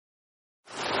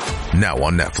Now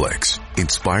on Netflix,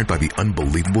 inspired by the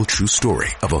unbelievable true story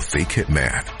of a fake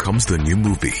hitman, comes the new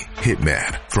movie,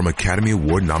 Hitman, from Academy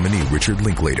Award nominee Richard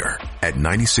Linklater. At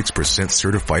 96%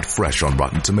 certified fresh on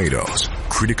Rotten Tomatoes,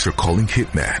 critics are calling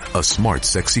Hitman a smart,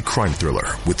 sexy crime thriller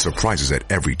with surprises at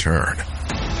every turn.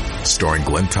 Starring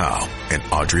Glenn Powell and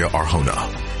Adria Arjona,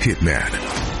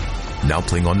 Hitman. Now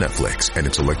playing on Netflix and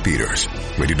in select theaters.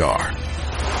 Rated R.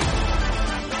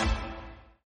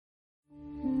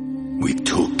 We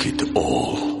took it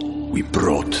all. We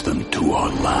brought them to our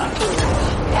land.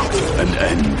 An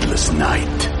endless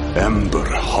night, ember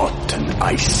hot and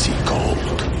icy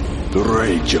cold. The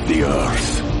rage of the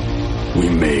earth. We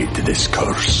made this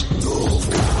curse.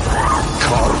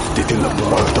 Carved it in the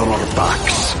blood on our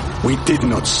backs. We did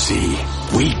not see.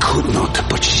 We could not,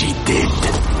 but she did.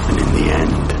 And in the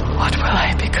end... What will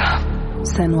I become?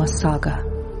 Senua's Saga.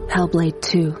 Hellblade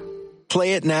 2.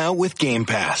 Play it now with Game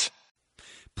Pass.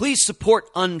 Please support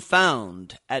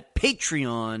Unfound at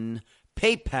Patreon,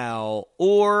 PayPal,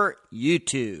 or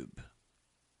YouTube.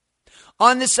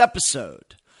 On this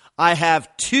episode, I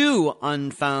have 2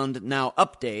 Unfound Now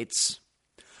updates.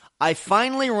 I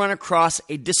finally run across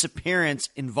a disappearance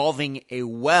involving a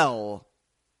well.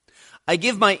 I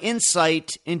give my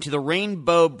insight into the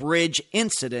Rainbow Bridge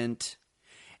incident,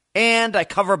 and I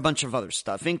cover a bunch of other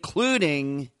stuff,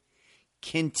 including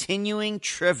continuing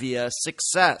trivia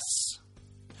success.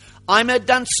 I'm Ed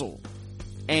Denzel,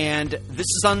 and this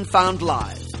is Unfound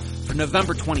Live for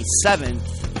November 27th,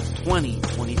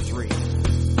 2023.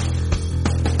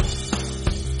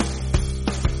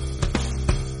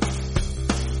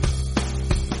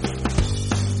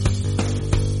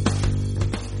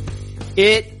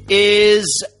 It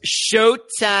is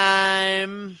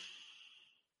showtime.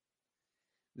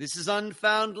 This is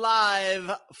Unfound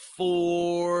Live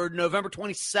for November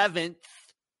 27th.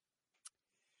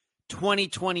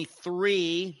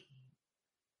 2023.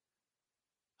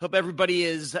 Hope everybody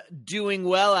is doing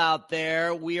well out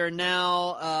there. We are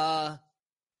now,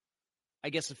 I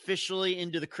guess, officially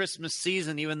into the Christmas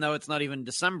season, even though it's not even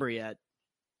December yet.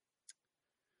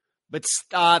 But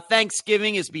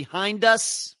Thanksgiving is behind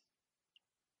us.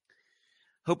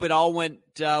 Hope it all went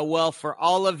well for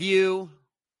all of you.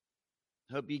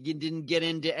 Hope you didn't get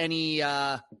into any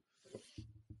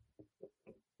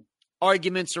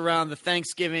arguments around the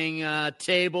Thanksgiving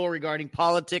table regarding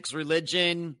politics,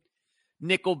 religion,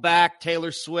 Nickelback,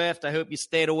 Taylor Swift. I hope you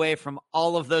stayed away from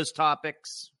all of those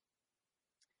topics.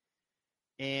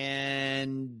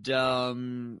 And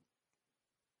I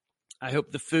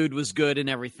hope the food was good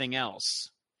and everything else.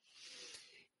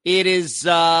 It was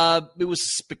a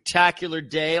spectacular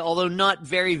day, although not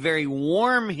very, very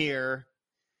warm here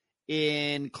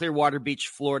in Clearwater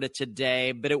Beach, Florida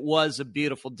today. But it was a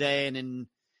beautiful day, and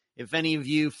if any of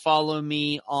you follow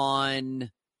me on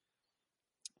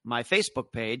my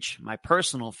Facebook page, my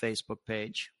personal Facebook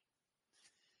page,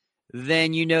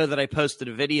 then you know that I posted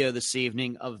a video this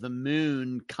evening of the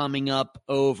moon coming up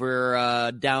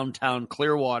over downtown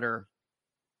Clearwater.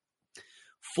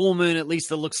 Full moon, at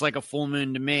least it looks like a full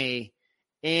moon to me,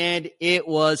 and it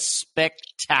was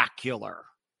spectacular.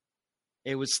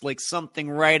 It was like something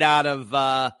right out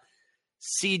of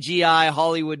CGI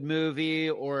Hollywood movie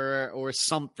or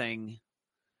something.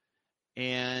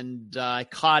 And I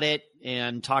caught it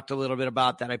and talked a little bit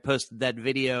about that. I posted that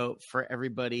video for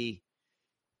everybody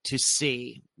to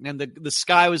see. And the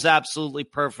sky was absolutely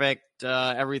perfect.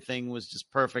 Everything was just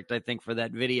perfect, I think, for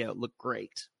that video. It looked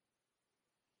great.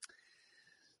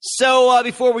 So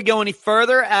before we go any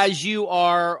further, as you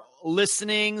are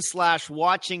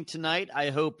listening/watching tonight, I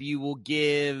hope you will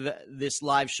give this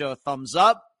live show a thumbs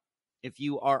up. If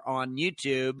you are on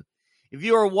YouTube, if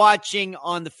you are watching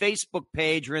on the Facebook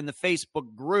page or in the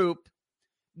Facebook group,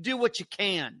 do what you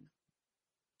can.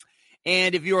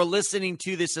 And if you are listening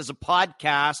to this as a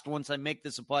podcast, once I make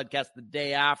this a podcast the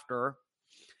day after,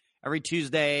 every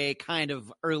Tuesday, kind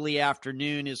of early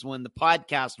afternoon is when the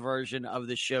podcast version of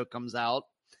the show comes out.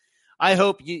 I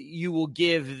hope you will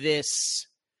give this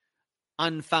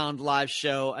Unfound Live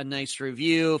show a nice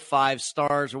review, 5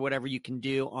 stars or whatever you can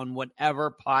do on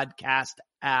whatever podcast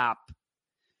app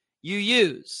you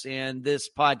use. And this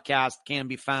podcast can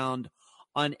be found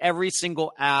on every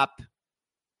single app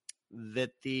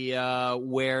that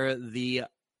where the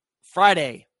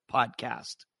Friday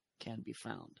podcast can be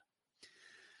found.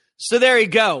 So there you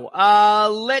go.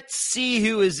 Let's see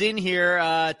who is in here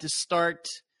to start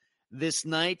this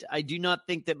night. I do not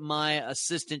think that my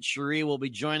assistant Cherie will be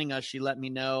joining us. She let me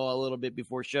know a little bit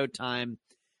before showtime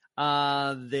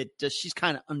that she's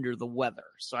kind of under the weather.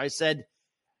 So I said,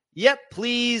 yep,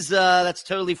 please, that's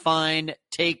totally fine.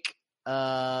 Take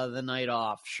the night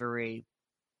off, Cherie.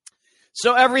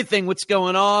 So everything, what's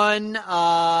going on?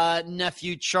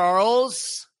 Nephew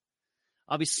Charles,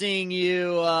 I'll be seeing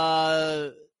you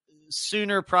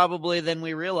sooner probably than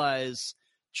we realize,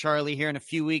 Charlie, here in a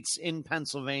few weeks in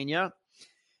Pennsylvania.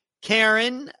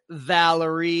 Karen,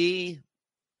 Valerie,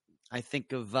 I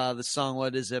think of the song,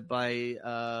 what is it, by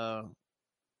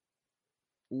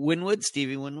Winwood,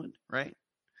 Stevie Winwood, right?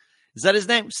 Is that his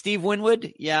name? Steve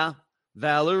Winwood? Yeah.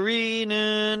 Valerie,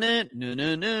 that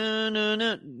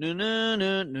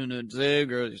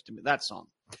song.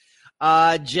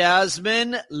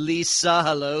 Jasmine, Lisa,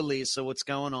 hello, Lisa, what's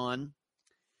going on?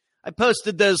 I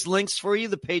posted those links for you,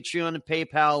 the Patreon and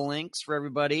PayPal links for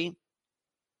everybody.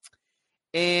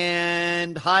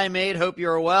 And hi, mate, hope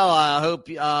you're well. I hope,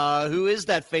 who is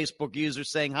that Facebook user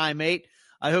saying hi, mate?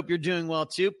 I hope you're doing well,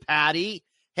 too. Patty,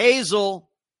 Hazel,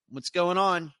 what's going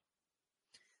on?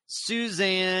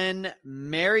 Suzanne,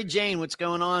 Mary Jane, what's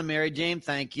going on? Mary Jane,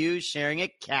 thank you. Sharing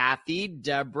it. Kathy,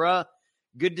 Deborah,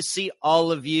 good to see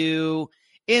all of you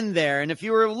in there. And if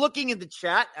you were looking at the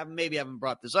chat, maybe I haven't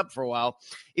brought this up for a while.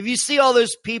 If you see all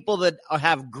those people that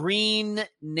have green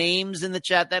names in the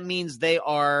chat, that means they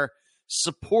are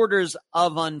supporters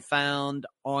of Unfound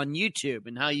on YouTube.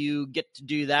 And how you get to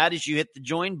do that is you hit the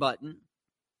join button.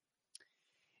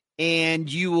 And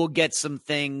you will get some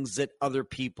things that other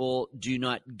people do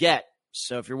not get.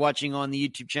 So if you're watching on the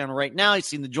YouTube channel right now, you've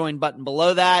seen the join button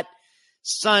below that.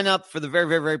 Sign up for the very,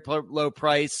 very, very low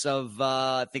price of,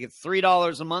 I think it's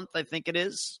 $3 a month, I think it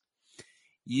is.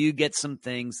 You get some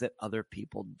things that other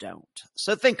people don't.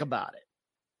 So think about it.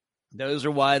 Those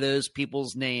are why those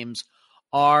people's names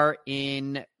are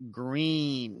in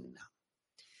green.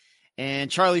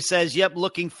 And Charlie says, yep,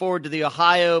 looking forward to the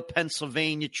Ohio,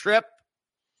 Pennsylvania trip.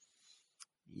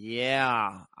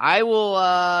 Yeah, I will.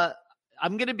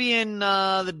 I'm going to be in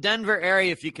the Denver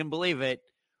area, if you can believe it.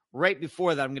 Right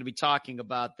before that, I'm going to be talking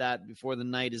about that before the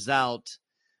night is out.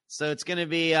 So it's going to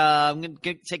be, I'm going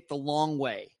to take the long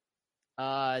way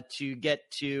to get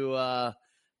to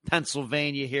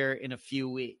Pennsylvania here in a few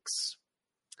weeks.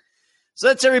 So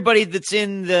that's everybody that's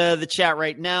in the chat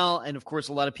right now. And, of course,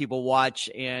 a lot of people watch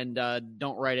and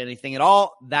don't write anything at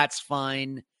all. That's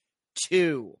fine,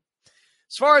 too.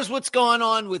 As far as what's going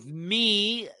on with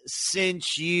me,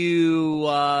 since you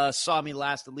saw me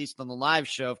last, at least on the live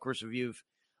show, of course, if you've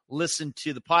listened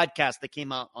to the podcast that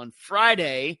came out on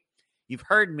Friday, you've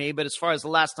heard me. But as far as the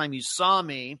last time you saw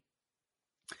me,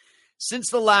 since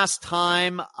the last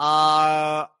time,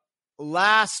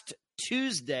 last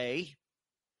Tuesday,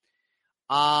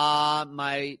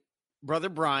 my brother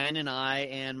Brian and I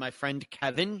and my friend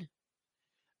Kevin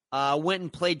went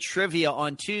and played trivia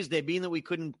on Tuesday, being that we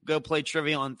couldn't go play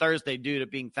trivia on Thursday due to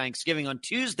being Thanksgiving. On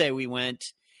Tuesday, we went,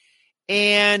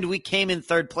 and we came in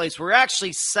third place. We're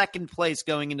actually second place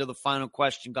going into the final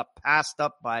question, got passed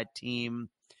up by a team,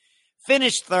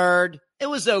 finished third. It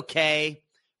was okay.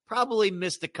 Probably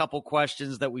missed a couple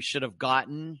questions that we should have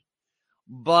gotten,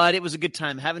 but it was a good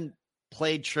time. Haven't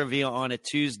played trivia on a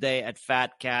Tuesday at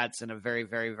Fat Cats in a very,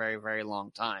 very, very, very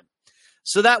long time.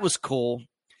 So that was cool.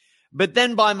 But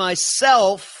then by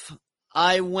myself,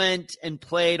 I went and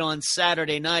played on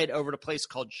Saturday night over at a place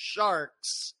called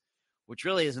Sharks, which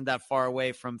really isn't that far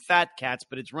away from Fat Cats,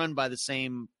 but it's run by the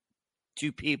same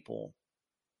two people.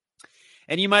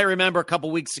 And you might remember a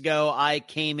couple weeks ago, I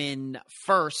came in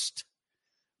first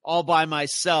all by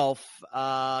myself,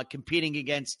 competing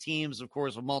against teams, of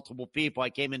course, of multiple people. I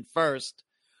came in first.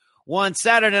 Well, on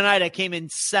Saturday night, I came in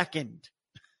second.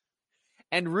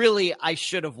 And really, I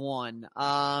should have won.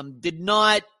 I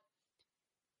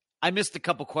missed a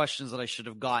couple questions that I should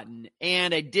have gotten.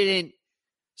 And I didn't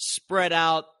spread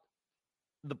out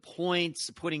the points,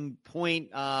 putting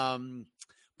point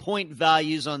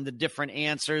values on the different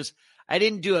answers. I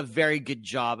didn't do a very good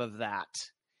job of that.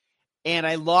 And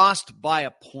I lost by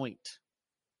a point.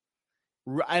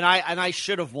 And I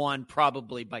should have won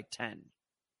probably by 10.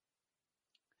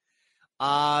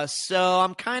 So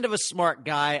I'm kind of a smart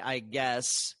guy, I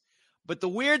guess. But the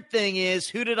weird thing is,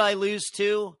 who did I lose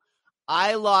to?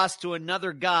 I lost to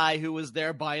another guy who was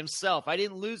there by himself. I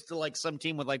didn't lose to like some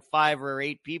team with like 5 or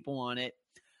 8 people on it.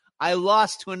 I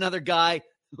lost to another guy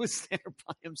who was there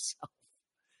by himself.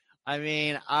 I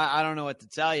mean, I don't know what to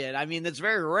tell you. I mean, that's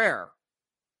very rare.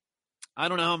 I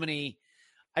don't know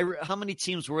how many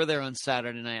teams were there on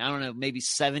Saturday night. I don't know, maybe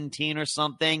 17 or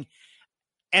something.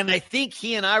 And I think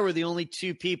he and I were the only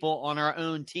 2 people on our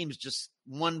own teams, just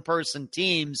one-person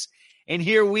teams. And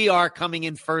here we are coming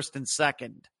in first and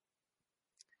second.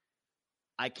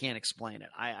 I can't explain it.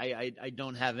 I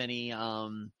don't have any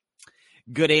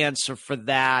good answer for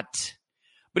that.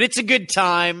 But it's a good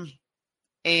time.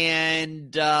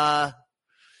 And,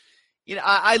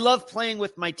 I love playing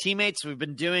with my teammates. We've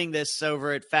been doing this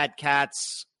over at Fat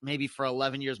Cats maybe for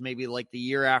 11 years, maybe like the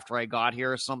year after I got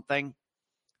here or something.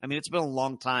 I mean, it's been a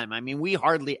long time. I mean, we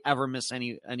hardly ever miss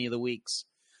any of the weeks.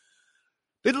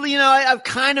 But, I've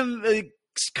kind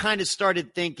of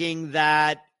started thinking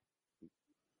that,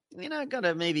 I got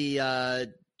to maybe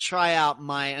try out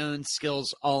my own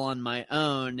skills all on my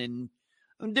own. And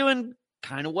I'm doing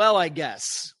kind of well, I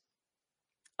guess.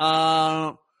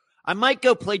 I might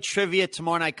go play trivia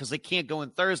tomorrow night because I can't go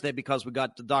on Thursday because we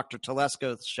got the Dr.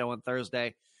 Telesco show on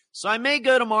Thursday. So I may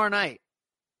go tomorrow night.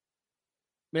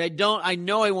 But I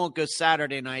know I won't go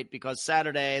Saturday night because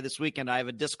Saturday, this weekend, I have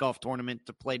a disc golf tournament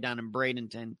to play down in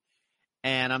Bradenton.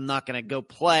 And I'm not going to go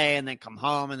play and then come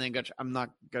home and then I'm not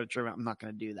going to trivia. I'm not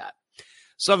going to do that.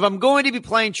 So if I'm going to be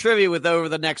playing trivia with over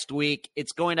the next week,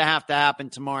 it's going to have to happen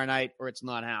tomorrow night or it's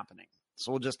not happening.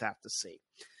 So we'll just have to see.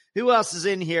 Who else is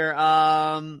in here?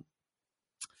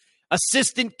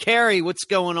 Assistant Carrie, what's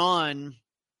going on?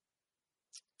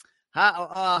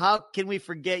 How can we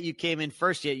forget you came in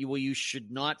first yet? Well, you should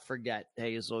not forget,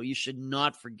 Hazel. You should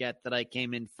not forget that I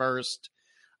came in first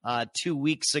 2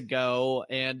 weeks ago,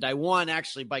 and I won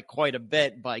actually by quite a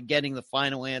bit by getting the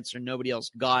final answer. Nobody else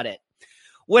got it.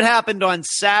 What happened on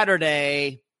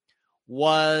Saturday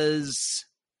was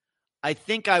I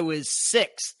think I was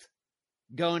sixth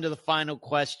going to the final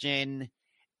question,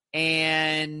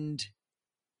 and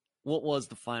what was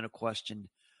the final question?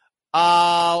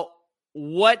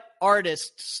 What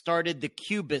artist started the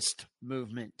Cubist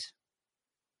movement?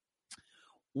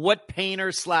 What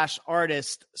painter /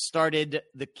 artist started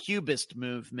the Cubist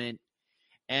movement?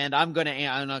 And I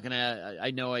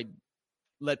know I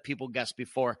let people guess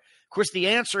before. Of course, the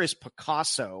answer is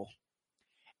Picasso.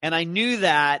 And I knew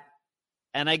that,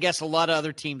 and I guess a lot of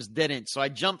other teams didn't. So I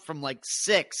jumped from like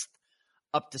sixth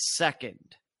up to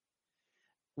second.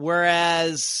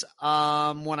 Whereas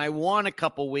when I won a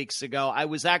couple weeks ago, I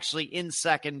was actually in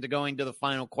second to going to the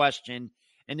final question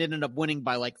and ended up winning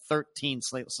by like 13,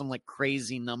 some like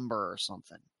crazy number or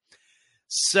something.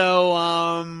 So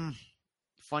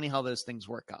funny how those things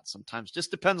work out sometimes.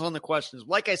 Just depends on the questions.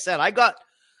 Like I said, I got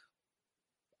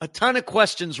a ton of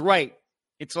questions right.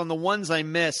 It's on the ones I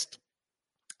missed.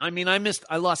 I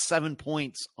lost 7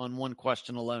 points on one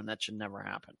question alone. That should never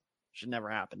happen.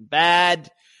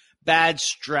 Bad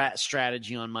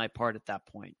strategy on my part at that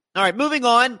point. All right, moving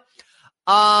on.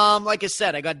 Like I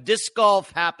said, I got disc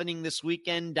golf happening this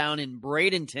weekend down in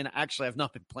Bradenton. Actually, I've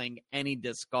not been playing any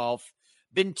disc golf.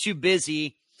 Been too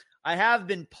busy. I have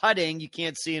been putting. You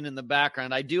can't see it in the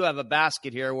background. I do have a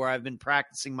basket here where I've been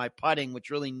practicing my putting, which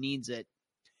really needs it.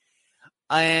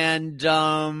 And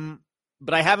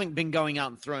but I haven't been going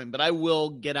out and throwing. But I will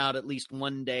get out at least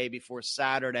one day before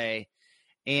Saturday,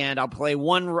 and I'll play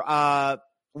one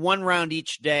round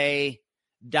each day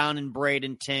down in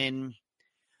Bradenton.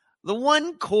 The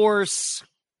one course,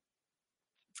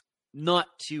 not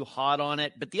too hot on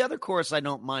it, but the other course I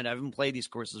don't mind. I haven't played these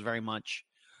courses very much.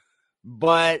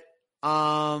 But, if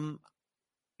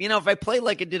I play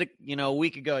like I did a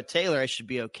week ago at Taylor, I should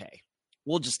be okay.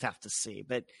 We'll just have to see.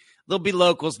 But there'll be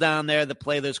locals down there that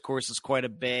play those courses quite a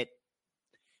bit.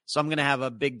 So I'm going to have a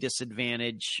big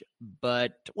disadvantage,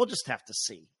 but we'll just have to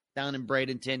see. Down in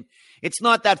Bradenton. It's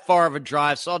not that far of a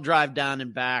drive, so I'll drive down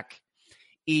and back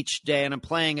each day, and I'm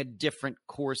playing a different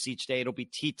course each day. It'll be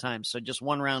tee time, so just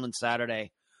one round on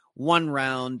Saturday, one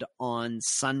round on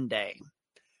Sunday.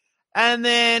 And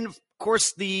then, of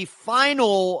course, the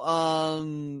final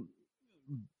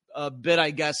bit,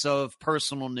 I guess, of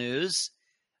personal news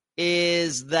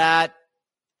is that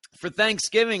for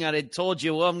Thanksgiving, I had told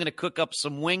you, I'm going to cook up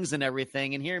some wings and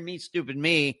everything, and here me, stupid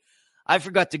me, I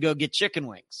forgot to go get chicken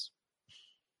wings.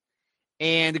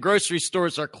 And the grocery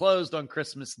stores are closed on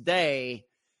Christmas Day.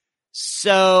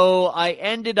 So I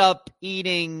ended up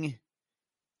eating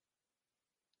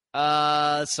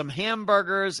some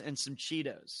hamburgers and some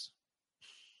Cheetos.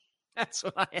 That's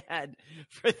what I had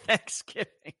for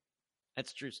Thanksgiving.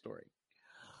 That's a true story.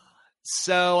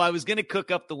 So I was going to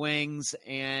cook up the wings,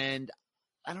 and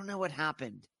I don't know what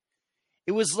happened.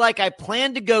 It was like I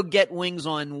planned to go get wings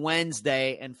on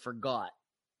Wednesday and forgot.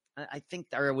 I think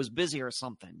I was busy or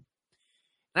something.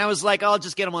 And I was like, I'll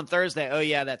just get them on Thursday. Oh,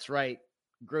 yeah, that's right.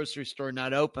 Grocery store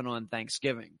not open on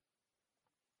Thanksgiving.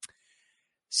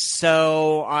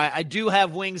 So I do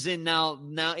have wings in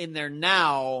in there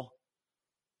now.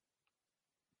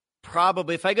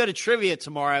 Probably if I go to trivia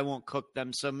tomorrow, I won't cook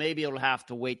them. So maybe it'll have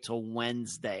to wait till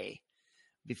Wednesday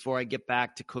before I get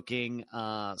back to cooking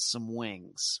some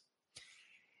wings.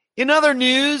 In other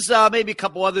news, maybe a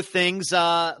couple other things,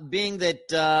 being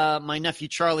that my nephew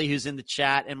Charlie, who's in the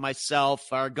chat, and myself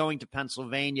are going to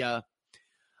Pennsylvania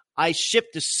I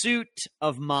shipped a suit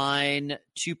of mine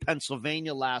to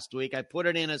Pennsylvania last week. I put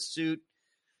it in a suit,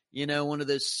 one of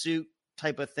those suit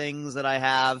type of things that I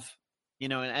have,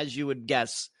 and as you would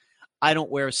guess, I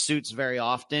don't wear suits very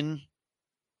often.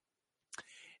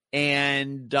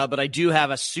 And, but I do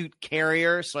have a suit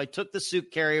carrier. So I took the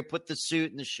suit carrier, put the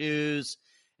suit and the shoes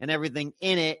and everything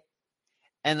in it,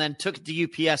 and then took it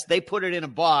to UPS. They put it in a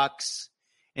box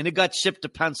and it got shipped to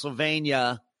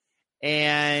Pennsylvania.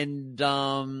 And,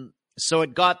 so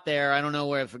it got there. I don't know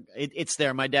where it's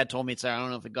there. My dad told me it's there. I don't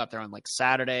know if it got there on like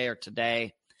Saturday or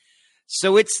today.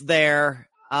 So it's there.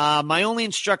 My only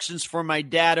instructions for my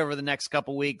dad over the next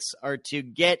couple weeks are to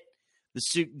get the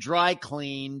suit dry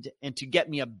cleaned and to get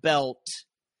me a belt.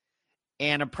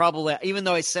 And I'm probably, even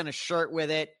though I sent a shirt with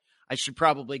it, I should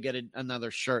probably get another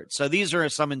shirt. So these are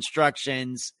some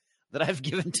instructions that I've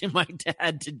given to my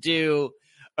dad to do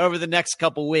over the next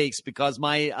couple weeks, because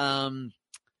my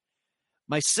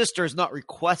sister has not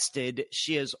requested.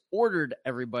 She has ordered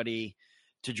everybody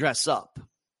to dress up.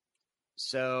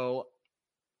 So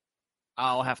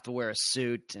I'll have to wear a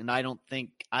suit, and I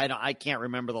can't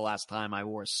remember the last time I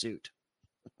wore a suit.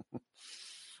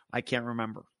 I can't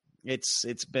remember.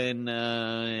 It's been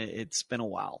a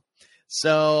while.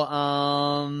 So,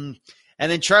 and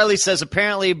then Charlie says,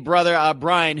 apparently brother,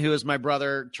 Brian, who is my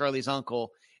brother, Charlie's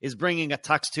uncle, is bringing a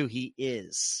tux too. He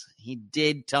is. He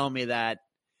did tell me that.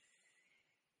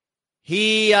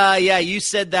 You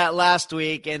said that last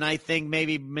week, and I think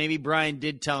maybe Brian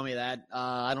did tell me that.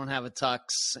 I don't have a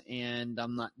tux, and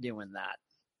I'm not doing that.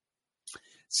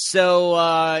 So,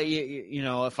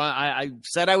 if I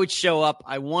said I would show up,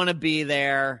 I want to be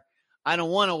there. I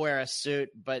don't want to wear a suit,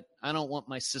 but I don't want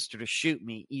my sister to shoot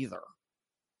me either.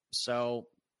 So,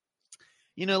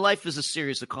 life is a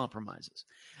series of compromises.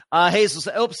 Hazel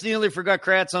said, oops, nearly forgot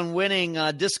congrats on winning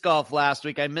disc golf last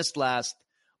week. I missed last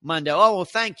Monday. Oh, well,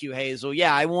 thank you, Hazel.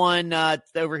 Yeah, I won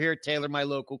over here at Taylor, my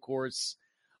local course,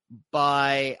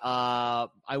 by a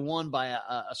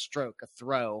stroke, a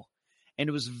throw. And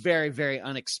it was very, very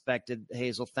unexpected.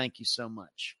 Hazel, thank you so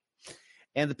much.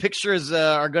 And the pictures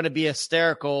are going to be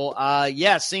hysterical.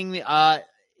 Seeing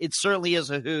it certainly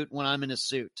is a hoot when I'm in a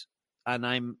suit, and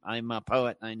I'm a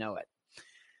poet and I know it.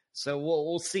 So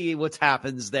we'll see what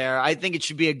happens there. I think it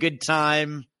should be a good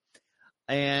time.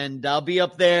 And I'll be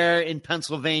up there in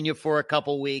Pennsylvania for a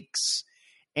couple weeks.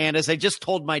 And as I just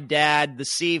told my dad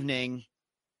this evening,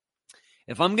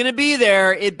 if I'm going to be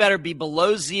there, it better be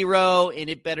below zero and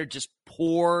it better just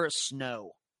pour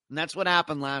snow. And that's what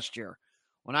happened last year.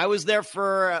 When I was there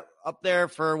up there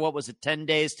for, 10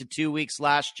 days to 2 weeks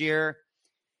last year,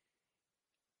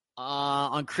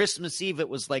 on Christmas Eve, it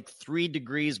was like 3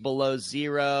 degrees below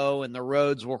zero and the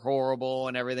roads were horrible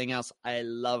and everything else. I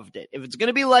loved it. If it's going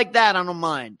to be like that, I don't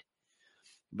mind.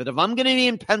 But if I'm going to be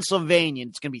in Pennsylvania,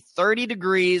 it's going to be 30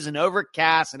 degrees and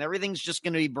overcast and everything's just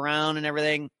going to be brown and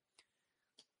everything.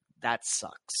 That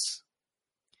sucks.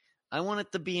 I want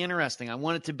it to be interesting. I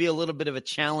want it to be a little bit of a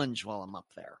challenge while I'm up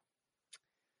there.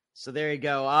 So there you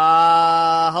go.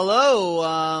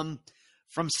 Hello.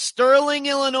 From Sterling,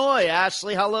 Illinois,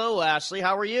 Ashley. Hello, Ashley.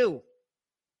 How are you?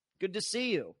 Good to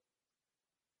see you.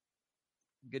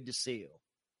 Good to see you.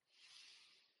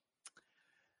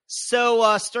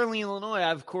 So, Sterling, Illinois,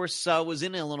 I, of course, was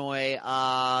in Illinois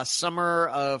summer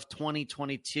of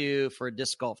 2022 for a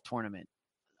disc golf tournament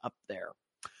up there.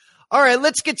 All right,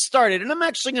 let's get started. And I'm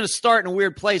actually going to start in a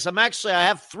weird place. I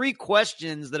have 3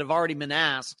 questions that have already been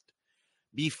asked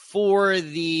before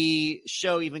the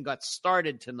show even got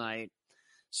started tonight.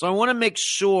 So I want to make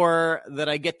sure that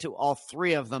I get to all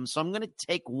 3 of them. So I'm going to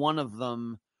take one of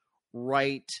them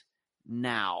right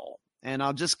now. And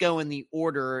I'll just go in the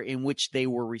order in which they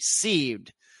were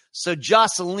received. So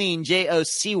Jocelyn,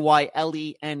 Jocyllene,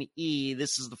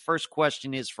 this is the first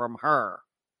question is from her.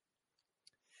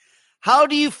 How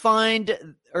do you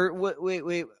find, or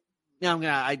wait. Now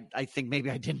I think maybe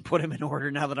I didn't put them in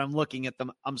order now that I'm looking at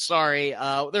them. I'm sorry.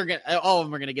 All of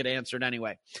them are going to get answered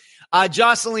anyway.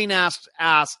 Jocelyn asked,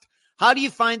 how do you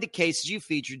find the cases you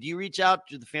feature? Do you reach out?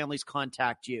 Do the families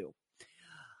contact you?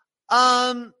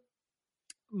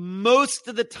 Most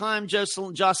of the time,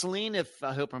 Jocelyn, if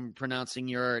I hope I'm pronouncing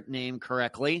your name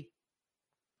correctly,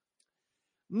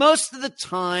 most of the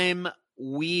time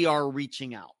we are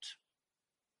reaching out.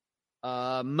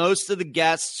 Most of the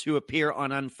guests who appear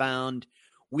on Unfound,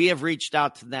 we have reached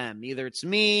out to them. Either it's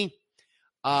me,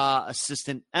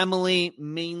 assistant Emily,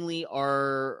 mainly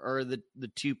are the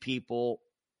 2 people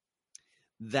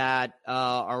that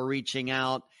are reaching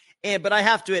out. But I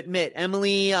have to admit,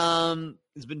 Emily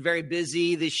has been very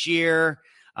busy this year.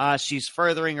 She's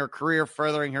furthering her career,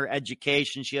 furthering her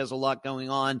education. She has a lot going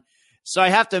on. So I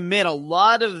have to admit, a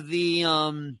lot of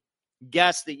the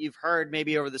guests that you've heard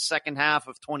maybe over the second half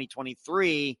of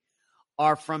 2023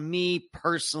 are from me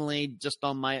personally, just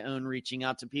on my own, reaching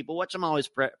out to people, which I'm always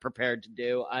prepared to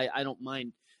do. I don't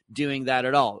mind doing that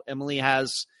at all. Emily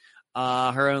has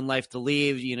her own life to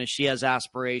lead. You know, she has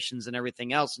aspirations and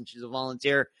everything else, and she's a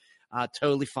volunteer.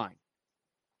 Totally fine.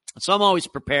 So I'm always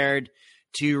prepared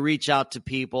to reach out to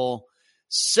people.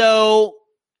 So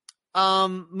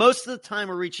most of the time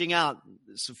we're reaching out.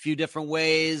 There's a few different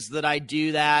ways that I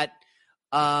do that.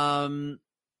 I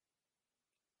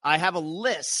have a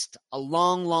list, a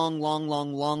long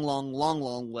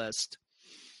list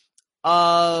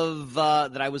of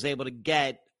that I was able to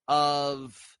get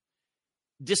of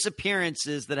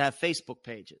disappearances that have Facebook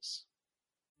pages.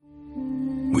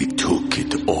 We took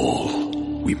it all.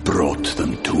 We brought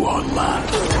them to our land.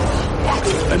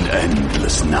 An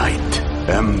endless night,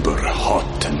 ember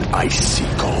hot and icy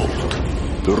cold.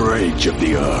 The rage of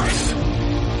the earth.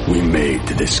 We made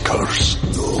this curse.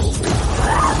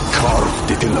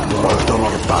 Carved it in the blood on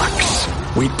our backs.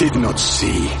 We did not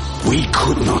see. We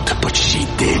could not, but she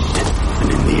did.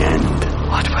 And in the end...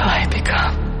 What will I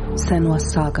become?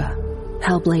 Senua's Saga.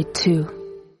 Hellblade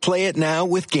 2. Play it now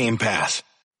with Game Pass.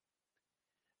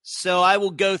 So I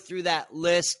will go through that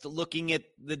list, looking at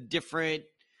the different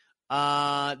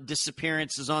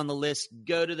disappearances on the list.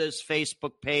 Go to those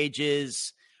Facebook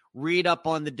pages. Read up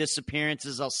on the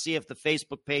disappearances. I'll see if the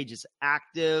Facebook page is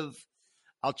active.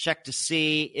 I'll check to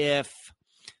see if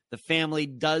the family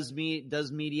does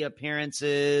media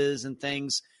appearances and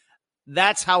things.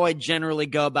 That's how I generally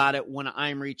go about it when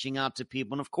I'm reaching out to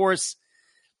people. And of course,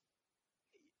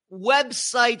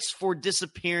 websites for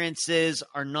disappearances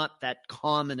are not that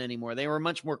common anymore. They were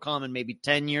much more common maybe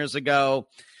 10 years ago,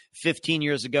 15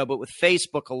 years ago. But with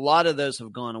Facebook, a lot of those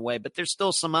have gone away. But there's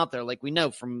still some out there. Like we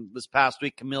know from this past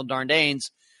week, Camille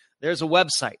Dardanes, there's a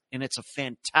website, and it's a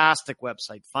fantastic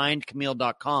website,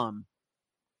 findcamille.com.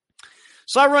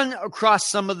 So I run across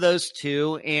some of those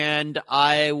too, and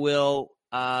I will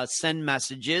send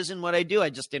messages. And what I do, I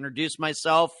just introduce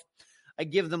myself. I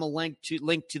give them a link to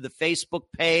the Facebook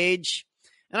page,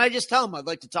 and I just tell them I'd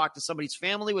like to talk to somebody's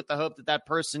family with the hope that that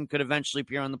person could eventually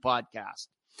appear on the podcast.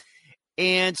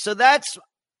 And so that's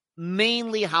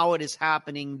mainly how it is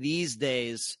happening these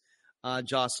days,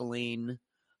 Jocelyn,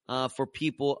 for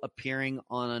people appearing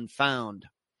on Unfound.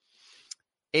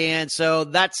 And so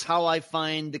that's how I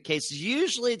find the cases.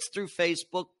 Usually it's through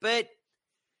Facebook, but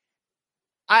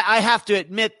I have to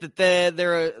admit that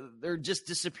there are just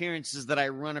disappearances that I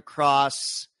run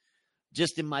across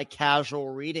just in my casual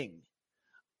reading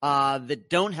that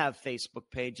don't have Facebook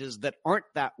pages, that aren't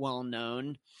that well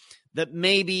known, that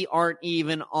maybe aren't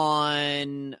even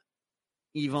on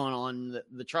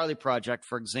the Charlie Project,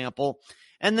 for example.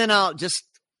 And then I'll just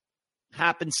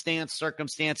happenstance,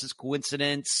 circumstances,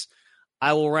 coincidence,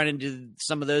 I will run into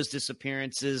some of those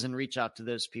disappearances and reach out to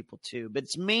those people too. But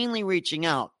it's mainly reaching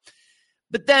out.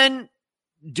 But then,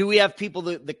 do we have people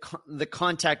that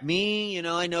contact me? You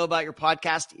know, I know about your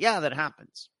podcast. Yeah, that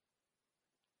happens.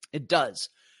 It does.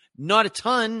 Not a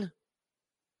ton.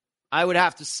 I would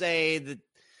have to say that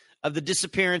of the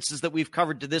disappearances that we've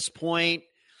covered to this point,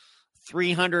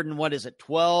 300 and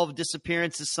 12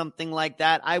 disappearances, something like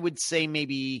that. I would say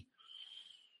maybe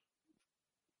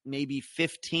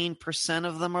 15%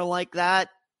 of them are like that,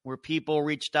 where people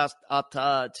reached out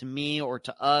to me or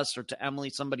to us or to Emily,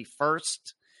 somebody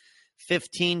first.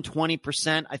 15,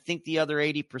 20%. I think the other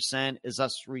 80% is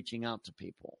us reaching out to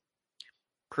people.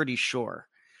 Pretty sure.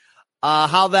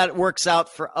 How that works out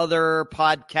for other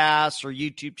podcasts or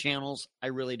YouTube channels, I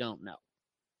really don't know.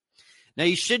 Now,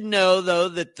 you should know, though,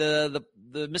 that the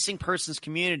missing persons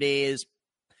community is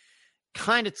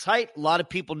kind of tight. A lot of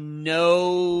people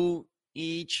know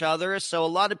each other. So a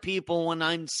lot of people, when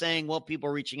I'm saying, well, people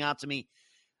are reaching out to me,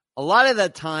 a lot of the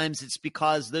times it's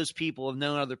because those people have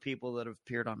known other people that have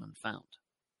appeared on Unfound.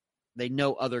 They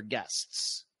know other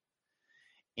guests.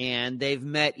 And they've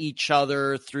met each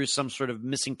other through some sort of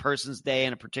missing persons day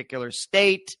in a particular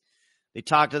state. They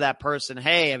talk to that person.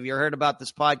 Hey, have you heard about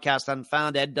this podcast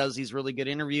Unfound? Ed does these really good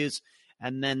interviews.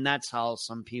 And then that's how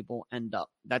some people end up.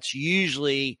 That's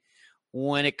usually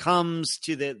when it comes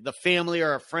to the family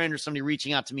or a friend or somebody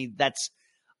reaching out to me. That's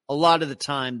a lot of the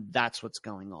time, that's what's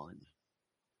going on.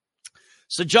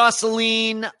 So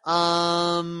Jocelyn,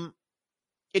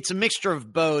 it's a mixture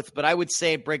of both, but I would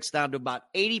say it breaks down to about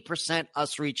 80%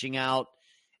 us reaching out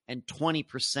and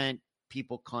 20%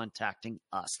 people contacting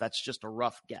us. That's just a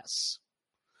rough guess.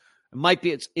 It might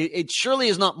be, it surely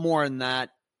is not more than that.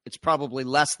 It's probably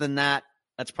less than that.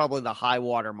 That's probably the high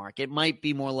water mark. It might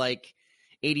be more like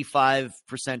 85%,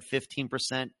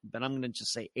 15%, but I'm going to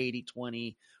just say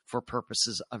 80-20 for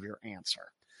purposes of your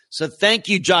answer. So thank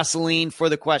you, Jocelyn, for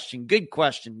the question. Good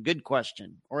question. Good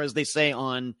question. Or as they say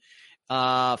on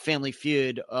Family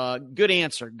Feud, good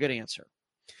answer. Good answer.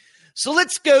 So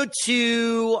let's go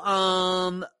to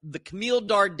the Camille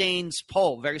Dardane's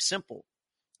poll. Very simple.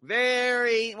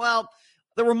 There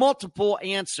were multiple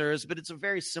answers, but it's a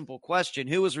very simple question.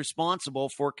 Who was responsible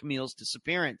for Camille's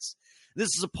disappearance?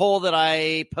 This is a poll that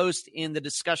I post in the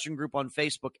discussion group on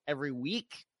Facebook every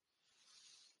week.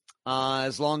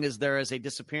 As long as there is a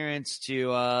disappearance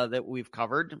that we've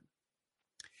covered.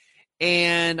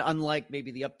 And unlike maybe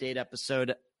the update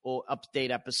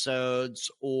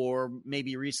episodes, or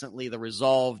maybe recently the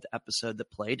Resolved episode that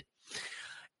played.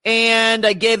 And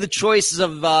I gave the choices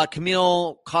of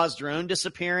Camille caused her own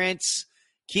disappearance.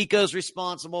 Kiko's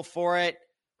responsible for it.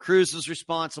 Cruz was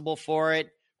responsible for it.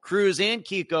 Cruz and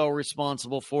Kiko are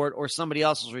responsible for it, or somebody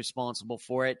else is responsible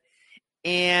for it.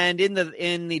 And in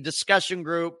the discussion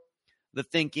group, the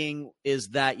thinking is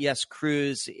that, yes,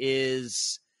 Cruz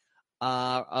is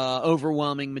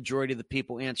overwhelming majority of the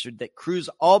people answered that Cruz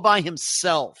all by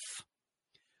himself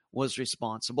was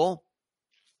responsible.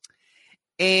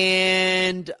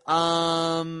 And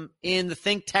in the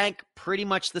think tank, pretty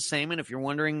much the same. And if you're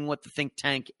wondering what the think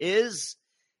tank is,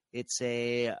 it's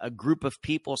a group of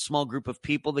people, a small group of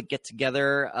people that get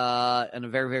together in a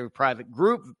very, very private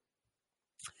group.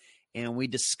 And we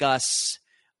discuss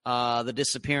the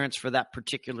disappearance for that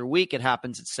particular week. It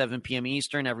happens at 7 p.m.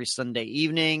 Eastern every Sunday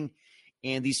evening.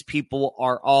 And these people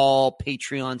are all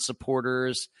Patreon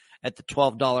supporters at the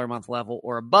 $12 a month level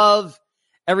or above.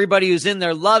 Everybody who's in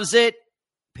there loves it.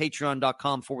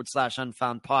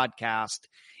 Patreon.com/Unfound podcast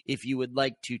if you would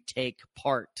like to take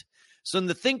part. So in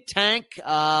the think tank,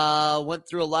 went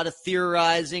through a lot of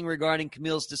theorizing regarding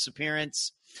Camille's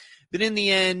disappearance. But in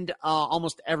the end,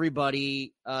 almost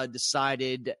everybody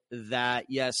decided that,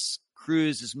 yes,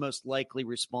 Cruz is most likely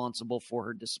responsible for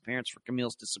her disappearance, for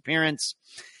Camille's disappearance.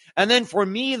 And then for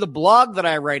me, the blog that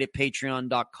I write at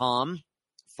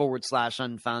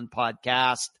patreon.com/Unfound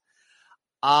podcast,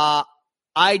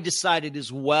 I decided as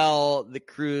well that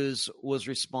Cruz was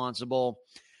responsible.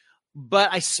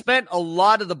 But I spent a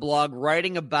lot of the blog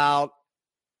writing about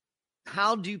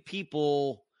how do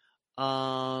people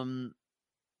end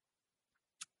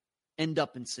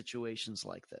up in situations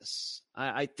like this.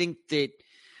 I think that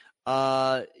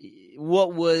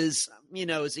what was,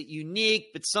 is it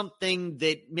unique, but something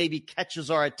that maybe catches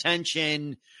our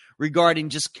attention regarding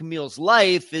just Camille's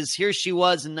life is here she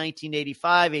was in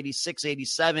 1985, 86,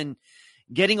 87,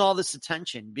 getting all this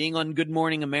attention, being on Good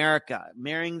Morning America,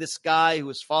 marrying this guy who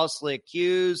was falsely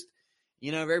accused.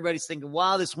 Everybody's thinking,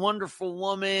 wow, this wonderful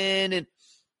woman. And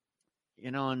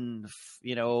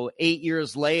 8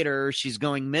 years later, she's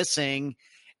going missing,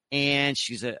 and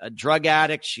she's a drug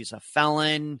addict. She's a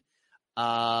felon.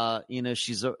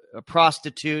 She's a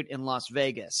prostitute in Las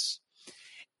Vegas.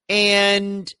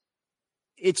 And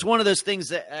it's one of those things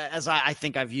that, as I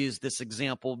think I've used this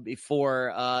example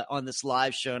before on this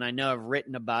live show, and I know I've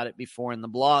written about it before in the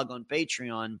blog on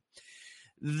Patreon,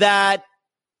 that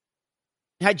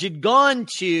had you gone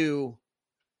to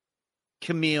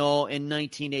Camille in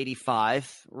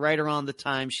 1985, right around the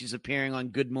time she's appearing on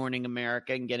Good Morning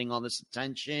America and getting all this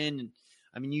attention.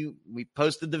 And we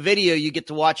posted the video. You get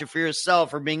to watch it for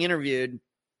yourself, her being interviewed.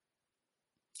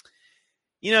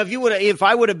 If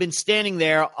I would have been standing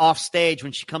there off stage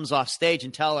when she comes off stage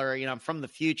and tell her, I'm from the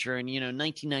future, and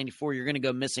 1994, you're going to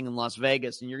go missing in Las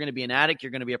Vegas, and you're going to be an addict, you're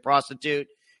going to be a prostitute,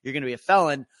 you're going to be a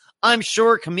felon, I'm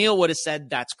sure Camille would have said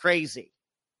that's crazy.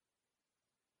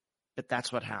 But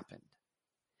that's what happened.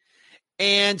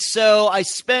 And so I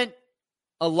spent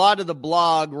a lot of the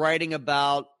blog writing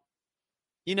about,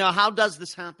 how does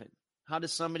this happen? How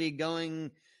does somebody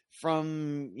going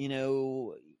from,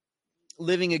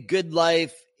 living a good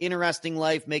life, interesting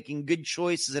life, making good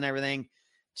choices and everything,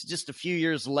 to just a few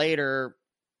years later,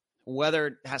 whether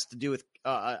it has to do with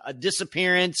a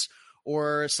disappearance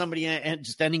or somebody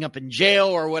just ending up in jail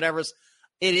or whatever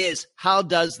it is, how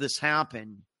does this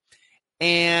happen?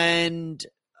 And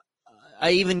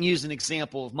I even use an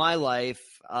example of my life,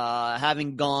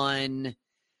 having gone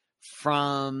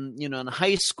from, in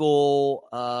high school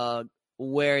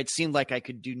where it seemed like I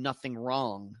could do nothing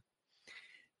wrong,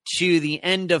 to the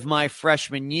end of my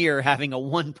freshman year having a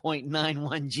 1.91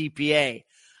 GPA.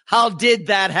 How did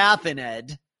that happen,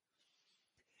 Ed?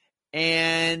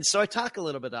 And so I talk a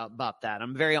little bit about that.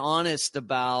 I'm very honest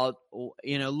about,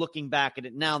 looking back at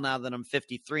it now that I'm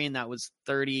 53, and that was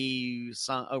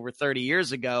over 30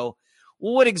 years ago.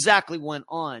 What exactly went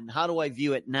on? How do I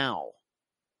view it now?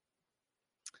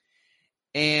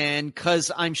 And because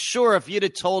I'm sure if you'd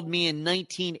have told me in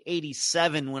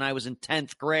 1987 when I was in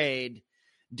 10th grade,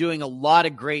 doing a lot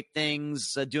of great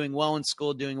things, doing well in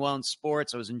school, doing well in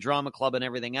sports, I was in drama club and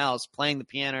everything else, playing the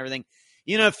piano, everything.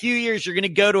 A few years you're going to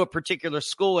go to a particular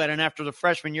school and after the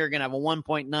freshman year, you're going to have a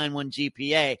 1.91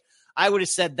 GPA. I would have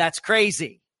said that's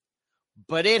crazy,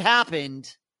 but it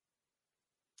happened.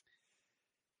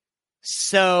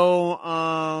 So,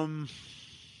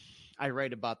 I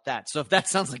write about that. So if that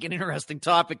sounds like an interesting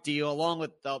topic to you, along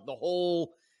with the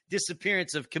whole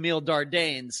disappearance of Camille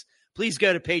Dardanes, please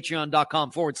go to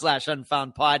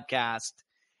patreon.com/Unfound podcast.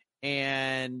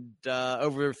 And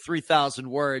over 3,000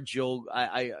 words, you'll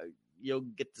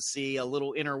get to see a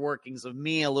little inner workings of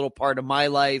me, a little part of my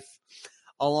life,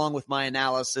 along with my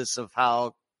analysis of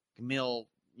how Camille,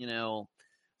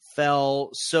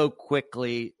 fell so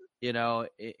quickly, in a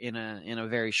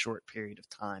very short period of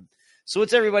time. So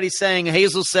what's everybody saying?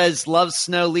 Hazel says, love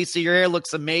snow. Lisa, your hair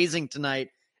looks amazing tonight.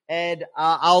 Ed,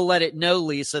 I'll let it know,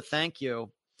 Lisa. Thank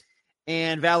you.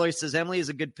 And Valerie says, Emily is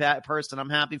a good person. I'm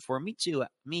happy for her. Me too,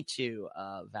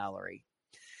 Valerie.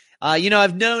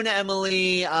 I've known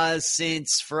Emily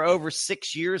since for over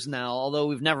 6 years now, although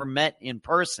we've never met in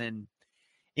person.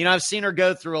 I've seen her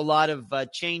go through a lot of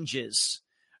changes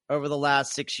over the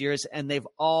last 6 years, and they've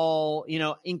all,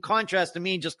 in contrast to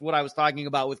me, just what I was talking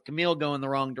about with Camille going the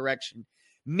wrong direction.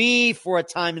 Me, for a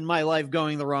time in my life,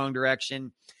 going the wrong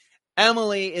direction.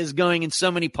 Emily is going in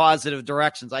so many positive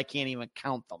directions, I can't even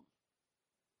count them.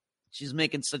 She's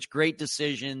making such great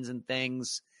decisions and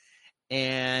things,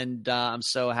 and I'm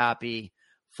so happy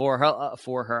for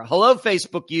her. Hello,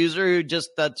 Facebook user who just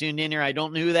tuned in here. I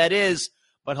don't know who that is,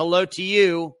 but hello to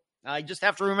you. I just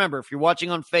have to remember, if you're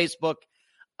watching on Facebook,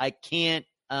 I can't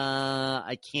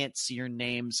see your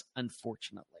names,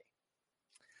 unfortunately.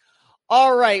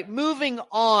 All right, moving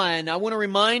on. I want to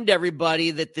remind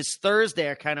everybody that this Thursday,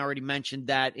 I kind of already mentioned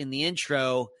that in the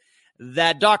intro,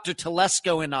 that Dr.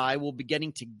 Telesco and I will be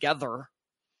getting together.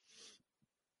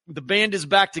 The band is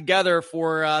back together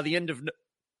for the end of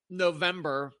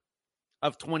November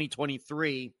of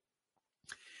 2023.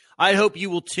 I hope you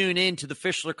will tune in to the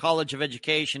Fischler College of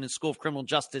Education and School of Criminal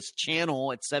Justice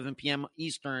channel at 7 p.m.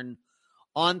 Eastern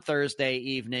on Thursday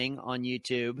evening on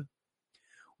YouTube,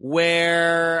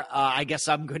 where I guess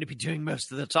I'm going to be doing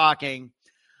most of the talking.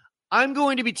 I'm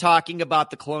going to be talking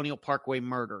about the Colonial Parkway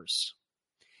murders.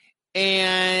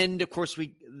 And, of course,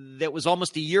 that was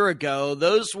almost a year ago.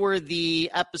 Those were the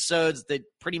episodes that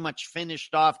pretty much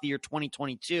finished off the year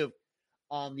 2022.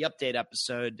 The update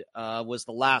episode was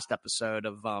the last episode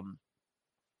of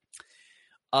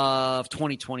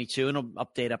 2022, and an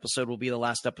update episode will be the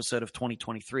last episode of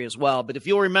 2023 as well. But if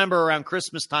you'll remember, around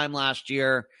Christmas time last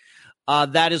year,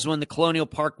 that is when the Colonial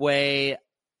Parkway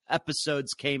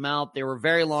episodes came out. They were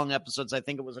very long episodes. I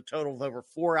think it was a total of over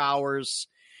 4 hours,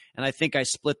 and I think I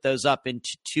split those up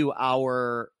into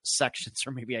 2-hour sections,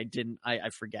 or maybe I didn't. I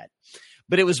forget.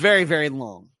 But it was very, very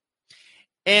long.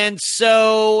 And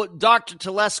so Dr.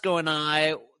 Telesco and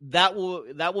I, that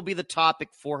will be the topic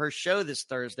for her show this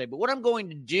Thursday. But what I'm going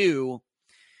to do,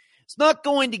 it's not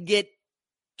going to get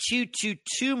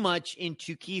too much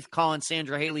into Keith, Colin,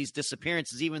 Sandra Haley's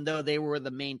disappearances, even though they were the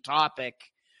main topic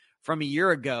from a year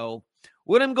ago.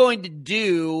 What I'm going to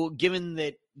do, given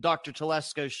that Dr.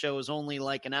 Telesco's show is only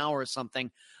like an hour or something,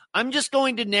 I'm just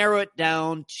going to narrow it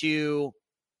down to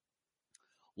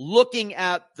looking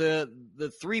at the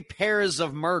 3 pairs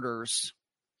of murders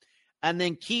and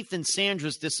then Keith and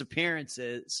Sandra's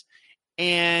disappearances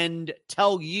and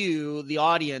tell you, the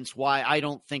audience, why I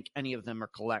don't think any of them are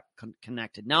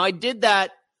connected. Now, I did that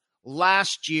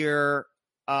last year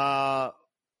for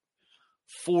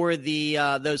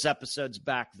those episodes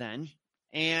back then,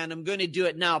 and I'm going to do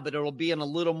it now, but it'll be in a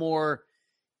little more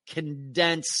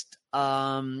condensed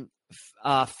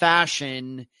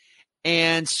fashion.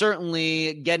 And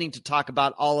certainly getting to talk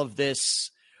about all of this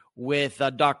with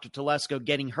Dr. Telesco,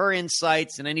 getting her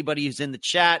insights, and anybody who's in the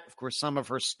chat, of course, some of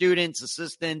her students,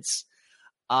 assistants,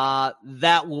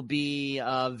 that will be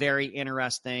very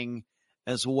interesting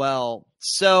as well.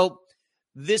 So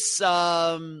this,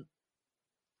 that's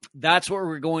what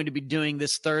we're going to be doing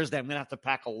this Thursday. I'm going to have to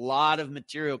pack a lot of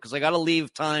material because I got to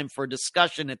leave time for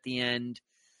discussion at the end.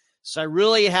 So I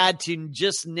really had to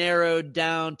just narrow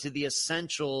down to the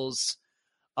essentials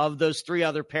of those 3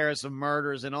 other pairs of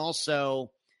murders, and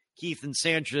also Keith and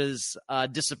Sandra's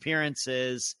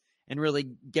disappearances, and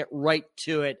really get right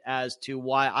to it as to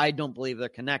why I don't believe they're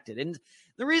connected. And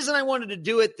the reason I wanted to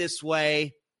do it this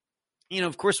way,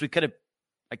 of course, I could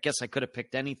have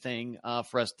picked anything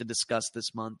for us to discuss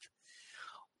this month.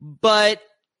 But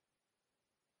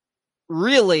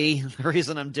really, the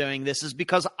reason I'm doing this is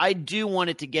because I do want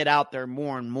it to get out there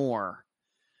more and more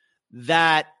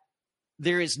that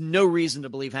there is no reason to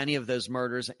believe any of those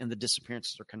murders and the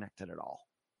disappearances are connected at all.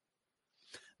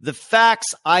 The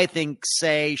facts, I think,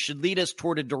 should lead us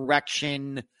toward a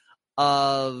direction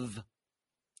of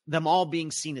them all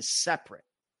being seen as separate.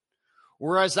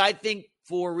 Whereas I think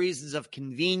for reasons of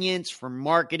convenience, for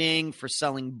marketing, for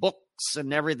selling books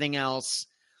and everything else,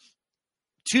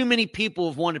 too many people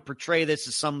have wanted to portray this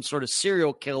as some sort of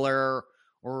serial killer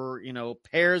or,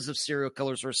 pairs of serial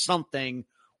killers or something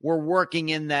were working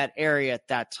in that area at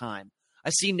that time.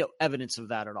 I see no evidence of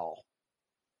that at all.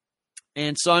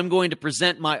 And so I'm going to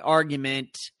present my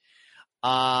argument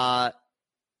here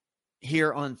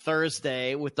on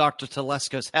Thursday with Dr.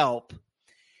 Telesco's help.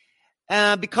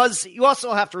 Because you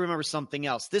also have to remember something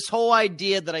else. This whole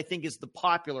idea that I think is the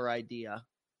popular idea,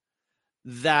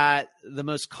 that the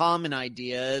most common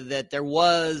idea, that it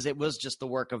was just the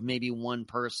work of maybe one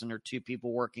person or two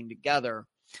people working together,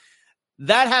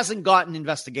 that hasn't gotten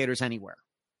investigators anywhere.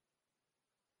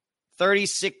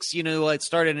 36, it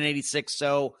started in 86,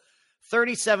 so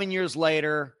 37 years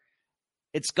later,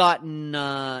 it's gotten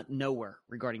nowhere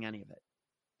regarding any of it.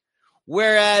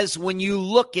 Whereas when you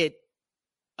look at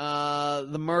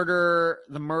the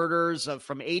murders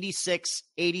from 86,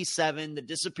 87, the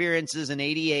disappearances in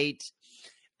 88,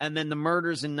 and then the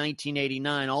murders in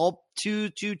 1989, all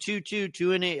 2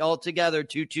 and 8 all together,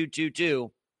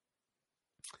 2.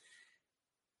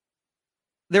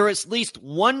 There was at least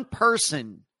one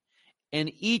person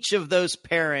in each of those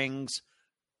pairings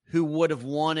who would have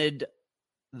wanted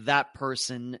that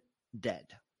person dead.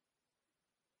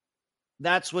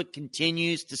 That's what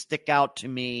continues to stick out to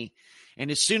me. And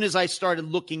as soon as I started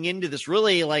looking into this,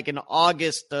 really like in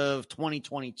August of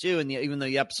 2022, and even though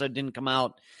the episode didn't come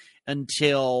out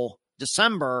until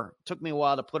December, it took me a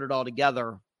while to put it all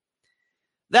together.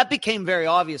 That became very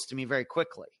obvious to me very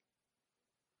quickly.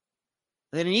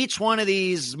 That in each one of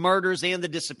these murders and the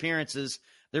disappearances,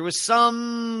 there was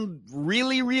some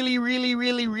really, really, really,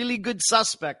 really, really good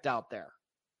suspect out there.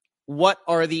 What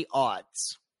are the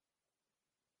odds?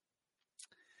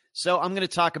 So I'm going to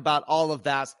talk about all of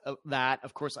that.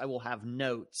 Of course, I will have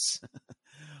notes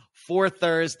for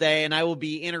Thursday, and I will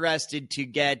be interested to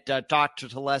get Dr.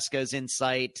 Telesco's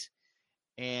insight.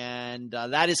 And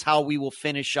that is how we will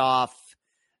finish off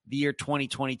the year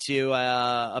 2022,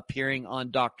 appearing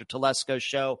on Dr. Telesco's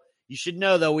show. You should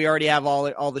know, though, we already have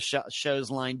all the shows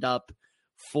lined up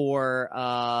for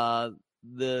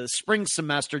the spring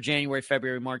semester, January,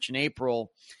 February, March, and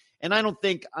April. And I don't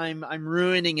think I'm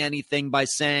ruining anything by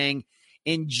saying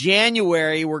in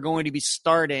January we're going to be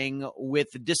starting with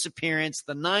the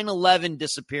 9/11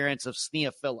 disappearance of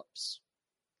Sneha Phillips.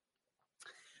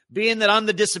 Being that I'm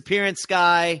the disappearance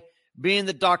guy, being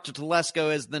that Dr.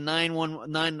 Telesco is the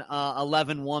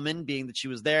 9/11 woman, being that she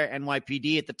was there,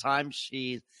 NYPD at the time,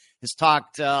 she has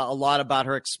talked a lot about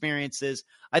her experiences.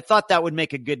 I thought that would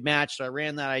make a good match, so I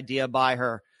ran that idea by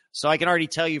her. So I can already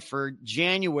tell you for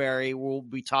January, we'll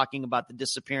be talking about the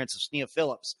disappearance of Sneha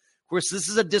Phillips. Of course, this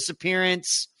is a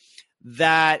disappearance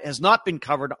that has not been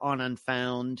covered on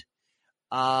Unfound.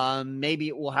 Maybe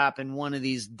it will happen one of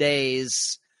these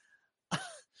days.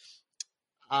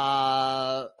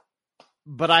 But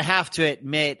I have to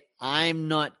admit, I'm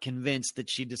not convinced that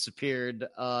she disappeared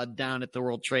down at the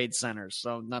World Trade Center.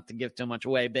 So not to give too much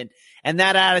away, and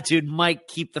that attitude might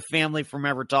keep the family from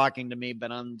ever talking to me,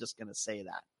 but I'm just going to say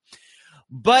that.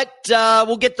 But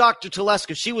we'll get Dr.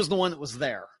 Telesco. She was the one that was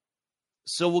there.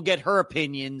 So we'll get her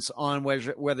opinions on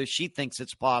whether she thinks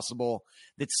it's possible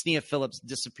that Sneha Phillips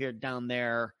disappeared down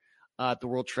there at the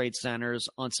World Trade Centers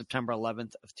on September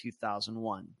 11th of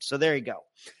 2001. So there you go.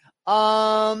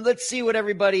 Let's see what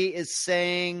everybody is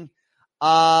saying.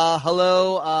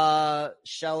 Hello,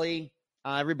 Shelly.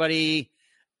 Everybody,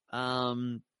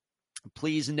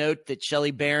 please note that Shelly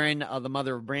Barron, the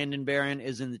mother of Brandon Barron,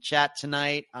 is in the chat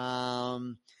tonight.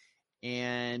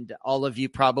 And all of you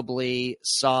probably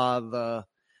saw the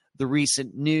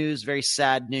recent news, very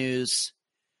sad news,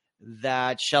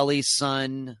 that Shelly's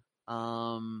son,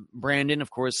 Brandon,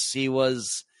 of course, he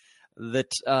was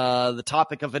the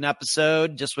topic of an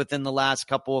episode just within the last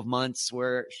couple of months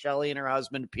where Shelly and her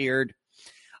husband appeared.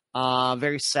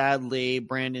 Very sadly,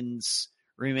 Brandon's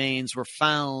remains were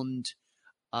found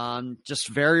just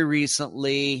very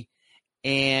recently,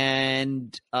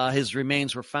 and his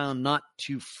remains were found not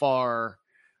too far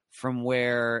from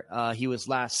where he was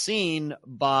last seen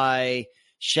by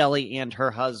Shelly and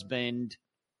her husband,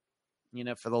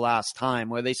 for the last time,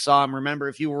 where they saw him.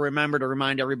 If you will remember, to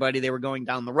remind everybody, they were going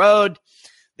down the road.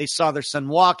 They saw their son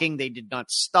walking. They did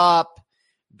not stop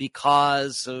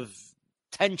because of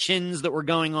tensions that were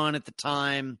going on at the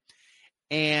time.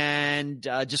 And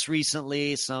just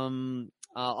recently, some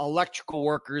electrical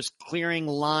workers clearing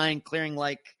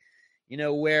like,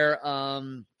 where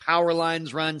power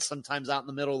lines run, sometimes out in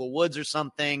the middle of the woods or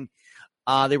something.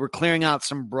 They were clearing out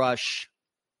some brush,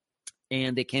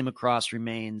 and they came across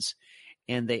remains,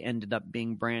 and they ended up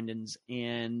being Brandon's.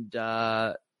 And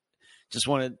just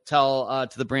want to tell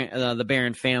to the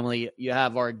Barron family, you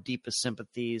have our deepest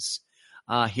sympathies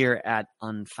here at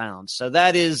Unfound. So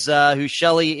that is who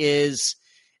Shelly is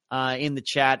in the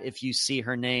chat if you see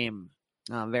her name.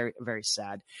 Very, very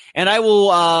sad. And I will,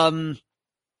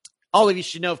 all of you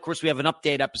should know, of course, we have an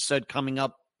update episode coming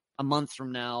up a month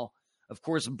from now. Of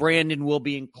course, Brandon will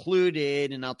be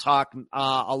included, and I'll talk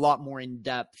a lot more in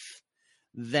depth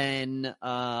than,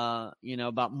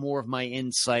 about more of my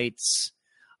insights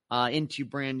into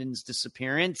Brandon's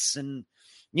disappearance. And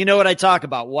you know what I talk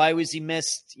about? Why was he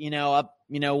missed? Why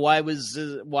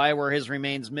were his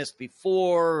remains missed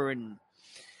before?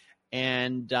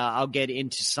 And I'll get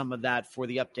into some of that for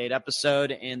the update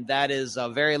episode. And that is a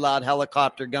very loud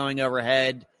helicopter going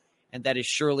overhead, and that is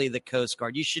surely the Coast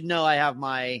Guard. You should know I have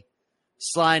my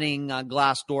sliding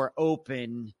glass door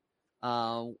open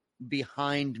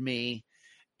behind me,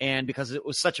 and because it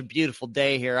was such a beautiful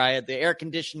day here, I had the air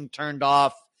conditioning turned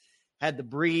off, had the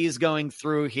breeze going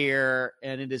through here,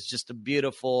 and it is just a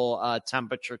beautiful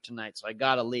temperature tonight. So I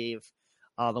got to leave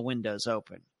the windows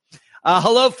open.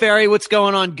 Hello, Ferry. What's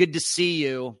going on? Good to see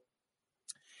you.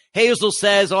 Hazel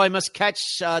says, I must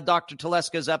catch Dr.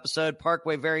 Telesco's episode.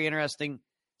 Parkway, very interesting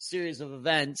series of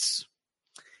events.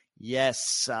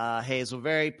 Yes, Hazel,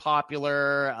 very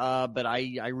popular, but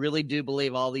I really do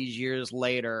believe all these years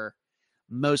later,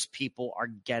 most people are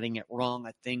getting it wrong.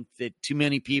 I think that too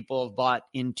many people have bought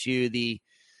into the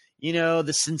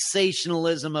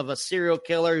sensationalism of a serial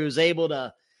killer who's able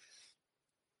to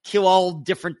kill all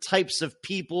different types of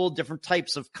people, different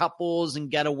types of couples, and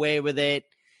get away with it.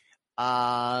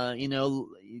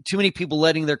 Too many people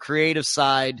letting their creative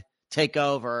side take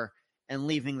over and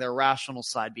leaving their rational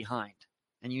side behind.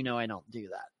 And I don't do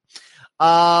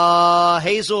that.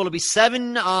 Hazel, it'll be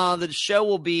 7. The show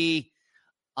will be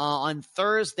on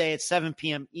Thursday at 7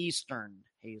 p.m. Eastern,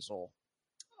 Hazel,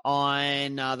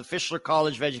 on the Fischler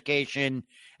College of Education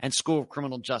and School of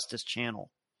Criminal Justice channel.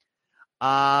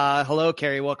 Hello,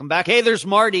 Carrie. Welcome back. Hey, there's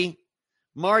Marty.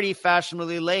 Marty,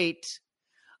 fashionably late.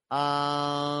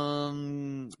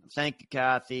 Thank you,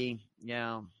 Kathy.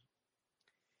 Yeah.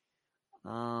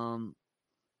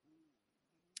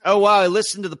 Oh, wow. I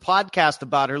listened to the podcast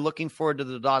about her. Looking forward to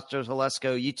the Dr.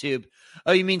 Telesco YouTube.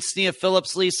 Oh, you mean Sneha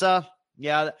Phillips, Lisa?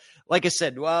 Yeah. Like I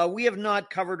said, we have not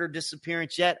covered her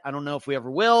disappearance yet. I don't know if we ever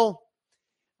will.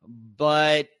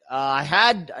 But I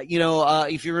had,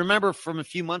 if you remember from a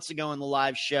few months ago in the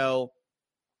live show,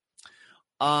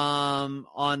 on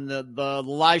the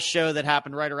live show that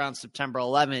happened right around September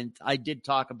 11th, I did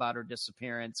talk about her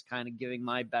disappearance, kind of giving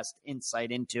my best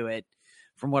insight into it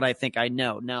from what I think I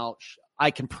know. Now, I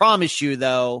can promise you,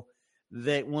 though,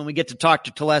 that when we get to talk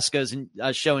to Telesco's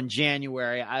show in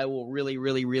January, I will really,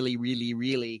 really, really, really,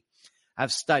 really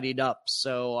have studied up.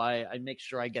 So I make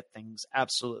sure I get things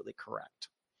absolutely correct.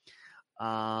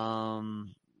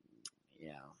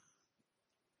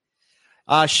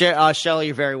 Shelly,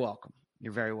 you're very welcome.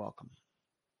 You're very welcome.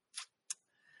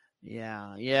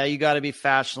 Yeah, you got to be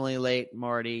fashionably late,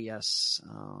 Marty. Yes.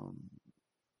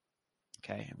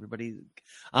 Okay, everybody.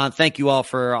 Thank you all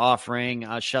for offering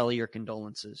Shelly your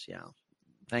condolences. Yeah,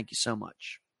 thank you so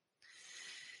much.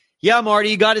 Yeah, Marty,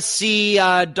 you got to see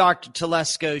Dr.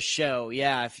 Telesco's show.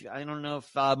 Yeah, I don't know if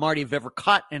Marty have ever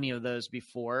caught any of those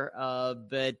before,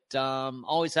 but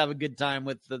always have a good time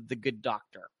with the good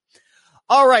doctor.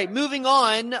 All right, moving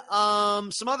on.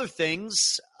 Some other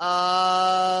things.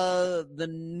 The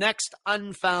next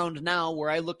Unfound Now, where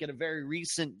I look at a very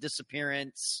recent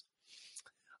disappearance,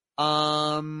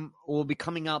 will be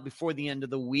coming out before the end of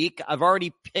the week. I've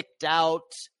already picked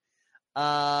out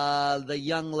the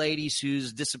young lady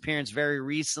whose disappearance very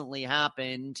recently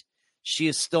happened. She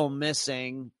is still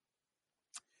missing.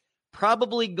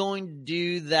 Probably going to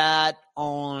do that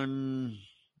on...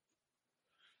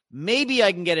 Maybe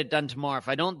I can get it done tomorrow. If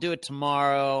I don't do it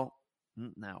tomorrow,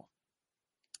 no.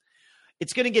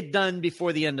 It's going to get done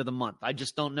before the end of the month. I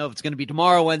just don't know if it's going to be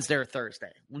tomorrow, Wednesday, or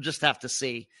Thursday. We'll just have to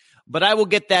see. But I will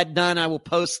get that done. I will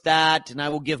post that, and I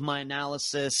will give my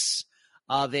analysis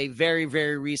of a very,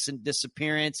 very recent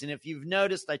disappearance. And if you've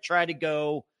noticed, I try to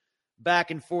go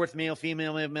back and forth, male,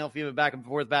 female, back and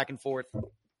forth.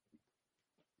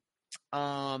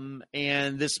 And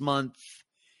this month,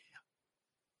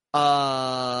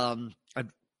 I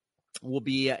will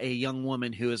be a young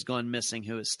woman who has gone missing,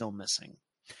 who is still missing.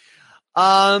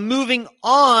 Moving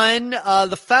on,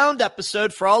 the Found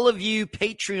episode for all of you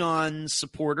Patreon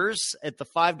supporters at the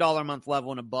 $5 a month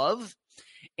level and above,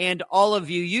 and all of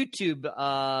you YouTube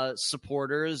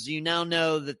supporters, you now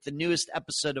know that the newest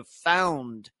episode of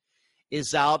Found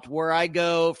is out, where I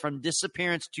go from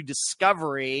disappearance to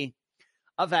discovery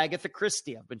of Agatha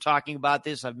Christie. I've been talking about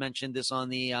this. I've mentioned this on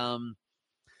the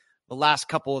last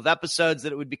couple of episodes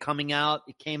that it would be coming out.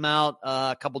 It came out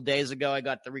a couple days ago. I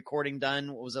got the recording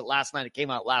done. What was it, last night? It came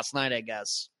out last night, I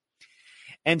guess.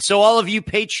 And so all of you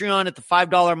Patreon at the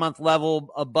 $5 a month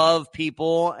level above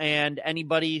people, and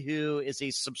anybody who is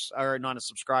or not a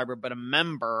subscriber, but a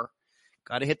member,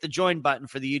 got to hit the join button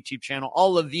for the YouTube channel.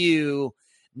 All of you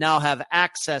now have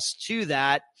access to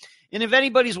that. And if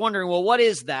anybody's wondering, well, what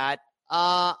is that?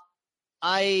 I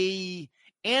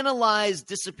analyze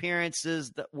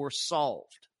disappearances that were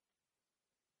solved.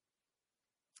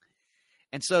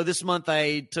 And so this month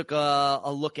I took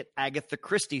a look at Agatha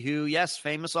Christie, who, yes,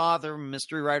 famous author,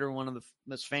 mystery writer, one of the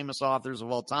most famous authors of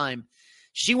all time.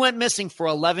 She went missing for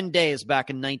 11 days back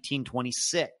in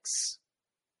 1926.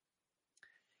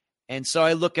 And so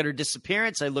I look at her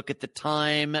disappearance. I look at the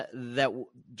time that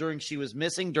during she was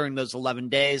missing, during those 11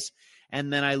 days.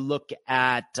 And then I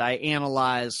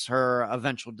analyze her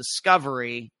eventual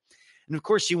discovery. And of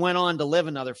course, she went on to live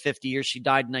another 50 years. She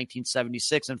died in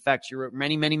 1976. In fact, she wrote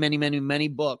many, many, many, many, many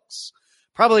books.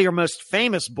 Probably her most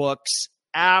famous books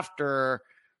after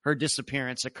her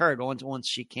disappearance occurred, once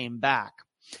she came back.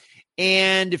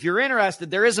 And if you're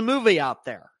interested, there is a movie out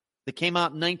there that came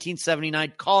out in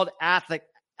 1979 called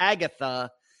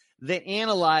Agatha that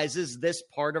analyzes this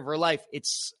part of her life.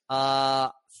 It's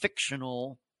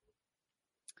fictional,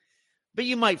 but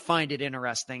you might find it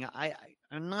interesting.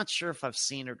 I'm not sure if I've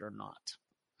seen it or not.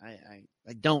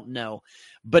 I don't know.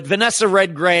 But Vanessa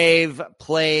Redgrave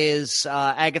plays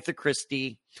Agatha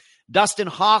Christie. Dustin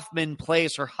Hoffman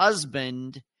plays her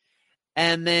husband.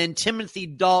 And then Timothy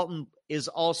Dalton is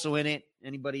also in it.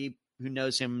 Anybody who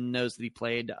knows him knows that he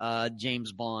played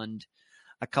James Bond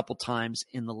a couple times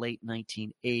in the late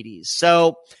 1980s.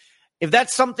 So if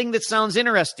that's something that sounds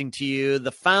interesting to you,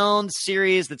 the Found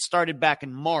series that started back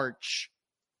in March,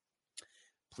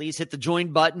 please hit the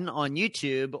join button on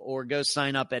YouTube or go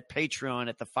sign up at Patreon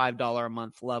at the $5 a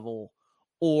month level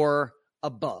or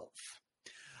above.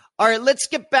 All right, let's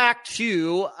get back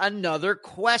to another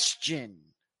question.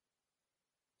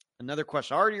 I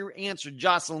already answered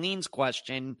Jocelyn's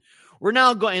question. We're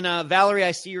now going, Valerie,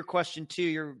 I see your question too.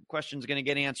 Your question's going to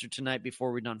get answered tonight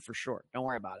before we're done for sure. Don't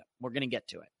worry about it. We're going to get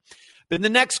to it. But the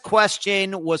next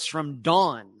question was from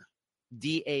Dawn,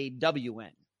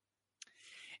 D-A-W-N.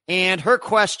 And her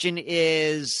question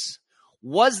is,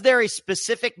 was there a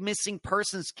specific missing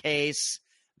persons case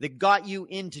that got you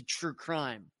into true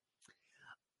crime?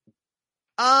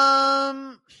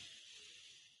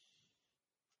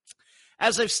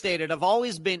 As I've stated, I've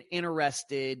always been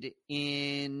interested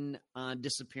in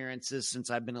disappearances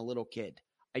since I've been a little kid.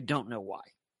 I don't know why.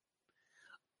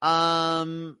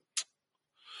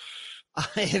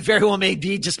 It very well may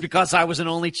be just because I was an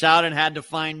only child and had to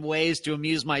find ways to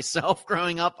amuse myself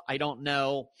growing up. I don't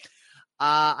know.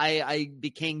 I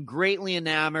became greatly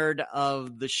enamored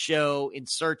of the show In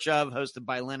Search Of, hosted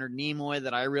by Leonard Nimoy,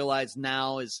 that I realize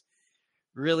now is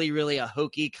really, really a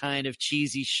hokey kind of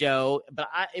cheesy show. But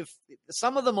if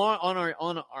some of them are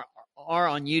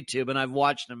on YouTube, and I've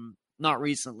watched them, not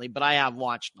recently, but I have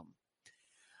watched them.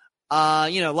 A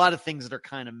lot of things that are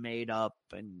kind of made up,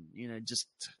 and just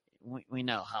we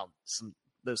know how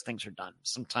those things are done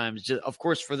sometimes, just, of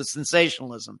course, for the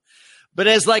sensationalism. But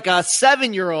as like a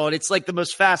 7-year-old, it's like the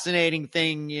most fascinating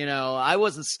thing. I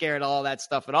wasn't scared of all that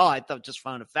stuff at all. I just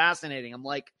found it fascinating. I'm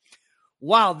like,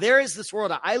 wow, there is this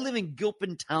world. I live in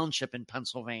Gilpin Township in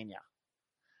Pennsylvania,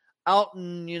 out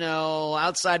in,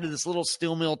 outside of this little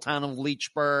steel mill town of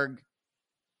Leechburg.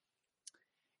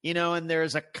 And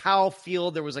there's a cow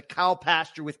field. There was a cow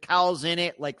pasture with cows in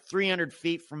it, like 300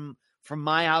 feet from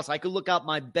my house. I could look out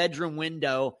my bedroom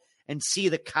window and see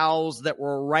the cows that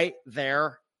were right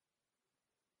there.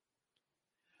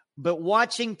 But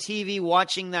watching TV,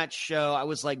 watching that show, I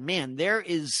was like, man, there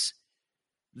is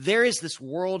this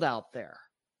world out there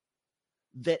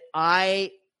that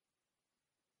I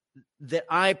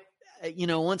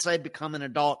once I become an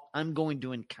adult, I'm going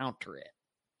to encounter it.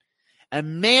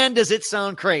 And man, does it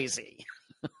sound crazy.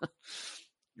 It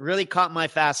really caught my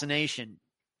fascination.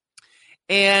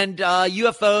 And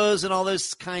UFOs and all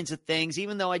those kinds of things,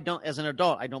 even though as an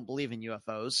adult, I don't believe in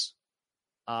UFOs.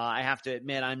 I have to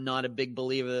admit, I'm not a big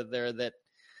believer that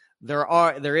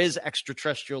there is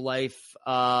extraterrestrial life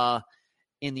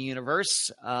in the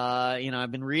universe.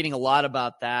 I've been reading a lot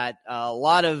about that.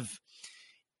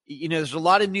 There's a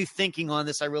lot of new thinking on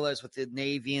this, I realize, with the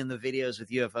Navy and the videos with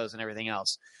UFOs and everything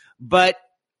else. But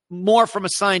more from a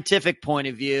scientific point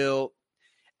of view,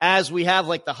 as we have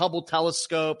like the Hubble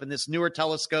telescope and this newer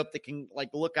telescope that can like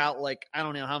look out like, I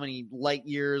don't know how many light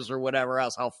years or whatever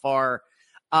else, how far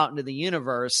out into the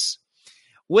universe.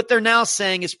 What they're now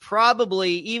saying is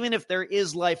probably, even if there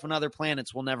is life on other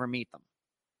planets, we'll never meet them.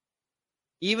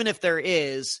 Even if there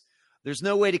is, there's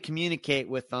no way to communicate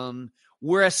with them.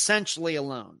 We're essentially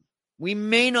alone. We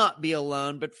may not be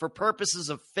alone, but for purposes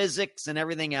of physics and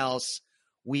everything else,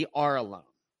 we are alone.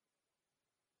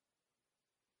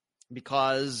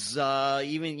 Because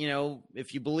even,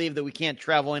 if you believe that we can't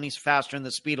travel any faster than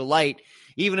the speed of light,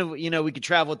 even if, we could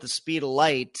travel at the speed of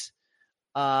light,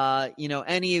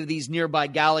 any of these nearby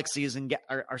galaxies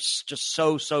are just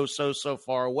so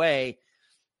far away.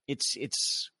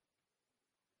 It's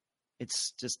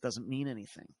just doesn't mean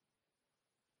anything.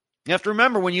 You have to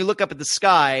remember when you look up at the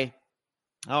sky.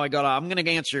 I'm going to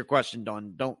answer your question,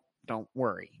 Dawn. Don't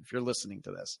worry if you're listening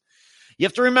to this. You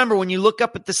have to remember when you look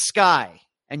up at the sky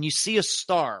and you see a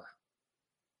star.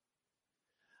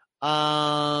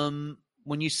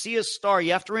 When you see a star,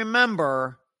 you have to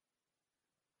remember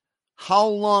how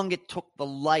long it took the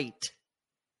light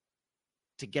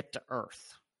to get to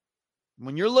Earth.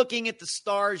 When you're looking at the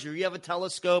stars, you have a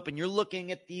telescope and you're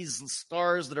looking at these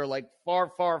stars that are like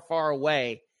far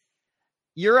away,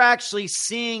 you're actually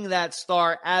seeing that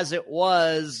star as it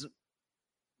was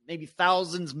maybe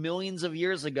thousands, millions of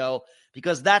years ago,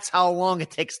 because that's how long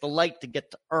it takes the light to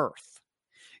get to Earth.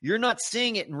 You're not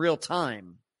seeing it in real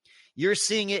time. You're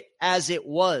seeing it as it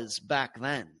was back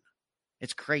then.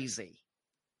 It's crazy.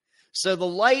 So the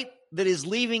light that is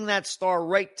leaving that star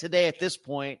right today at this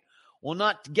point will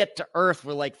not get to Earth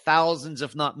for like thousands,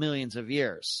 if not millions of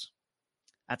years.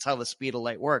 That's how the speed of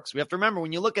light works. We have to remember,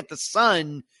 when you look at the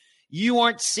sun, you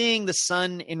aren't seeing the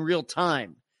sun in real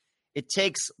time. It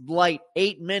takes light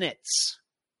 8 minutes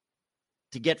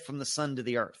to get from the sun to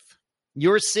the Earth.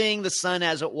 You're seeing the sun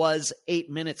as it was 8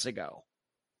 minutes ago.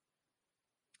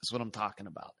 That's what I'm talking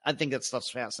about. I think that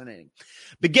stuff's fascinating.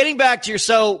 But getting back to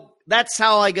so that's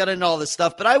how I got into all this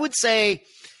stuff. But I would say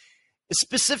a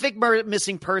specific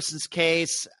missing persons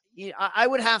case, I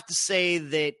would have to say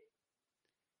that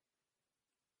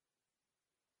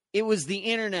it was the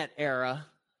internet era.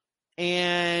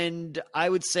 And I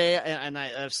would say, and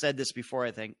I've said this before,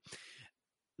 I think,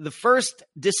 the first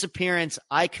disappearance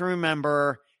I can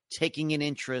remember taking an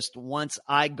interest once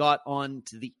I got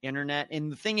onto the internet.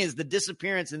 And the thing is, the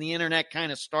disappearance in the internet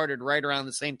kind of started right around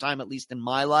the same time, at least in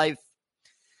my life,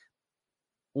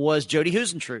 was Jody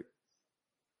Huisentruit.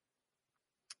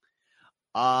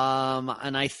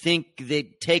 And I think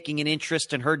that taking an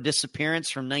interest in her disappearance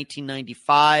from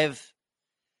 1995,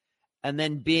 and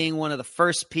then being one of the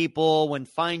first people when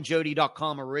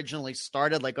FindJody.com originally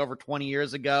started, like over 20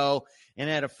 years ago, and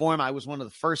had a forum, I was one of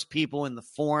the first people in the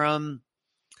forum.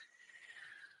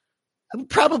 I would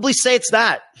probably say it's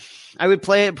that. I would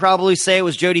probably say it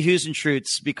was Jody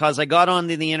Huisentruit's, because I got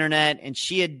onto the internet and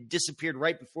she had disappeared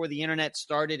right before the internet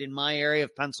started in my area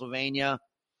of Pennsylvania.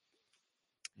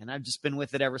 And I've just been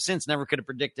with it ever since. Never could have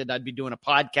predicted I'd be doing a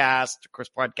podcast. Of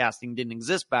course, podcasting didn't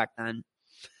exist back then.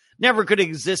 Never could have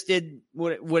existed,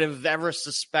 would have ever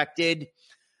suspected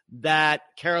that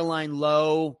Caroline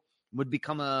Lowe would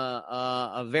become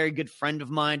a very good friend of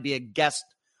mine, be a guest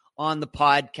on the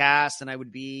podcast, and I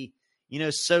would be,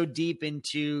 so deep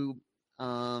into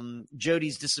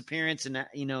Jody's disappearance and,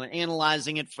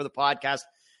 analyzing it for the podcast.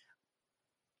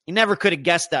 You never could have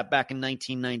guessed that back in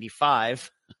 1995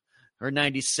 or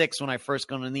 96 when I first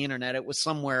got on the internet. It was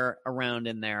somewhere around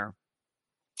in there.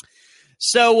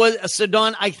 So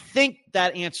Dawn, I think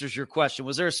that answers your question.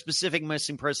 Was there a specific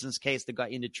missing persons case that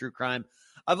got you into true crime?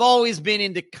 I've always been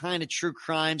into kind of true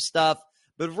crime stuff,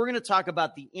 but if we're going to talk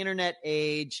about the internet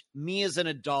age, me as an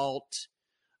adult,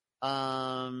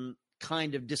 kind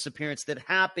of disappearance that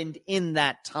happened in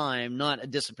that time, not a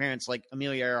disappearance like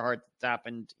Amelia Earhart that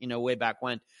happened, way back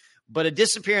when, but a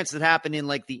disappearance that happened in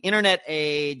like the internet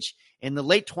age in the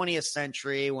late 20th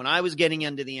century when I was getting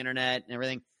into the internet and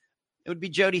everything. It would be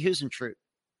Jody Huisentruit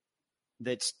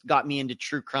that's got me into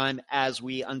true crime as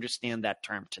we understand that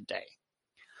term today.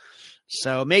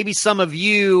 So maybe some of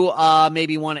you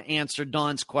maybe want to answer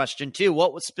Dawn's question too.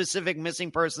 What was specific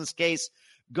missing persons case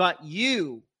got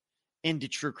you into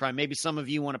true crime? Maybe some of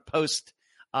you want to post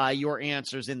your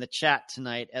answers in the chat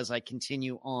tonight as I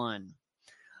continue on.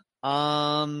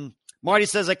 Marty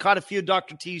says, I caught a few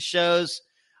Dr. T shows.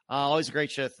 Always a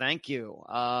great show. Thank you.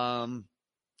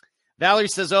 Valerie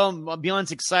says, oh,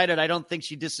 Beyond's excited. I don't think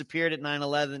she disappeared at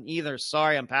 9/11 either.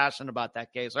 Sorry, I'm passionate about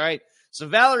that case. All right. So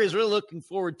Valerie is really looking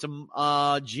forward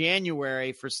to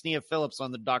January for Sneha Phillips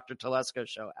on the Dr. Telesco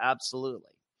show.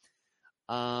 Absolutely.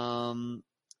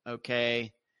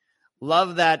 Okay.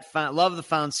 Love that. Love the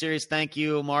Found series. Thank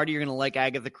you, Marty. You're going to like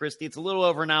Agatha Christie. It's a little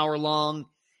over an hour long,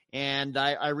 and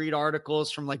I read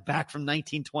articles from back from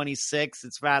 1926.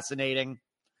 It's fascinating.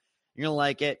 You're going to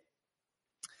like it.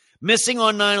 Missing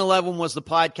on 9/11 was the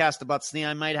podcast about Sneha.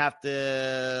 I might have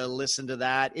to listen to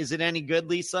that. Is it any good,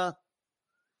 Lisa?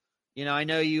 I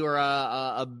know you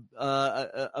are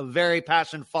a very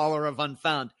passionate follower of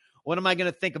Unfound. What am I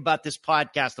going to think about this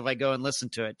podcast if I go and listen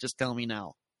to it? Just tell me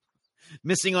now.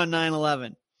 Missing on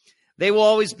 9/11. They will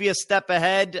always be a step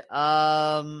ahead.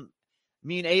 Aliens,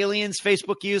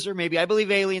 Facebook user, maybe. I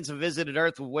believe aliens have visited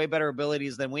Earth with way better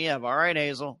abilities than we have. All right,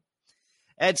 Hazel.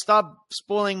 Ed, stop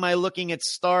spoiling my looking at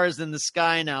stars in the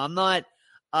sky now. I'm not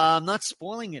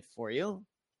spoiling it for you.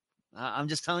 I'm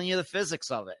just telling you the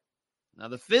physics of it. Now,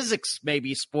 the physics may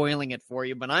be spoiling it for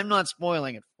you, but I'm not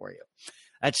spoiling it for you.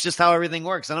 That's just how everything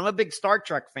works. And I'm a big Star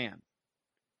Trek fan.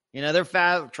 They're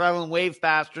traveling way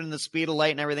faster than the speed of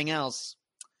light and everything else.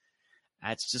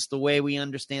 That's just the way we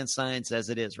understand science as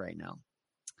it is right now.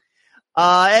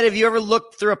 Ed, have you ever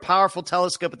looked through a powerful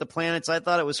telescope at the planets? I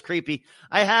thought it was creepy.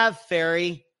 I have,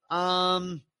 Fairy.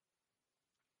 I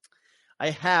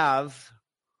have.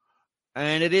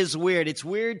 And it is weird. It's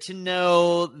weird to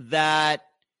know that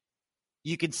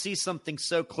you can see something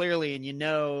so clearly, and you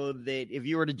know that if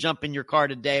you were to jump in your car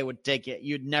today, it would take you,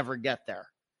 you'd never get there.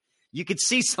 You could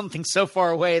see something so far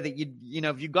away that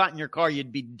if you got in your car,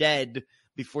 you'd be dead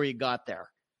before you got there.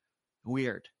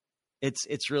 Weird.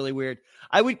 It's really weird.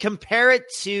 I would compare it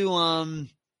to,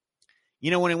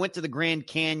 when I went to the Grand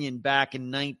Canyon back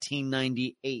in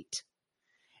 1998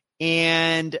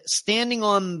 and standing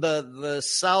on the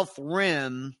south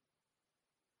rim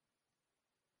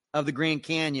of the Grand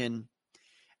Canyon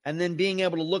and then being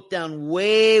able to look down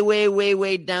way, way, way,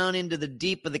 way down into the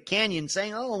deep of the canyon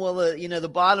saying, oh, well, the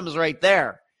bottom is right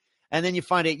there. And then you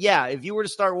find it, if you were to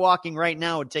start walking right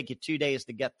now, it would take you 2 days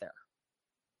to get there.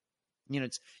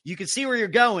 You can see where you're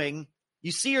going.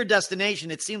 You see your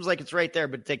destination. It seems like it's right there,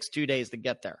 but it takes 2 days to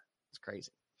get there. It's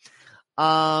crazy.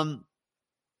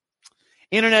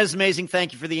 Internet is amazing.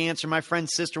 Thank you for the answer. My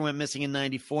friend's sister went missing in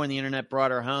 94, and the internet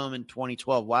brought her home in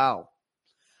 2012. Wow.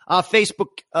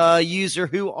 Facebook user,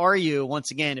 who are you?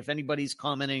 Once again, if anybody's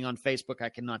commenting on Facebook, I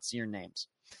cannot see your names.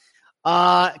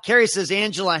 Carrie says,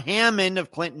 Angela Hammond of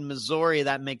Clinton, Missouri.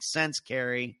 That makes sense,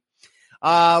 Carrie.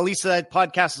 Lisa, that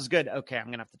podcast is good. Okay, I'm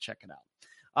going to have to check it out.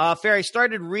 Ferry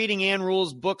started reading Ann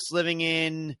Rule's books living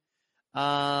in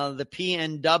the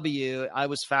PNW. I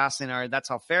was fascinated. That's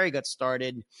how Ferry got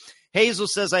started. Hazel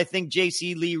says, I think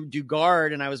J.C. Lee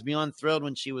Dugard, and I was beyond thrilled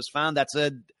when she was found. That's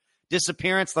a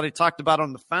disappearance that I talked about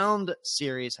on the Found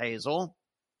series, Hazel.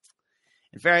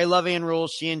 And Ferry, I love Ann Rule.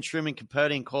 She and Truman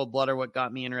Capote in Cold Blood are what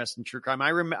got me interested in true crime.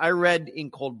 I read In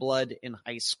Cold Blood in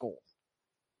high school.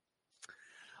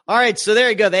 All right, so there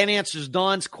you go. That answers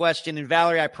Dawn's question. And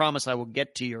Valerie, I promise I will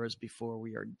get to yours before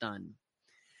we are done.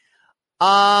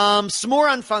 Some more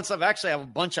Unfound stuff. Actually, I have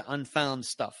a bunch of Unfound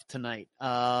stuff tonight.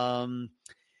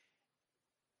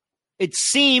 It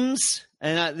seems,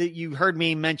 and you heard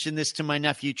me mention this to my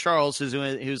nephew Charles,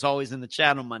 who's always in the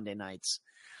chat on Monday nights.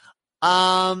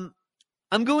 I'm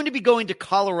going to be going to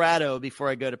Colorado before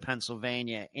I go to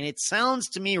Pennsylvania, and it sounds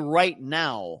to me right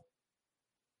now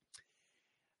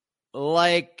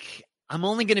like I'm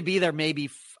only going to be there maybe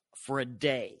for a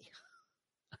day,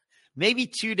 maybe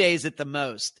 2 days at the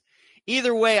most.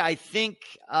 Either way, I think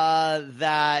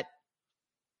that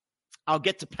I'll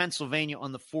get to Pennsylvania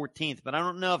on the 14th, but I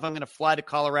don't know if I'm going to fly to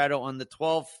Colorado on the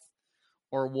 12th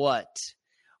or what.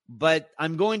 But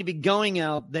I'm going to be going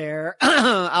out there.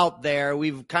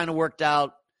 We've kind of worked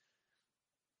out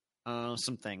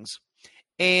some things.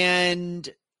 And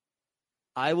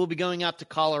I will be going out to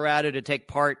Colorado to take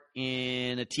part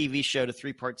in a TV show, a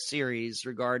 3-part series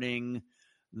regarding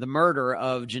the murder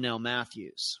of Janelle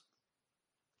Matthews.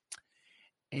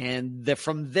 And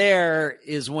from there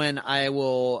is when I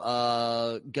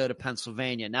will go to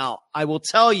Pennsylvania. Now, I will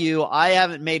tell you, I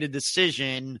haven't made a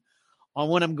decision on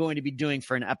what I'm going to be doing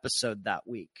for an episode that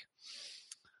week.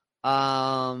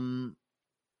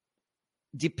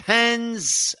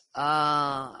 Depends.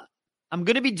 I'm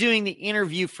going to be doing the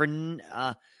interview for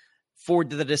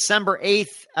the December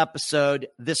 8th episode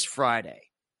this Friday.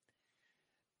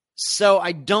 So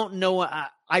I don't know.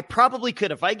 I probably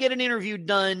could. If I get an interview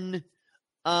done,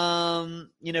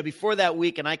 before that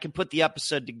week and I can put the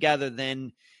episode together,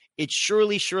 then it's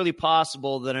surely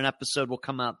possible that an episode will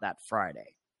come out that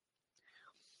Friday.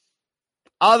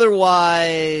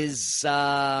 Otherwise,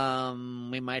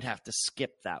 we might have to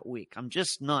skip that week. I'm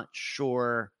just not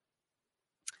sure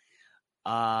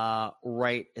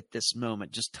right at this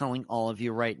moment, just telling all of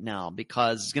you right now,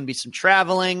 because there's going to be some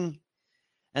traveling,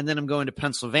 and then I'm going to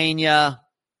Pennsylvania.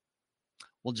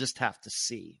 We'll just have to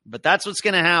see. But that's what's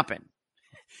going to happen.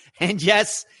 And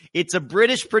yes, it's a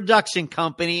British production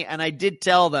company, and I did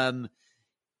tell them,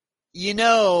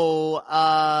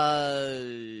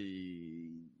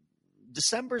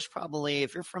 December's probably,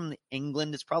 if you're from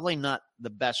England, it's probably not the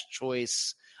best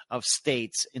choice of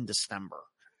states in December.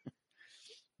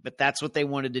 But that's what they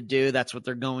wanted to do. That's what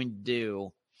they're going to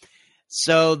do.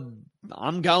 So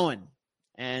I'm going.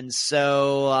 And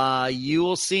so you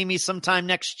will see me sometime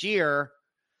next year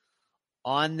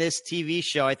on this TV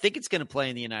show. I think it's going to play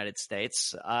in the United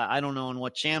States. I don't know on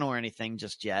what channel or anything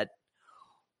just yet.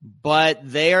 But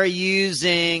they are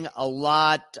using a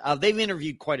lot of, they've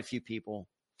interviewed quite a few people.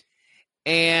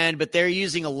 But they're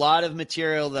using a lot of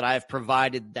material that I've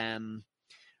provided them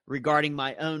regarding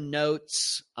my own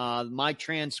notes, my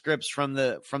transcripts from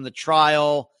the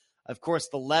trial, of course,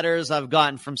 the letters I've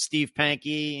gotten from Steve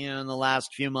Pankey in the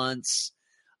last few months.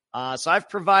 So I've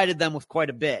provided them with quite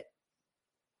a bit.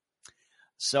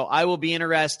 So I will be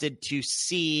interested to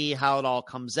see how it all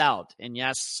comes out. And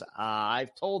yes,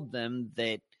 I've told them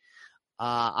that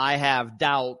I have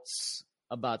doubts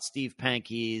about Steve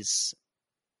Pankey's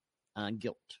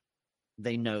guilt.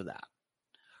 They know that.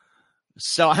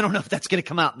 So I don't know if that's going to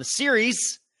come out in the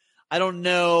series. I don't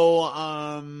know.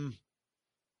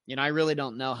 I really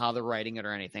don't know how they're writing it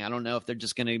or anything. I don't know if they're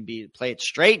just going to play it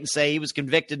straight and say he was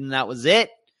convicted and that was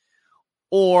it.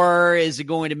 Or is it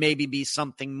going to maybe be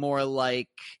something more like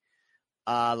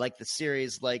the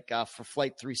series, like for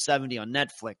Flight 370 on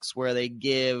Netflix, where they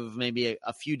give maybe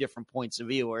a few different points of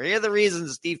view, or here are the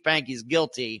reasons Steve Pankey's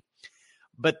guilty,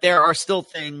 but there are still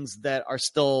things that are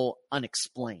still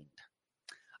unexplained.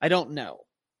 I don't know.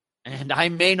 And I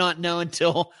may not know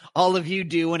until all of you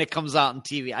do when it comes out on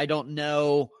TV. I don't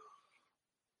know.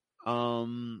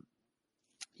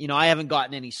 I haven't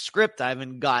gotten any script. I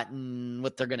haven't gotten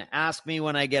what they're going to ask me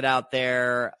when I get out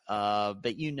there.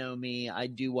 But you know me, I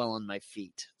do well on my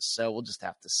feet. So we'll just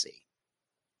have to see.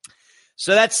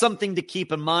 So that's something to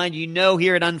keep in mind.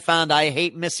 Here at Unfound, I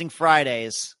hate missing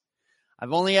Fridays.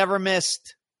 I've only ever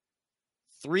missed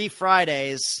 3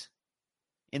 Fridays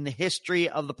in the history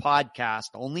of the podcast.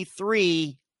 Only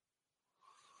 3.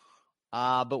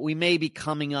 But we may be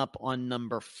coming up on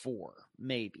number 4.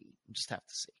 Maybe. We'll just have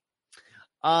to see.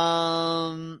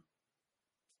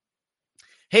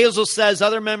 Hazel says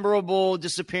other memorable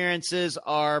disappearances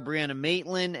are Brianna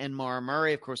Maitland and Mara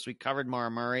Murray. Of course, we covered Mara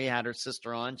Murray, had her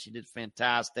sister on. She did a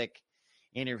fantastic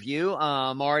interview.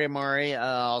 Marty Murray,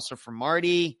 also from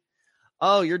Marty.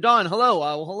 Oh, you're Dawn. Hello.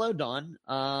 Well, hello, Dawn.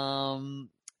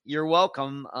 You're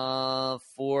welcome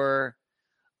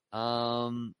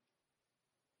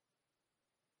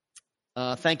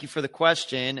thank you for the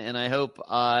question, and I hope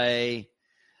I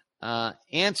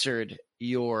answered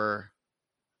your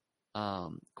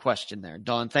question there.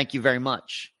 Dawn, thank you very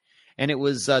much. And it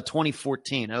was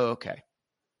 2014. Oh, okay.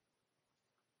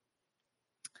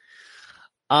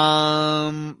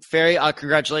 Ferry,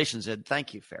 congratulations, Ed.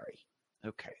 Thank you, Ferry.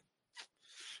 Okay.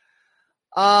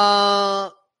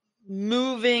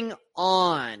 Moving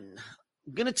on.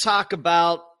 I'm going to talk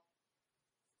about,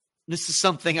 this is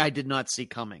something I did not see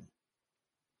coming.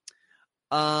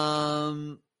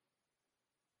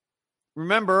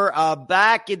 Remember,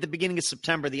 back at the beginning of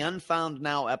September, the Unfound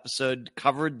Now episode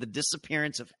covered the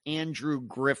disappearance of Andrew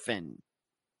Griffin.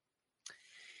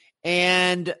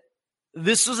 And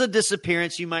this was a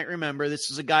disappearance, you might remember. This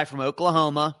was a guy from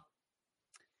Oklahoma.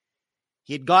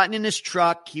 He had gotten in his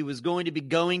truck. He was going to be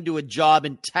going to a job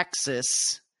in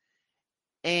Texas.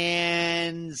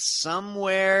 And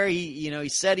somewhere, he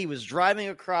said he was driving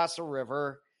across a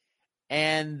river.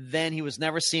 And then he was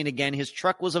never seen again. His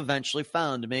truck was eventually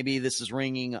found. Maybe this is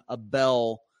ringing a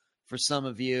bell for some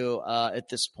of you at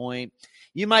this point.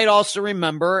 You might also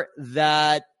remember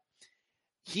that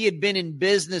he had been in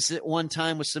business at one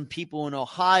time with some people in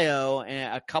Ohio,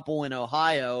 and a couple in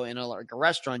Ohio in a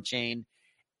restaurant chain.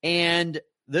 And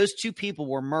those 2 people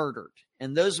were murdered.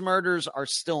 And those murders are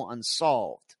still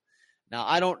unsolved. Now,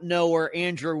 I don't know where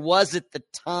Andrew was at the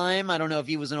time. I don't know if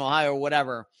he was in Ohio or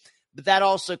whatever. But that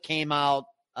also came out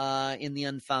in the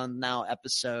Unfound Now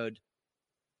episode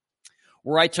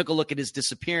where I took a look at his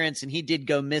disappearance, and he did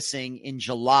go missing in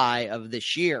July of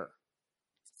this year.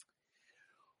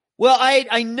 Well,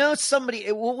 I know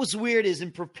somebody, what was weird is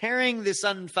in preparing this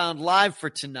Unfound Live for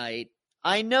tonight,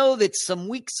 I know that some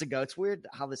weeks ago, it's weird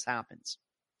how this happens.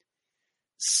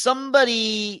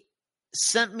 Somebody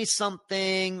sent me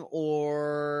something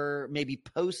or maybe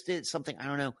posted something. I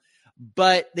don't know.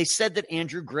 But they said that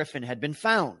Andrew Griffin had been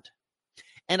found.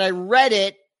 And I read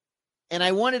it and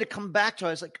I wanted to come back to it.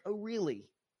 I was like, oh, really?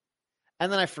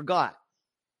 And then I forgot.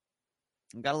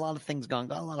 I've got a lot of things going,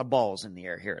 got a lot of balls in the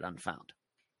air here at Unfound.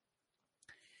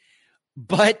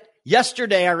 But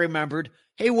yesterday I remembered,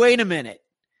 hey, wait a minute.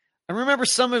 I remember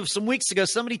some weeks ago,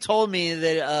 somebody told me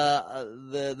that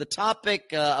the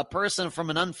topic, a person from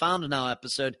an Unfound Now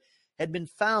episode, had been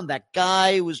found. That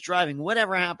guy who was driving.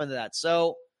 Whatever happened to that?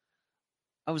 So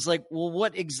I was like, well,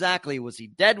 what exactly? Was he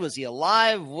dead? Was he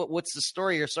alive? What's the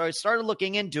story here? So I started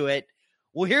looking into it.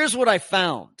 Well, here's what I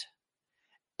found.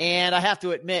 And I have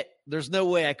to admit, there's no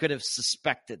way I could have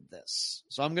suspected this.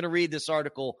 So I'm going to read this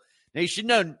article. Now, you should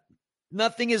know,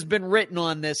 nothing has been written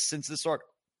on this since this article.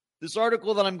 This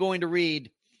article that I'm going to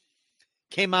read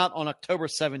came out on October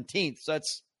 17th. So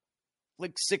that's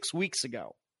like 6 weeks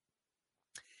ago.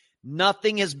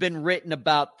 Nothing has been written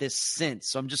about this since.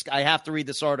 So I have to read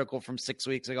this article from 6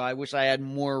 weeks ago. I wish I had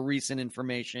more recent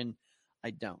information.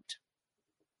 I don't.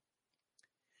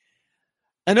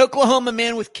 An Oklahoma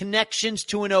man with connections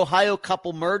to an Ohio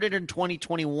couple murdered in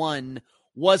 2021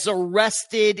 was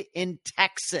arrested in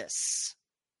Texas.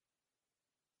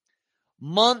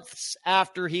 Months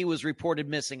after he was reported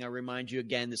missing. I remind you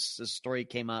again, this story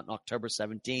came out on October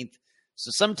 17th. So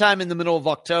sometime in the middle of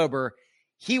October,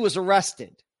 he was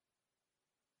arrested.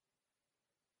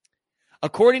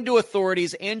 According to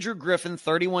authorities, Andrew Griffin,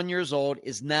 31 years old,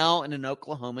 is now in an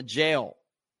Oklahoma jail.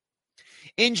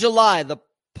 In July, the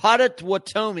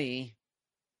Pottawatomie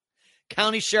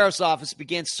County Sheriff's Office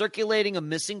began circulating a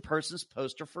missing persons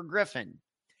poster for Griffin.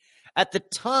 At the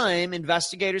time,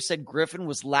 investigators said Griffin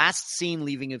was last seen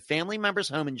leaving a family member's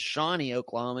home in Shawnee,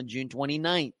 Oklahoma, June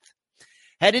 29th.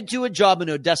 Headed to a job in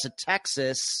Odessa,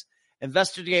 Texas,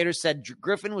 investigators said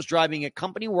Griffin was driving a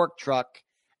company work truck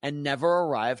and never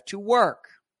arrived to work.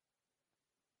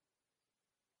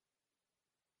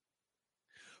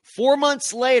 4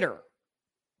 months later,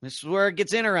 this is where it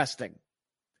gets interesting.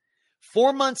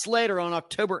 4 months later, on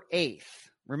October 8th,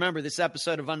 remember, this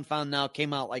episode of Unfound Now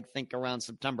came out, I think, around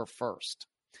September 1st.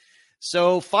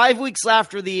 So 5 weeks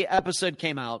after the episode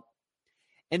came out,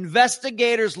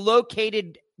 investigators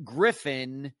located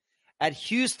Griffin at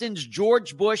Houston's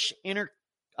George Bush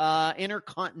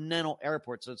Intercontinental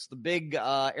Airport. So it's the big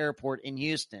airport in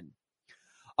Houston.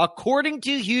 According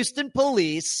to Houston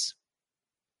police,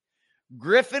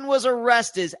 Griffin was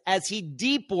arrested as he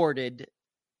deboarded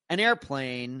an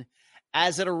airplane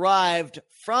as it arrived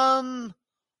from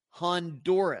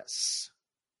Honduras.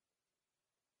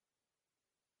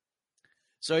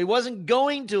 So he wasn't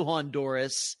going to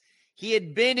Honduras. He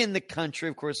had been in the country,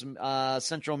 of course,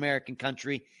 Central American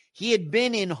country. He had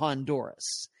been in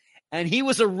Honduras. And he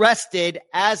was arrested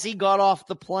as he got off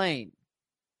the plane.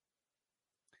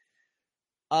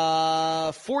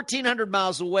 1,400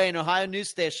 miles away, an Ohio news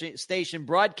station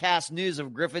broadcast news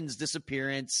of Griffin's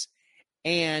disappearance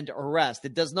and arrest.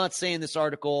 It does not say in this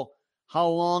article how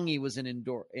long he was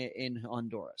in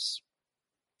Honduras.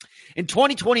 In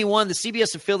 2021, the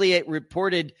CBS affiliate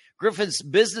reported Griffin's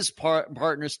business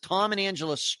partners, Tom and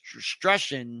Angela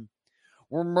Strushin,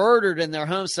 were murdered and their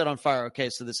home set on fire. Okay,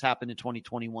 so this happened in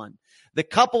 2021. The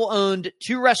couple owned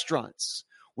 2 restaurants.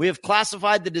 We have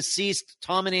classified the deceased,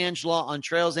 Tom and Angela, on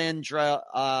Trails End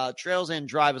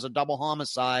Drive as a double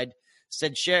homicide,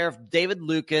 said Sheriff David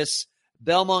Lucas,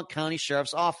 Belmont County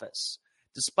Sheriff's Office.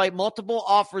 Despite multiple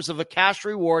offers of a cash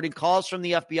reward and calls from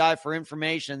the FBI for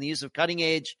information and the use of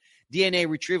cutting-edge DNA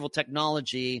retrieval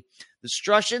technology, the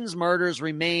Strushins murders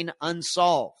remain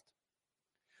unsolved.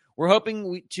 We're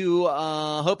hoping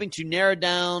to narrow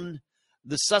down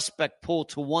the suspect pool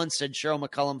to one, said Cheryl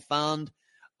McCullum,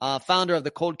 founder of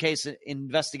the Cold Case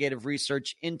Investigative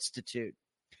Research Institute.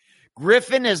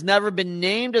 Griffin has never been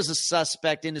named as a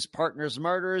suspect in his partner's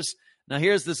murders. Now,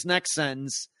 here's this next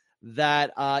sentence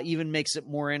that even makes it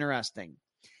more interesting.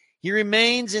 He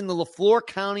remains in the LaFleur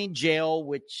County Jail,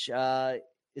 which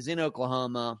is in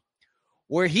Oklahoma,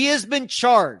 where he has been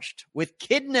charged with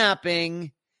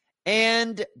kidnapping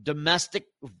and domestic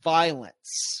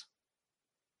violence.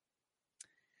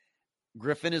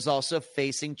 Griffin is also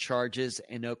facing charges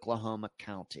in Oklahoma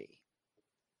County.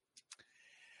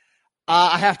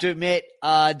 I have to admit,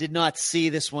 did not see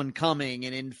this one coming.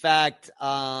 And in fact,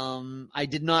 I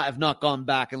have not gone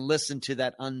back and listened to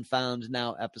that Unfound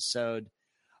Now episode.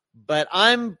 But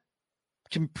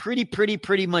can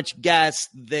pretty much guess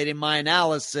that in my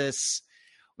analysis,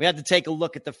 we had to take a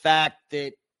look at the fact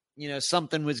that,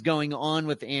 something was going on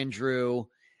with Andrew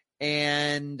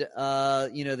and,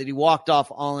 that he walked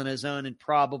off all on his own and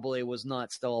probably was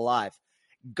not still alive.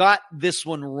 got this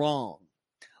one wrong.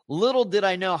 Little did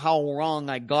I know how wrong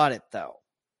I got it, though.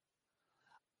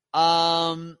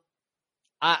 I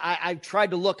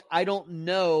tried to look. I don't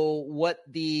know what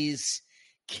these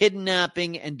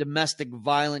kidnapping and domestic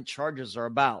violence charges are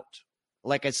about.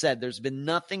 Like I said, there's been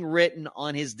nothing written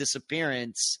on his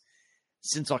disappearance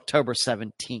since October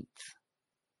 17th.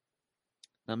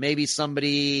 Now, maybe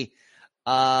somebody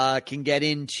can get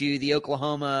into the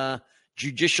Oklahoma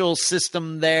judicial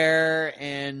system there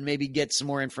and maybe get some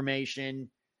more information.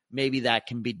 Maybe that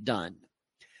can be done.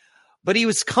 But he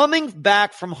was coming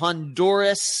back from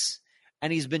Honduras,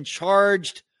 and he's been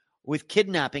charged with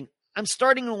kidnapping. I'm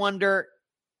starting to wonder,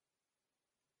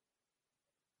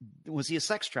 was he a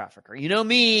sex trafficker? You know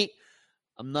me,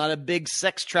 I'm not a big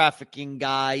sex trafficking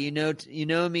guy. You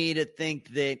know me to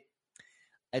think that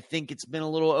I think it's been a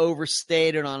little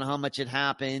overstated on how much it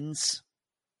happens.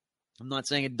 I'm not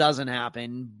saying it doesn't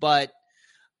happen, but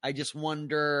I just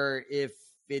wonder if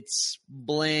it's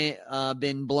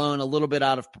been blown a little bit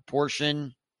out of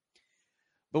proportion.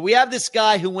 But we have this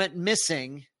guy who went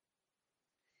missing.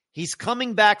 He's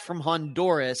coming back from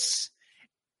Honduras,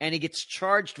 and he gets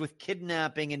charged with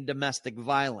kidnapping and domestic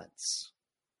violence.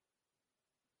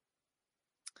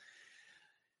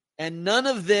 And none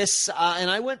of this, and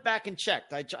I went back and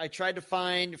checked. I tried to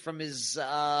find from his,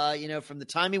 from the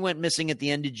time he went missing at the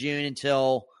end of June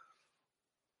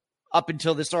up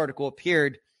until this article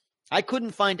appeared, I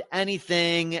couldn't find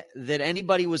anything that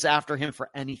anybody was after him for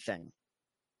anything.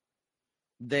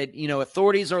 That,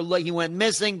 authorities are, he went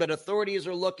missing, but authorities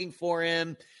are looking for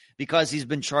him because he's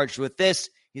been charged with this,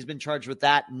 he's been charged with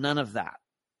that. None of that.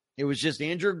 It was just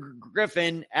Andrew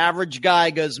Griffin, average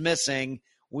guy, goes missing.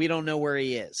 We don't know where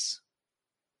he is.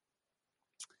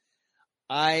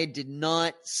 I did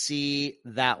not see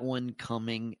that one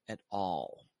coming at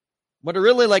all. What I'd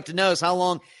really like to know is how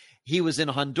long he was in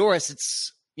Honduras.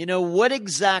 It's, what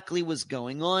exactly was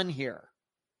going on here?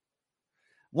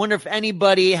 Wonder if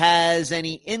anybody has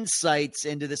any insights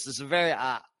into this. This is a very,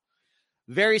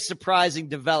 very surprising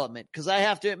development. Because I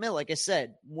have to admit, like I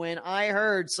said, when I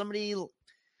heard did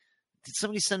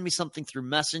somebody send me something through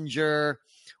Messenger,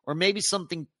 or maybe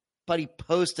somebody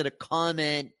posted a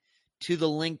comment to the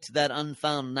link to that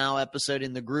Unfound Now episode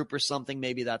in the group or something.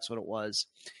 Maybe that's what it was.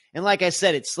 And like I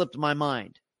said, it slipped my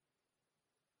mind.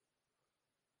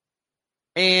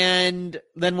 And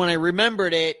then when I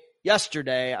remembered it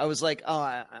yesterday, I was like,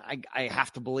 I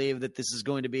have to believe that this is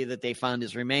going to be that they found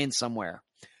his remains somewhere.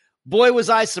 Boy, was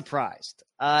I surprised.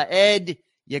 Ed,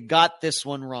 you got this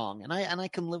one wrong. And I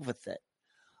can live with it.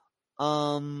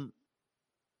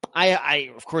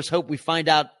 I of course hope we find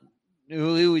out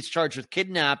who he's charged with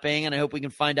kidnapping, and I hope we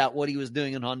can find out what he was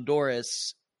doing in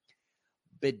Honduras,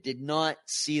 but did not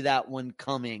see that one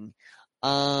coming.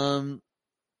 I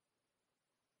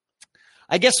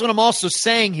guess what I'm also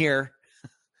saying here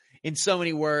in so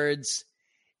many words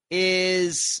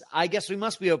is I guess we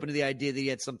must be open to the idea that he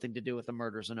had something to do with the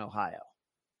murders in Ohio.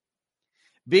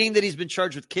 Being that he's been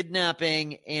charged with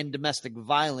kidnapping and domestic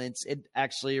violence, it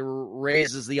actually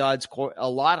raises the odds a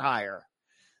lot higher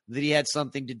that he had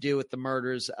something to do with the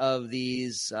murders of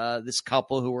this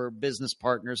couple who were business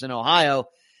partners in Ohio.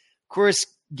 Of course,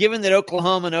 given that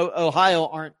Oklahoma and Ohio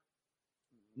aren't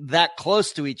that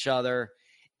close to each other,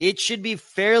 it should be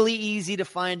fairly easy to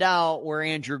find out where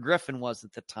Andrew Griffin was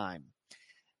at the time.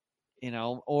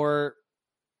 Or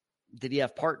did he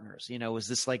have partners? Was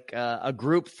this like a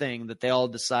group thing that they all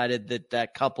decided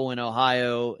that couple in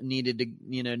Ohio needed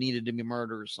to be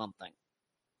murdered or something?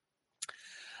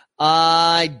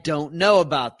 I don't know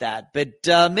about that, but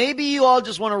maybe you all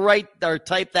just want to write or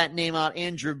type that name out,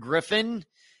 Andrew Griffin,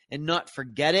 and not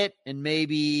forget it. And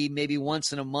maybe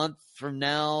once in a month from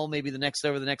now, maybe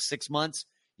over the next 6 months,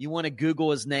 you want to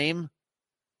Google his name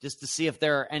just to see if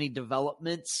there are any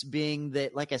developments, being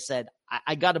that, like I said,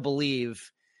 I got to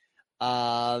believe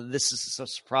this is a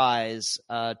surprise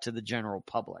to the general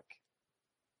public.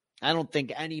 I don't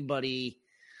think anybody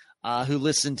who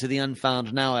listened to the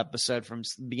Unfound Now episode from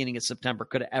the beginning of September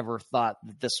could have ever thought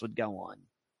that this would go on.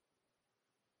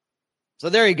 So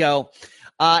there you go.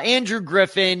 Andrew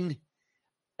Griffin,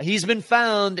 he's been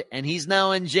found, and he's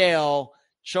now in jail,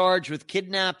 charged with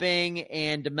kidnapping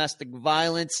and domestic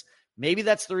violence. Maybe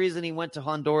that's the reason he went to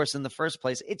Honduras in the first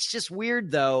place. It's just weird,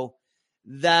 though,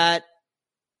 that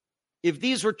if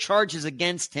these were charges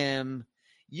against him,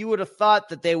 you would have thought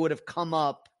that they would have come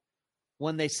up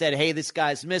when they said, hey, this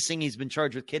guy's missing, he's been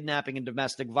charged with kidnapping and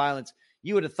domestic violence.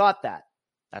 You would have thought that.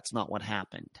 That's not what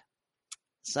happened.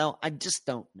 So I just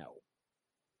don't know.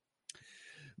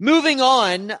 Moving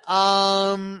on,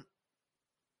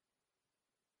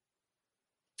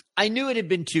 I knew it had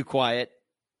been too quiet.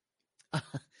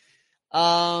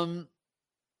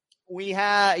 We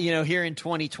have, here in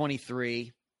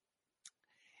 2023.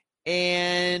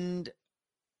 And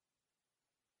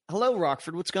hello,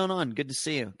 Rockford. What's going on? Good to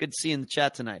see you. Good to see you in the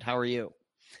chat tonight. How are you?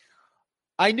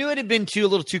 I knew it had been a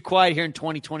little too quiet here in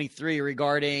 2023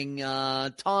 regarding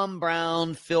Tom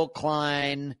Brown, Phil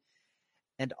Klein,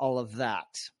 and all of that.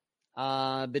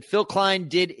 But Phil Klein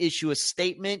did issue a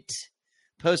statement,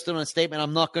 posted on a statement.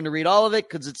 I'm not going to read all of it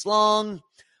because it's long,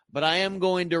 but I am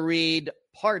going to read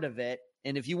part of it.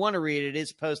 And if you want to read it, it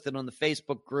is posted on the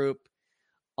Facebook group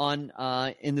in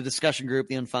the discussion group,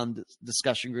 the Unfound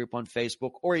discussion group on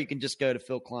Facebook, or you can just go to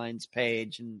Phil Klein's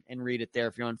page and read it there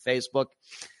if you're on Facebook.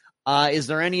 Is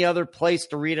there any other place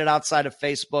to read it outside of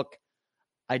Facebook?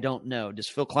 I don't know. Does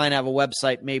Phil Klein have a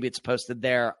website? Maybe it's posted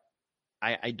there.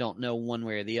 I don't know one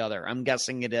way or the other. I'm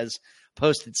guessing it is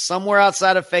posted somewhere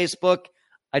outside of Facebook.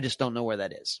 I just don't know where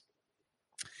that is.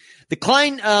 The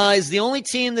Klein is the only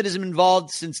team that has been involved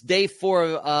since day 4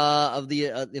 of the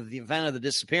event of the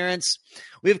disappearance.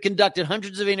 We have conducted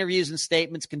hundreds of interviews and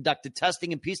statements, conducted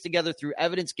testing, and pieced together through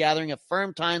evidence gathering a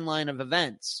firm timeline of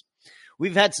events.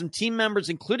 We've had some team members,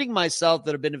 including myself,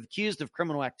 that have been accused of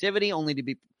criminal activity,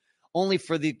 only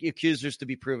for the accusers to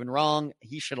be proven wrong.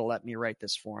 He should have let me write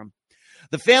this for him.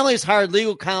 The family has hired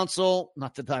legal counsel.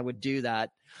 Not that I would do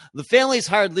that. The family has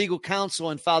hired legal counsel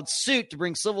and filed suit to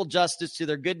bring civil justice to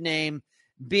their good name,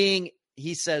 being,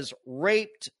 he says,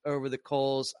 raped over the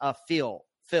coals. Phil,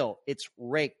 it's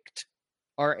raked,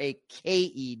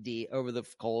 R-A-K-E-D, over the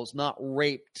coals, not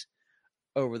raped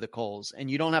over the coals. And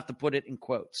you don't have to put it in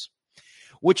quotes,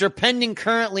 which are pending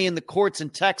currently in the courts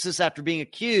in Texas after being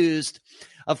accused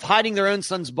of hiding their own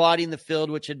son's body in the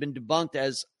field, which had been debunked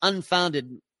as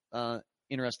unfounded.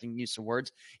 Interesting use of words.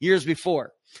 Years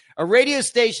before, a radio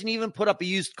station even put up a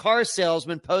used car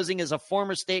salesman posing as a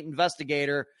former state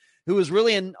investigator who was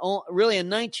really a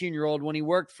 19-year-old when he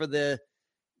worked for the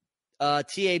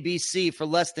TABC for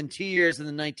less than 2 years in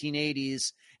the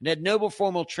 1980s and had no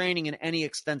formal training in any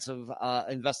extensive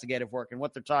investigative work. And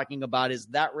what they're talking about is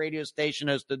that radio station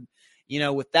hosted,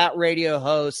 with that radio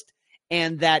host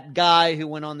and that guy who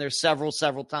went on there several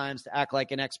times to act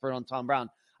like an expert on Tom Brown.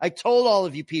 I told all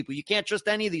of you people, you can't trust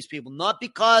any of these people, not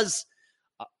because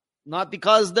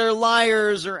they're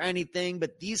liars or anything,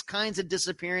 but these kinds of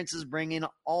disappearances bring in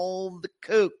all the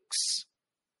kooks.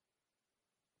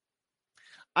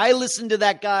 I listened to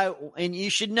that guy, and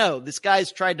you should know, this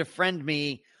guy's tried to friend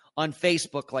me on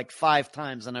Facebook like 5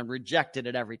 times, and I rejected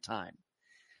it every time.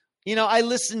 I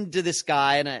listened to this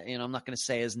guy, and I'm not going to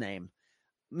say his name,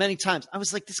 many times. I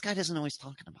was like, this guy doesn't know what he's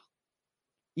talking about.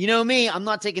 You know me, I'm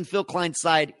not taking Phil Klein's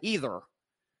side either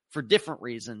for different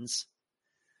reasons.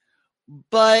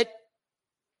 But,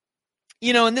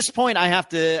 in this point, I have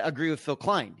to agree with Phil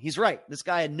Klein. He's right. This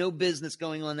guy had no business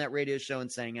going on that radio show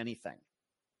and saying anything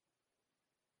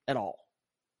at all.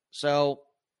 So,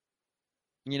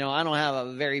 I don't have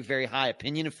a very, very high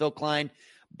opinion of Phil Klein,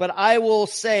 but I will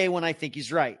say when I think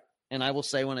he's right, and I will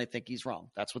say when I think he's wrong.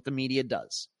 That's what the media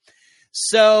does.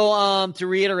 So, to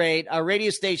reiterate, a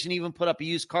radio station even put up a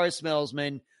used car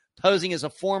salesman posing as a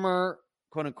former,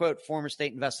 quote-unquote, former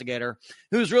state investigator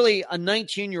who was really a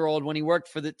 19-year-old when he worked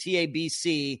for the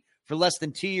TABC for less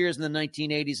than 2 years in the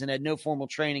 1980s and had no formal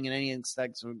training in any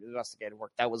investigative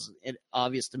work. That was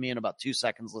obvious to me in about 2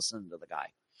 seconds listening to the guy.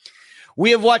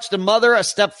 We have watched a mother, a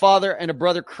stepfather, and a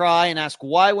brother cry and ask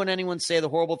why would anyone say the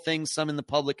horrible things some in the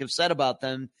public have said about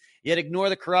them, yet ignore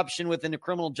the corruption within the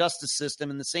criminal justice system,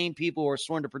 and the same people who are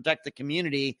sworn to protect the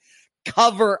community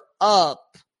cover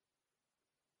up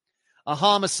a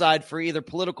homicide for either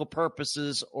political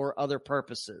purposes or other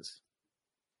purposes.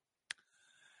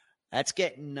 That's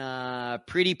getting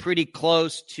pretty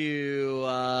close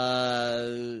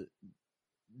to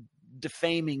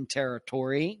defaming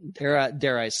territory,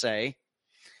 dare I say.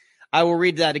 I will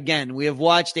read that again. We have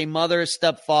watched a mother, a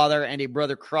stepfather, and a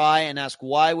brother cry and ask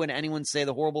why would anyone say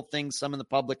the horrible things some in the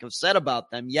public have said about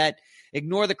them, yet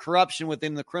ignore the corruption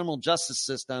within the criminal justice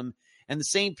system, and the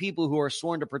same people who are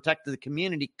sworn to protect the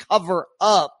community cover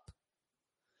up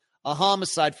a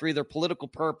homicide for either political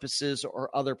purposes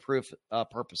or other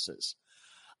purposes.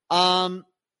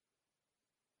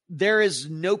 There is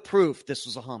no proof this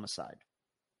was a homicide.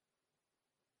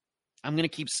 I'm going to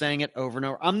keep saying it over and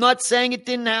over. I'm not saying it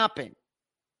didn't happen.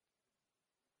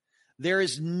 There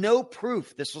is no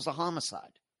proof this was a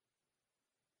homicide.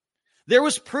 There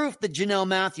was proof that Janelle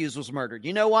Matthews was murdered.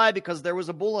 You know why? Because there was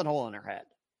a bullet hole in her head.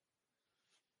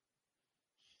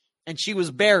 And she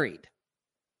was buried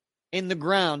in the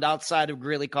ground outside of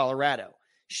Greeley, Colorado.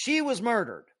 She was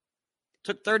murdered.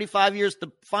 Took 35 years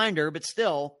to find her, but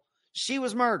still, She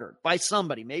was murdered by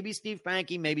somebody, maybe Steve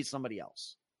Pankey, maybe somebody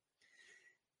else.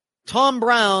 Tom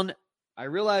Brown, I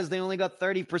realize they only got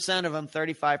 30% of them,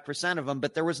 35% of them,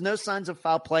 but there was no signs of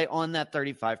foul play on that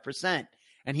 35%.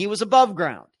 And he was above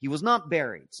ground. He was not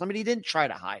buried. Somebody didn't try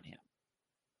to hide him.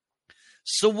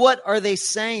 So what are they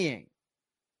saying?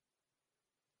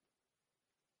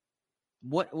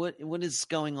 What is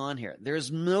going on here?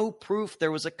 There's no proof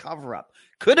there was a cover-up.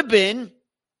 Could have been.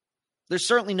 There's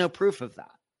certainly no proof of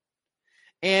that.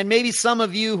 And maybe some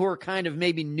of you who are kind of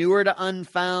maybe newer to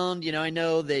Unfound, I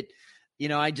know that,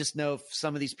 I just know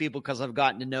some of these people because I've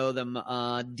gotten to know them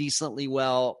decently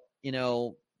well,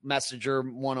 Messenger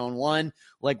one-on-one,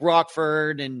 like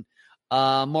Rockford and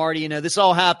Marty. This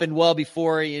all happened well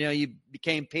before, you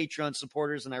became Patreon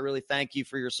supporters, and I really thank you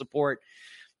for your support.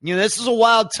 This is a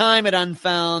wild time at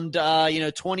Unfound,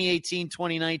 2018,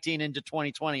 2019 into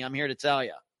 2020. I'm here to tell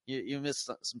you. You missed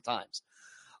some times.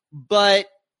 But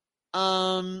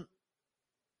Phil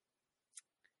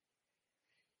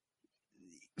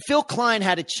Klein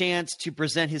had a chance to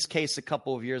present his case a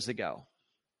couple of years ago.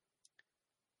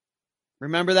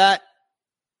 Remember that?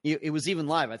 It was even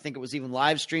live. I think it was even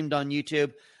live streamed on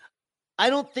YouTube.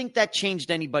 I don't think that changed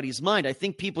anybody's mind. I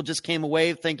think people just came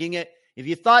away thinking it. If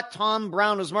you thought Tom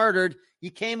Brown was murdered,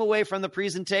 you came away from the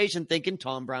presentation thinking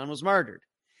Tom Brown was murdered.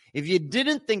 If you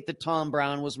didn't think that Tom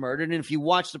Brown was murdered, and if you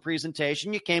watched the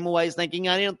presentation, you came away thinking,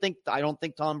 I don't think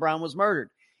Tom Brown was murdered.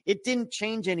 It didn't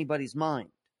change anybody's mind.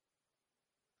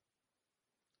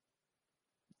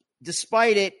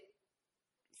 Despite it,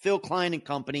 Phil Klein and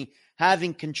company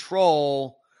having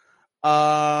control,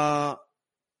 of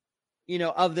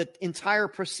the entire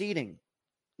proceeding.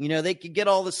 They could get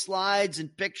all the slides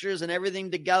and pictures and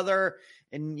everything together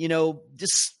and,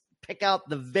 just pick out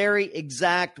the very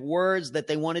exact words that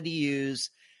they wanted to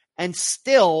use. And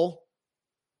still,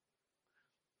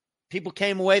 people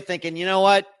came away thinking, you know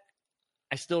what?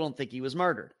 I still don't think he was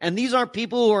murdered. And these aren't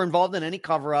people who are involved in any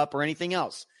cover-up or anything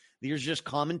else. These are just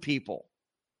common people.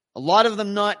 A lot of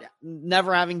them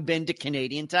never having been to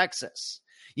Canadian Texas.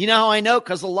 You know how I know?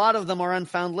 Because a lot of them are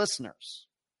Unfound listeners.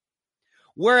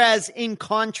 Whereas to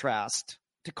contrast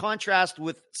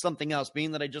with something else,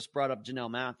 being that I just brought up Janelle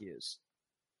Matthews,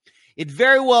 it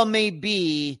very well may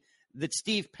be that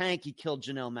Steve Pankey killed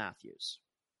Janelle Matthews.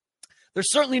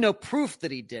 There's certainly no proof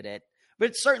that he did it, but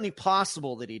it's certainly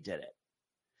possible that he did it.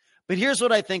 But here's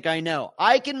what I think I know.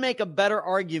 I can make a better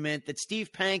argument that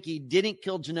Steve Pankey didn't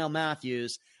kill Janelle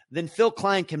Matthews than Phil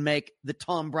Klein can make that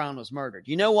Tom Brown was murdered.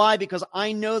 You know why? Because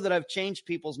I know that I've changed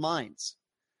people's minds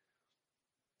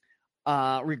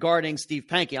regarding Steve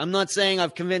Pankey. I'm not saying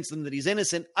I've convinced them that he's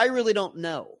innocent. I really don't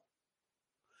know.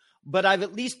 But I've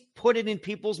at least put it in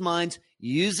people's minds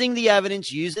using the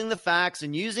evidence, using the facts,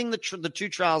 and using the two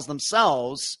trials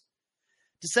themselves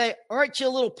to say, aren't you a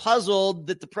little puzzled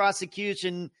that the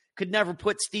prosecution could never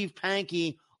put Steve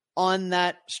Pankey on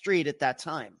that street at that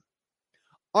time?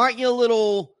 Aren't you a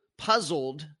little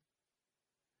puzzled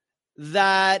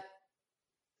that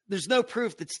there's no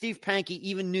proof that Steve Pankey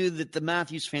even knew that the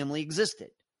Matthews family existed?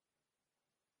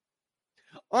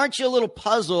 Aren't you a little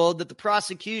puzzled that the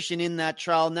prosecution in that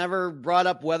trial never brought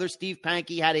up whether Steve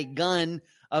Pankey had a gun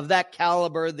of that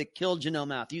caliber that killed Janelle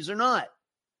Matthews or not?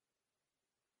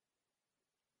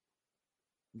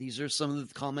 These are some of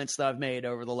the comments that I've made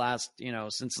over the last,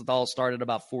 since it all started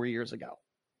about 4 years ago.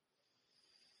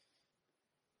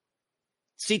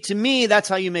 See, to me, that's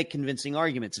how you make convincing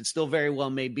arguments. It still very well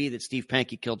may be that Steve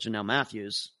Pankey killed Janelle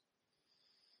Matthews.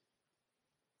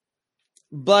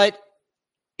 But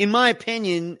in my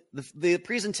opinion, the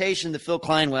presentation that Phil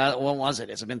Klein, what was it?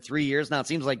 Has it been 3 years now? It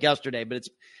seems like yesterday, but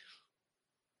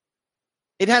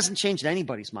it hasn't changed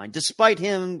anybody's mind, despite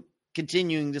him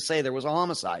continuing to say there was a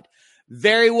homicide.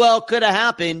 Very well could have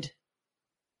happened.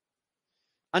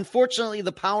 Unfortunately,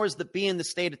 the powers that be in the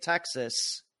state of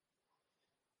Texas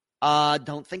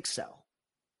don't think so.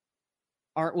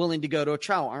 Aren't willing to go to a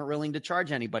trial, aren't willing to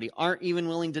charge anybody, aren't even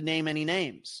willing to name any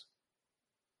names.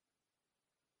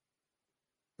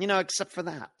 Except for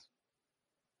that.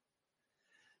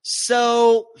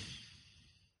 So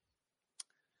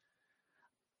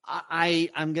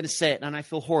I'm going to say it, and I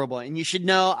feel horrible. And you should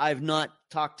know I've not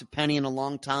talked to Penny in a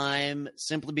long time,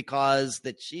 simply because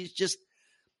that she's just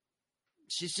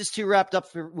too wrapped up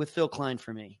with Phil Klein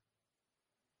for me.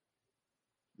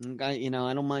 I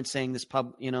don't mind saying this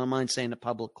I mind saying it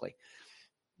publicly.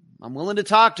 I'm willing to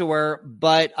talk to her,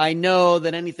 but I know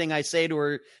that anything I say to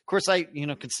her, of course I,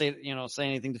 could say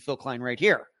anything to Phil Klein right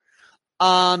here.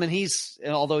 And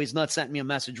although he's not sent me a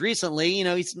message recently,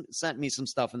 he's sent me some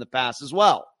stuff in the past as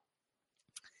well.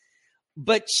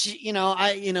 But she,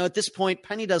 at this point,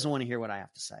 Penny doesn't want to hear what I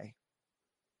have to say.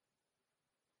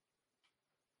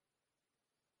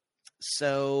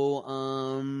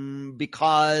 So,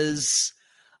 because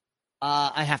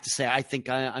I have to say, I think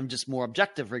I'm just more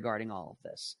objective regarding all of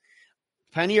this.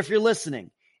 Penny, if you're listening,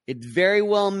 it very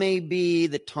well may be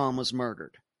that Tom was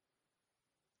murdered.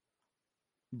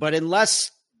 But unless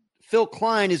Phil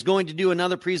Klein is going to do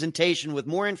another presentation with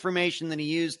more information than he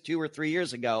used 2 or 3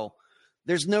 years ago,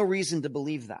 there's no reason to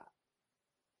believe that.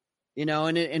 You know,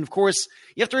 and of course,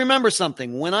 you have to remember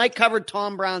something. When I covered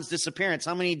Tom Brown's disappearance,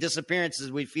 how many disappearances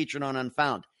we featured on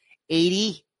Unfound?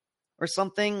 80 or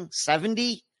something?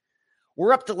 70?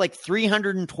 We're up to like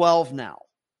 312 now.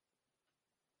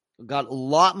 We've got a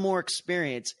lot more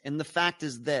experience. And the fact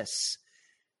is this.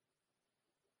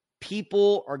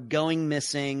 People are going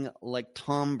missing like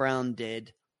Tom Brown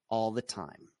did all the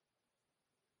time.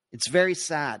 It's very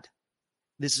sad.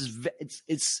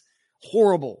 It's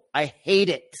horrible. I hate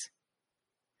it.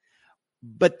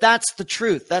 But that's the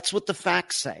truth. That's what the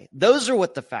facts say. Those are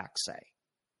what the facts say.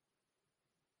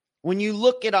 When you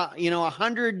look at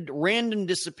 100 random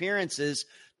disappearances,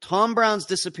 Tom Brown's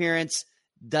disappearance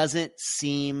doesn't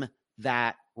seem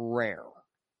that rare.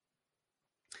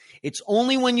 It's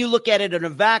only when you look at it in a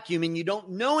vacuum and you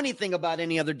don't know anything about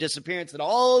any other disappearance that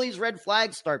all these red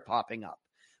flags start popping up.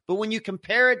 But when you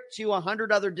compare it to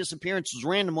 100 other disappearances,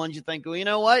 random ones, you think, well, you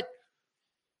know what?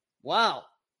 Wow,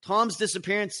 Tom's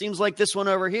disappearance seems like this one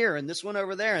over here and this one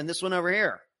over there and this one over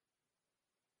here.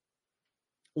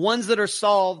 Ones that are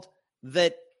solved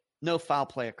that no foul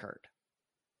play occurred.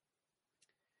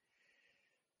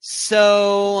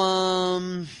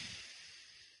 So,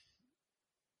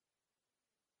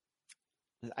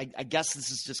 I guess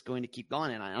this is just going to keep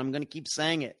going, and I'm going to keep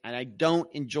saying it, and I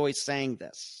don't enjoy saying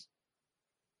this.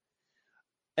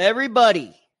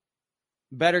 Everybody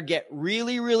better get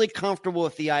really, really comfortable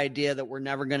with the idea that we're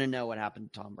never going to know what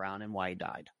happened to Tom Brown and why he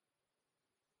died.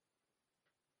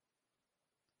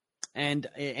 And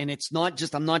it's not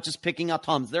just, I'm not just picking out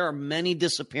Tom's. There are many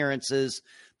disappearances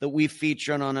that we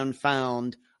feature on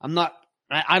Unfound.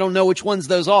 I don't know which ones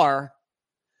those are,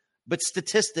 but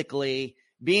statistically,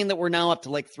 being that we're now up to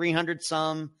like 300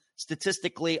 some,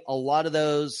 statistically, a lot of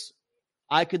those,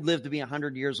 I could live to be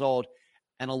 100 years old,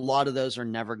 and a lot of those are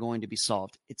never going to be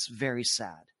solved. It's very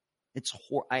sad.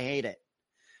 I hate it.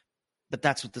 But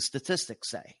that's what the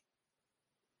statistics say.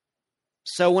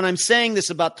 So when I'm saying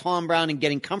this about Tom Brown and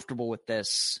getting comfortable with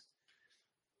this,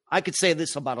 I could say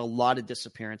this about a lot of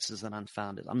disappearances that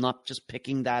Unfounded. I'm not just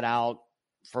picking that out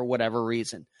for whatever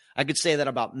reason. I could say that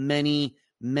about many,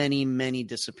 many, many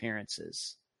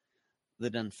disappearances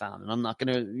that Unfound. And I'm not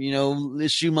going to,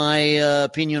 issue my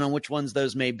opinion on which ones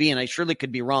those may be. And I surely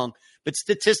could be wrong. But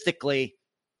statistically,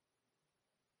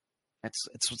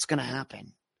 it's what's going to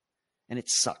happen. And it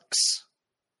sucks.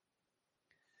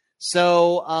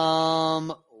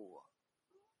 So,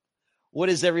 what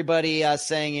is everybody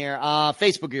saying here?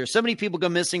 Facebook here. So many people go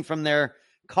missing from their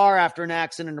car after an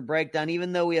accident or breakdown.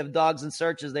 Even though we have dogs and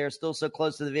searches, they are still so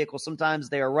close to the vehicle. Sometimes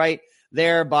they are right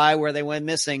there by where they went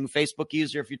missing. Facebook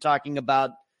user, if you're talking about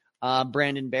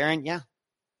Brandon Barron, yeah,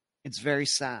 it's very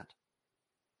sad.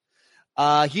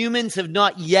 Humans have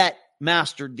not yet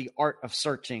mastered the art of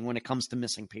searching when it comes to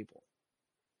missing people.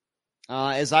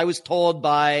 As I was told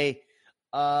by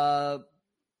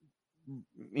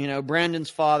Brandon's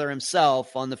father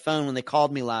himself on the phone when they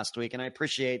called me last week, and I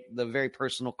appreciate the very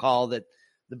personal call that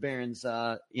the Barons,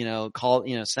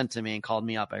 sent to me and called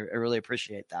me up. I really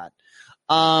appreciate that.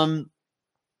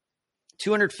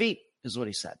 200 feet is what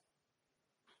he said.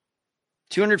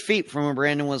 200 feet from where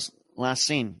Brandon was last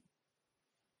seen.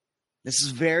 This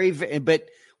is very, very, but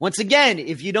once again,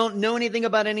 if you don't know anything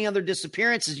about any other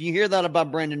disappearances, you hear that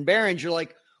about Brendan Barons, you're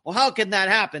like, well, how can that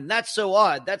happen? That's so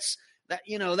odd. That's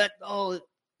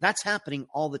happening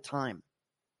all the time.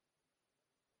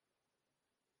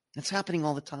 That's happening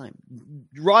all the time.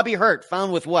 Robbie Hurt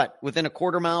found with what? Within a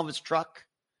quarter mile of his truck.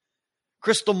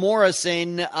 Crystal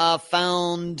Morrison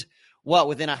found what?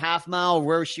 Within a half mile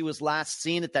where she was last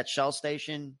seen at that Shell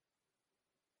station.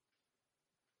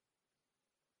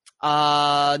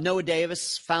 Noah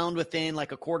Davis found within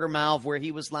like a quarter mile of where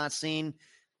he was last seen.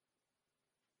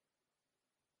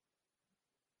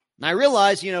 And I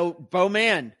realize, Bo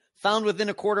Man found within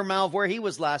a quarter mile of where he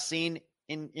was last seen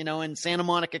in Santa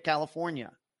Monica,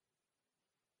 California.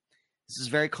 This is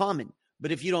very common.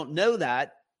 But if you don't know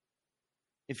that,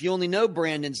 if you only know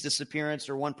Brandon's disappearance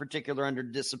or one particular under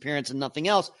disappearance and nothing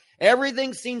else,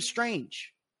 everything seems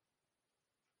strange.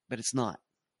 But it's not.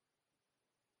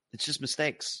 It's just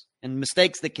mistakes. And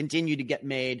mistakes that continue to get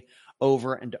made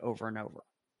over and over and over.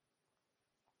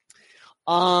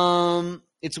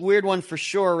 It's a weird one for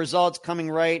sure. Results coming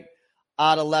right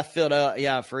out of left field.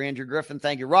 For Andrew Griffin.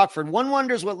 Thank you. Rockford, one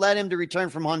wonders what led him to return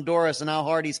from Honduras and how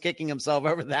hard he's kicking himself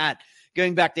over that.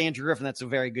 Going back to Andrew Griffin, that's a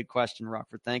very good question,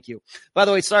 Rockford. Thank you. By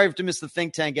the way, sorry to miss the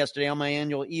think tank yesterday on my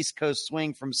annual East Coast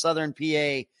swing from Southern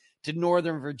PA to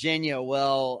Northern Virginia.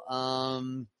 Well,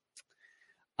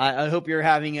 I hope you're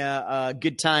having a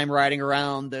good time riding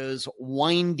around those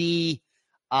windy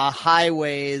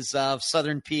highways of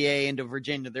Southern PA into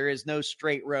Virginia. There is no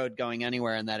straight road going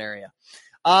anywhere in that area.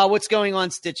 What's going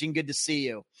on, Stitching? Good to see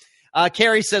you.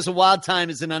 Carrie says a wild time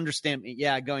is an understatement.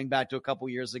 Yeah, going back to a couple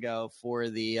years ago for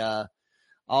the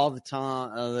all the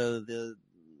time,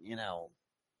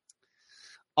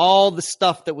 all the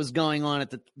stuff that was going on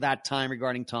at that time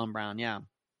regarding Tom Brown. Yeah.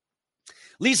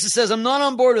 Lisa says, I'm not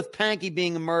on board with Panky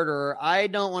being a murderer. I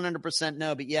don't 100%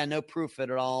 know, but yeah, no proof at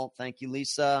all. Thank you,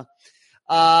 Lisa.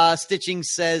 Stitching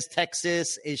says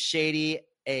Texas is shady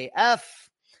AF.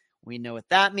 We know what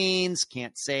that means.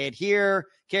 Can't say it here.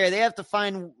 Carrie, they have to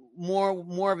find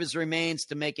more of his remains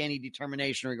to make any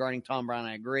determination regarding Tom Brown.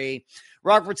 I agree.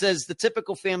 Rockford says the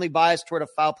typical family bias toward a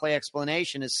foul play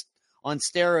explanation is on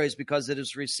steroids because it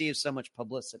has received so much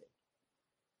publicity.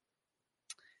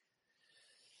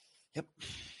 Yep.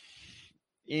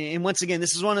 And once again,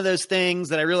 this is one of those things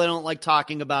that I really don't like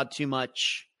talking about too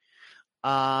much.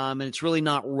 And it's really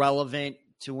not relevant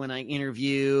to when I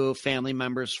interview family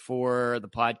members for the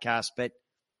podcast, but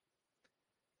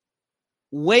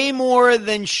way more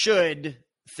than should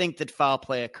think that foul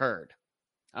play occurred.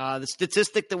 The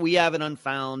statistic that we have at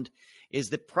Unfound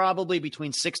is that probably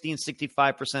between 60 and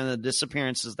 65% of the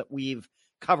disappearances that we've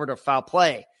covered are foul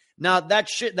play. Now,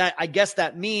 I guess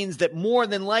that means that more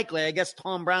than likely, I guess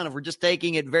Tom Brown, if we're just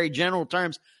taking it very general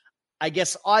terms, I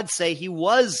guess I'd say he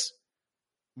was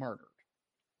murdered,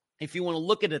 if you want to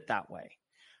look at it that way.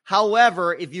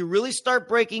 However, if you really start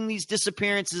breaking these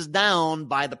disappearances down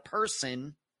by the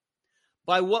person,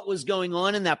 by what was going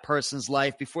on in that person's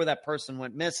life before that person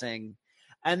went missing,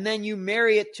 and then you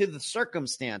marry it to the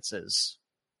circumstances,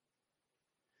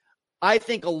 I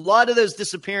think a lot of those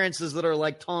disappearances that are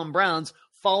like Tom Brown's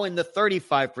fall in the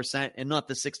 35% and not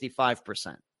the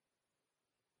 65%.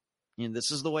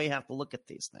 This is the way you have to look at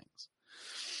these things.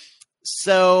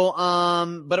 So,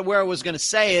 but where I was going to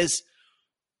say is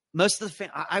most of the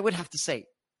I would have to say,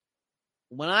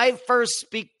 when I first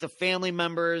speak to family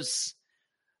members,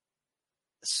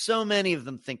 so many of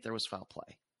them think there was foul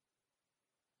play.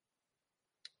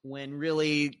 When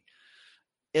really,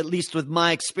 at least with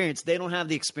my experience, they don't have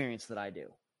the experience that I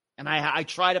do. And I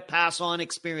try to pass on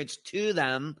experience to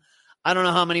them. I don't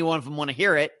know how many one of them want to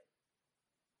hear it.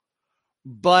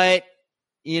 But,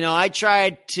 I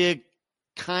tried to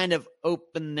kind of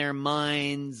open their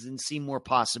minds and see more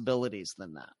possibilities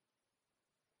than that.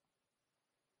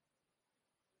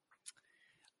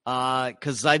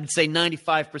 Because I'd say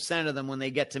 95% of them, when they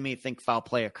get to me, think foul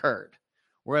play occurred.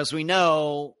 Whereas we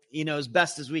know, as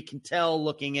best as we can tell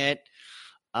looking at,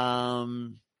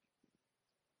 and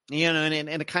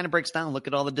it kind of breaks down. Look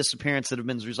at all the disappearances that have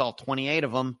been resolved. 28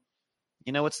 of them.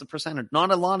 What's the percentage?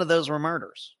 Not a lot of those were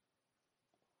murders.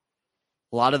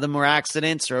 A lot of them were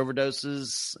accidents or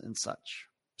overdoses and such.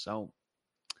 So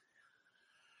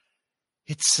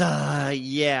it's,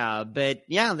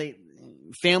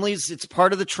 families, it's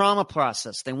part of the trauma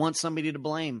process. They want somebody to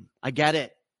blame. I get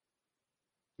it.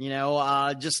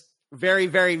 Just very,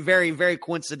 very, very, very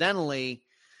coincidentally,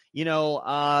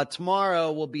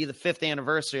 tomorrow will be the 5th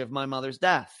anniversary of my mother's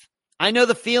death. I know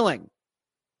the feeling.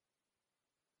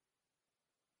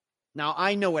 Now,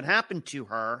 I know what happened to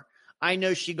her. I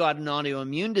know she got an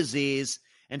autoimmune disease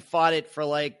and fought it for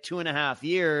like 2.5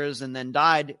 years and then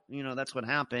died. That's what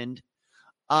happened.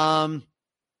 But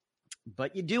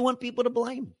you do want people to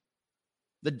blame.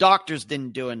 The doctors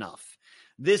didn't do enough.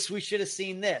 We should have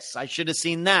seen this. I should have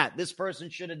seen that. This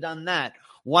person should have done that.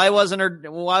 Why wasn't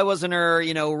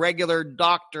her, regular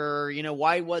doctor,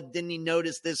 didn't he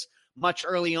notice this much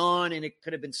early on and it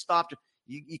could have been stopped?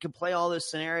 You can play all those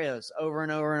scenarios over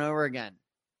and over and over again.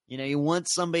 You want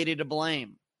somebody to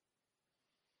blame.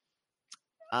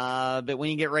 But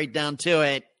when you get right down to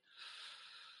it,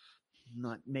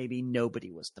 maybe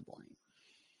nobody was to blame.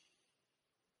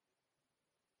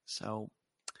 So,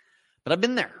 but I've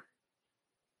been there.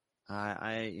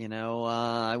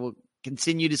 I will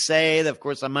continue to say that, of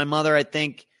course, my mother, I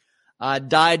think,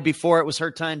 died before it was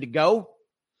her time to go.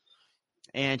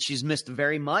 And she's missed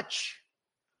very much.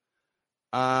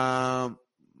 But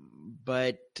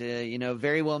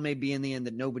very well may be in the end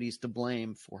that nobody's to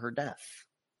blame for her death.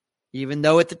 Even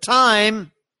though at the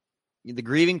time, the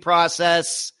grieving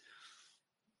process,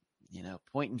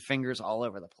 pointing fingers all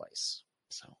over the place.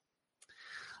 So,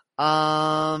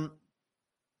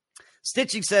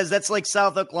 Stitching says that's like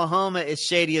South Oklahoma is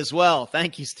shady as well.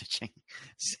 Thank you, Stitching.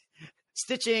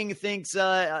 Stitching thinks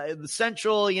the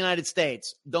central United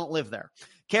States. Don't live there.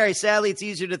 Carrie, sadly, it's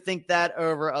easier to think that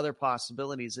over other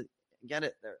possibilities. Get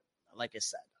it? Like I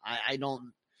said, I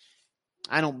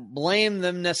don't blame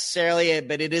them necessarily,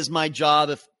 but it is my job.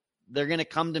 If they're going to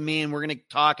come to me and we're going to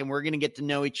talk and we're going to get to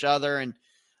know each other, and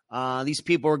these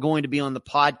people are going to be on the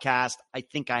podcast, I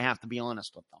think I have to be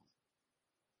honest with them.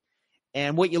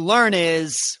 And what you learn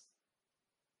is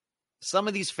some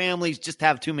of these families just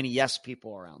have too many yes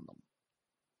people around them.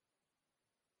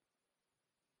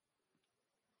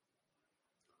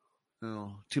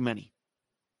 Oh, too many.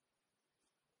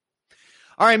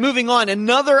 All right, moving on.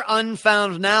 Another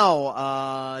Unfound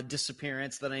Now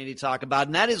disappearance that I need to talk about,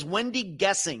 and that is Wendy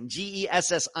Gessing,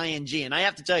 Gessing. And I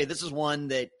have to tell you, this is one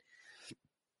that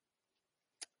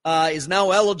is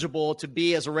now eligible to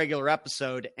be as a regular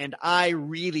episode. And I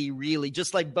really, really,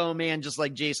 just like Bowman, just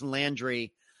like Jason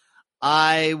Landry,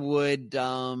 I would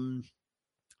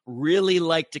really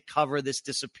like to cover this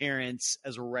disappearance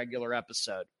as a regular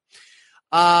episode.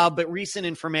 But recent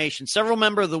information. Several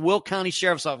members of the Will County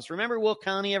Sheriff's Office. Remember Will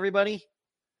County, everybody?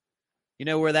 You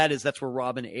know where that is? That's where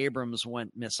Robin Abrams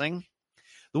went missing.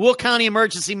 The Will County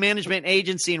Emergency Management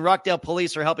Agency and Rockdale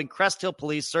Police are helping Crest Hill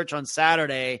Police search on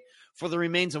Saturday for the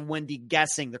remains of Wendy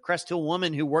Gessing, the Crest Hill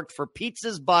woman who worked for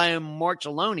Pizzas by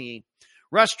Marcelloni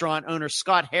restaurant owner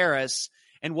Scott Harris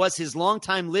and was his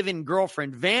longtime live-in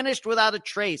girlfriend, vanished without a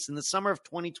trace in the summer of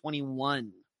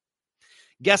 2021.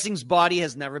 Gessing's body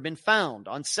has never been found.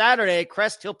 On Saturday,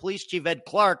 Crest Hill Police Chief Ed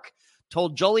Clark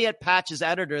told Joliet Patch's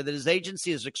editor that his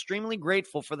agency is extremely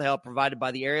grateful for the help provided by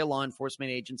the area law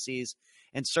enforcement agencies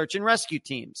and search and rescue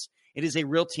teams. It is a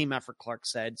real team effort, Clark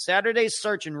said. Saturday's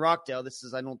search in Rockdale, this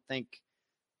is, I don't think,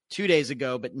 2 days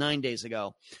ago, but 9 days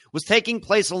ago, was taking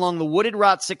place along the wooded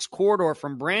Route 6 corridor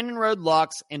from Brandon Road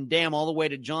Locks and Dam all the way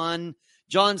to John's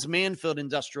Manfield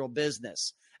Industrial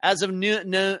Business. As of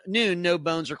noon, no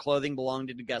bones or clothing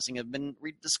belonging to Gessing have been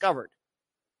rediscovered.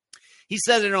 He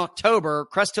said in October,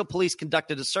 Crest Hill Police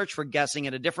conducted a search for Gessing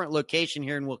at a different location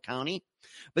here in Will County,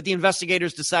 but the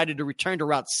investigators decided to return to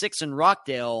Route 6 in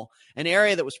Rockdale, an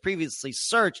area that was previously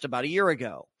searched about a year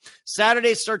ago.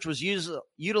 Saturday's search was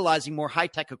utilizing more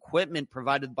high-tech equipment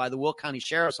provided by the Will County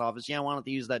Sheriff's Office. Yeah, why don't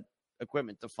they use that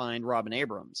equipment to find Robin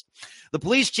Abrams? The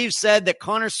police chief said that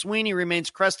Connor Sweeney remains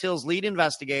Crest Hill's lead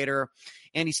investigator,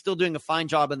 and he's still doing a fine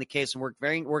job in the case and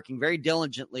working very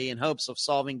diligently in hopes of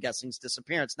solving Gessing's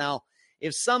disappearance. Now,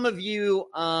 if some of you,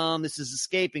 this is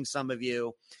escaping some of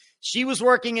you, she was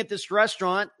working at this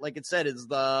restaurant, like it said, it's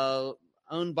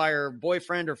owned by her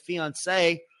boyfriend or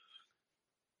fiance,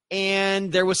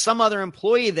 and there was some other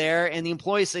employee there, and the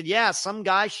employee said, yeah, some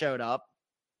guy showed up,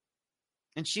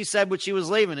 and she said what she was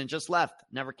leaving and just left,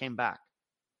 never came back.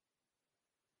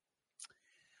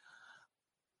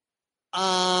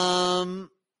 I'm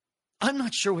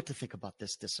not sure what to think about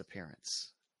this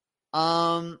disappearance.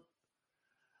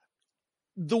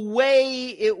 The way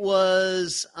it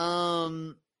was,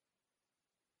 I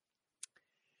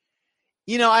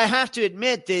have to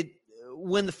admit that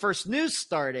when the first news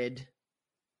started,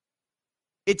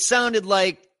 it sounded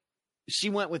like she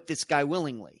went with this guy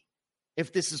willingly,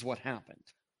 if this is what happened.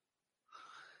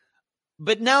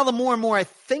 But now the more and more I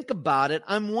think about it,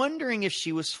 I'm wondering if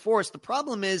she was forced. The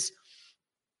problem is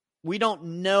we don't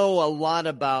know a lot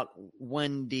about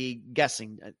Wendy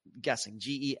Gessing, Gessing.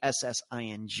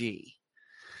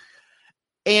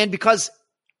 And because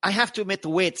I have to admit the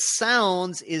way it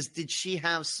sounds is, did she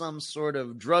have some sort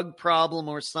of drug problem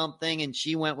or something and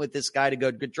she went with this guy to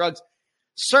go get drugs?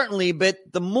 Certainly, but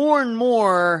the more and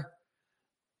more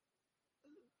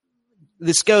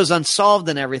this goes unsolved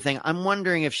and everything, I'm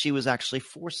wondering if she was actually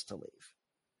forced to leave.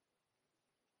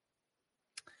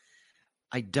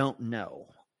 I don't know.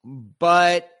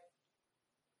 But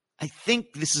I think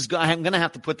I'm going to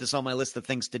have to put this on my list of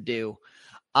things to do.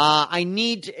 I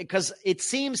need to, because it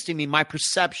seems to me, my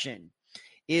perception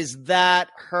is that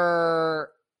her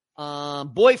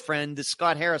boyfriend, the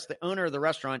Scott Harris, the owner of the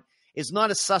restaurant, is not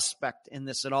a suspect in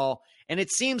this at all. And it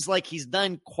seems like he's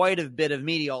done quite a bit of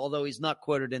media, although he's not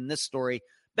quoted in this story.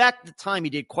 Back at the time, he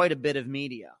did quite a bit of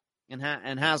media and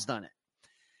has done it.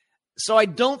 So I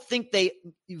don't think they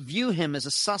view him as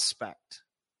a suspect.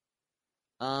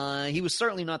 He was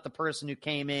certainly not the person who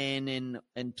came in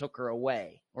and took her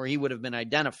away, or he would have been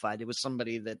identified. It was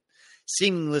somebody that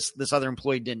seemingly this other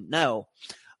employee didn't know.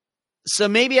 So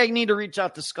maybe I need to reach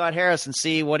out to Scott Harris and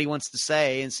see what he wants to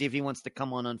say and see if he wants to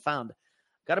come on Unfound.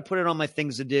 Got to put it on my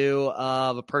things to do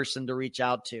of a person to reach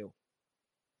out to,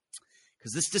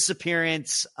 because this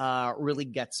disappearance really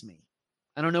gets me.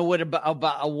 I don't know what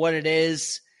about what it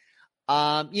is.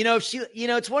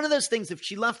 It's one of those things. If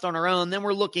she left on her own, then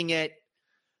we're looking at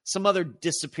some other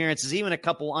disappearances, even a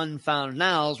couple unfound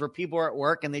nows where people are at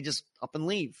work and they just up and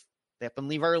leave. They up and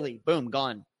leave early. Boom,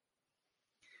 gone.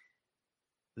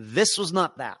 This was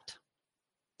not that.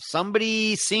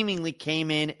 Somebody seemingly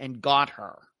came in and got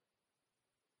her,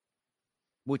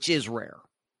 which is rare.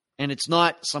 And it's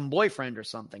not some boyfriend or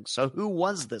something. So who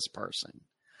was this person?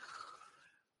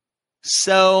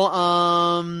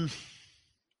 So,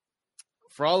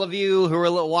 for all of you who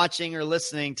are watching or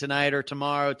listening tonight or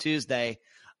tomorrow, Tuesday,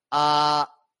 I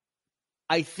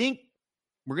think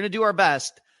we're going to do our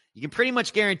best. You can pretty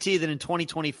much guarantee that in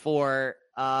 2024,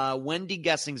 Wendy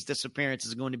Gessing's disappearance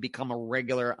is going to become a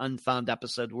regular Unfound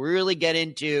episode. We really get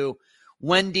into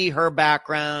Wendy, her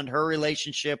background, her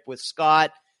relationship with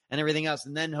Scott, and everything else.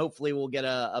 And then hopefully we'll get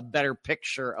a better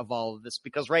picture of all of this,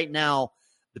 because right now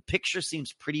the picture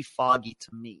seems pretty foggy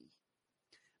to me.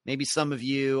 Maybe some of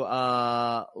you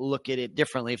look at it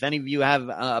differently. If any of you have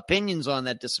opinions on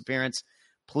that disappearance,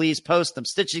 please post them.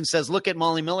 Stitching says, look at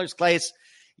Molly Miller's case.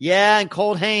 Yeah, and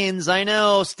Colt Haynes. I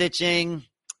know, Stitching.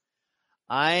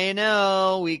 I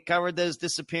know. We covered those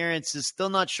disappearances. Still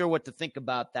not sure what to think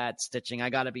about that, Stitching. I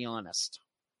got to be honest.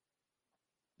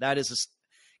 That is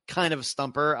kind of a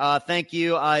stumper. Thank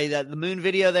you. The moon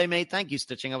video they made. Thank you,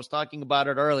 Stitching. I was talking about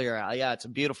it earlier. Yeah, it's a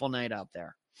beautiful night out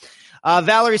there.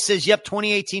 Valerie says, yep,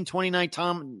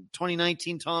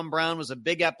 2019 Tom Brown was a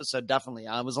big episode. Definitely.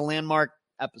 It was a landmark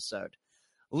episode.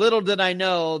 Little did I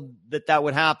know that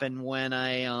would happen when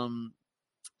I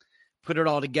put it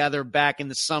all together back in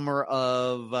the summer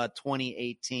of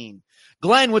 2018.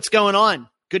 Glenn, what's going on?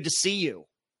 Good to see you.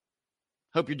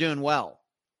 Hope you're doing well.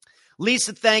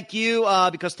 Lisa, thank you,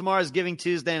 because tomorrow is Giving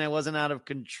Tuesday and I wasn't out of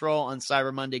control on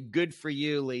Cyber Monday. Good for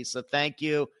you, Lisa. Thank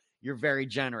you. You're very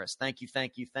generous. Thank you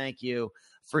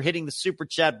for hitting the super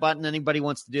chat button. Anybody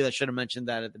wants to do that, should have mentioned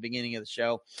that at the beginning of the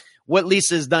show. What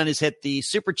Lisa has done is hit the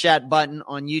super chat button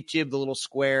on YouTube, the little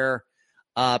square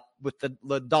with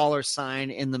the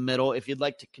 $sign in the middle, if you'd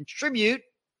like to contribute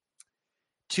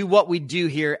to what we do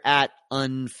here at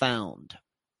Unfound.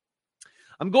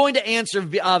 I'm going to answer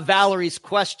Valerie's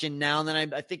question now, and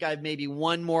then I think I have maybe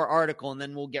one more article, and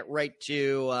then we'll get right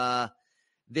to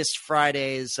this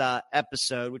Friday's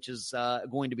episode, which is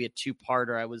going to be a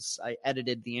two-parter. I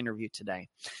edited the interview today.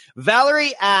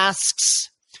 Valerie asks,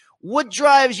 what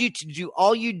drives you to do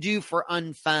all you do for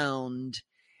Unfound,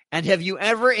 and have you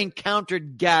ever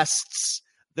encountered guests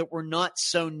that were not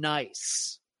so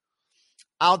nice?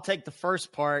 I'll take the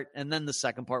first part and then the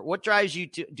second part. What drives you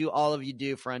to do all of you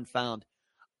do for Unfound?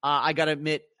 I got to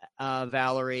admit,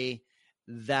 Valerie,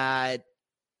 that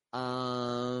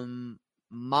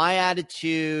my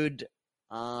attitude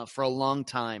for a long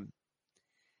time,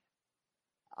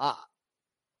 I'm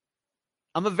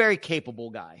a very capable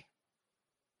guy.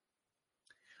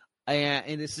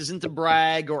 And this isn't to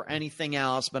brag or anything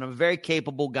else, but I'm a very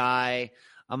capable guy.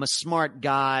 I'm a smart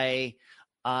guy.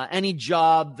 Any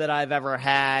job that I've ever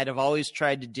had, I've always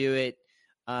tried to do it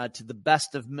to the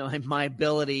best of my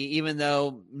ability, even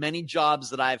though many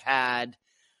jobs that I've had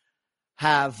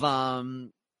have,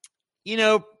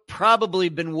 probably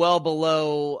been well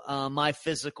below my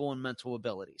physical and mental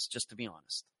abilities, just to be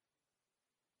honest.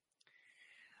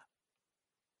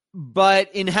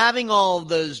 But in having all of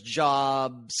those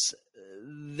jobs,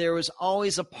 there was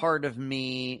always a part of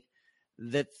me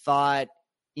that thought,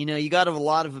 you got a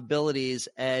lot of abilities,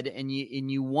 Ed, and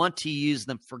you want to use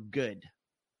them for good,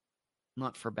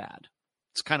 not for bad.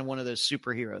 It's kind of one of those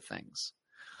superhero things.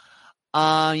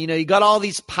 You got all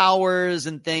these powers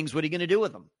and things. What are you going to do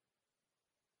with them?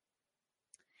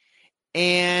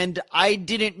 And I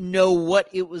didn't know what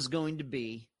it was going to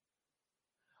be,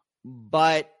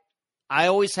 but I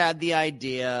always had the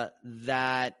idea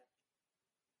that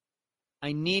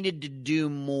I needed to do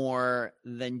more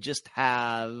than just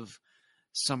have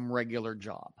some regular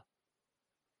job.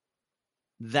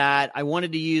 That I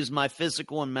wanted to use my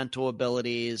physical and mental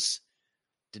abilities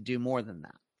to do more than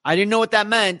that. I didn't know what that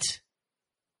meant.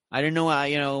 I didn't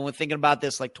know, when thinking about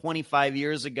this like 25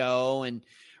 years ago, and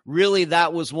really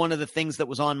that was one of the things that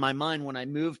was on my mind when I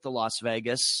moved to Las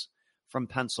Vegas from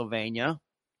Pennsylvania.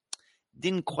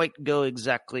 Didn't quite go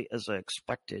exactly as I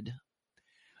expected,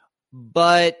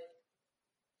 but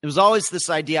it was always this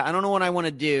idea. I don't know what I want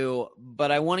to do, but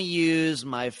I want to use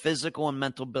my physical and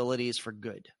mental abilities for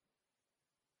good.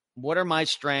 What are my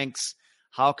strengths?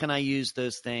 How can I use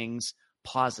those things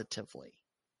positively?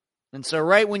 And so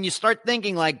right when you start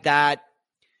thinking like that,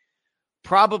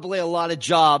 probably a lot of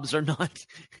jobs are not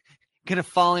going to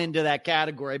fall into that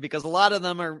category, because a lot of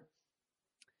them are,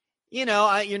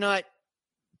 you're not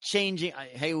changing.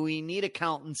 Hey, we need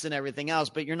accountants and everything else,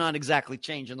 but you're not exactly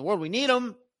changing the world. We need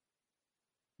them.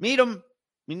 Need them.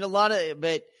 We need a lot of,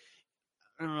 but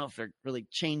I don't know if they're really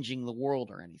changing the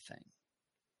world or anything.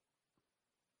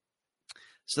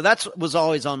 So that's what was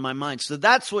always on my mind. So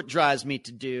that's what drives me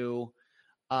to do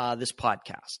this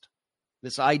podcast.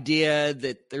 This idea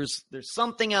that there's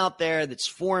something out there that's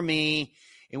for me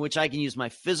in which I can use my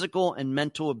physical and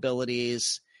mental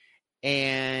abilities.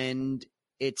 And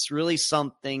it's really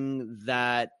something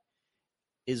that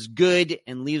is good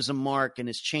and leaves a mark and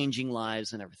is changing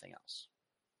lives and everything else.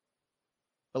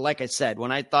 But like I said,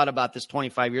 when I thought about this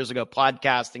 25 years ago,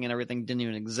 podcasting and everything didn't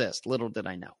even exist. Little did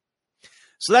I know.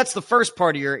 So that's the first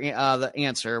part of your the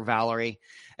answer, Valerie.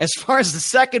 As far as the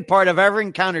second part, I've ever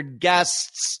encountered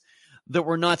guests that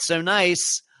were not so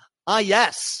nice.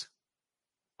 Yes.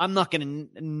 I'm not going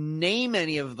to name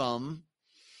any of them.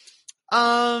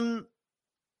 There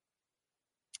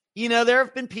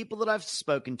have been people that I've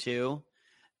spoken to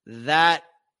that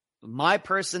my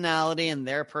personality and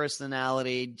their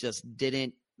personality just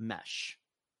didn't mesh.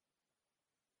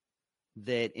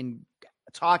 That in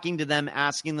talking to them,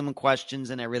 asking them questions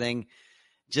and everything,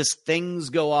 just things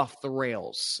go off the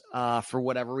rails for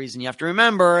whatever reason. You have to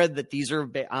remember that these are,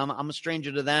 I'm a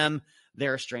stranger to them.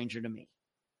 They're a stranger to me.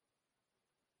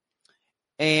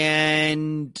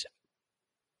 And,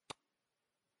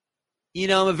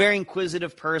 I'm a very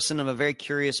inquisitive person. I'm a very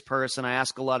curious person. I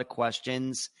ask a lot of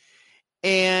questions.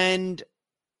 And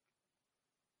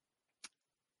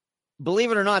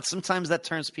believe it or not, sometimes that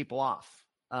turns people off.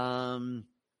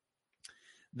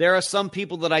 There are some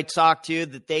people that I talk to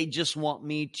that they just want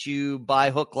me to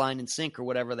buy hook, line, and sinker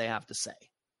whatever they have to say.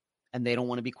 And they don't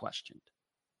want to be questioned.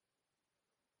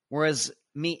 Whereas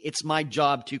me, it's my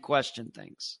job to question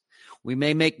things. We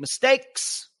may make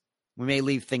mistakes. We may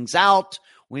leave things out.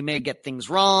 We may get things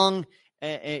wrong,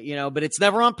 but it's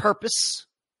never on purpose.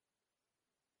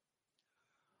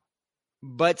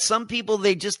 But some people,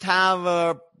 they just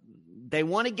have they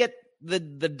want to get the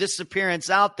disappearance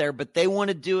out there, but they want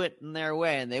to do it in their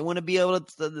way, and they want to be able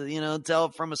to, tell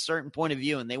it from a certain point of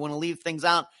view, and they want to leave things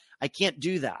out. I can't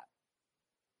do that.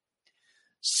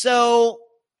 So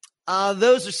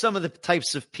those are some of the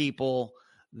types of people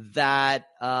that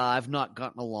I've not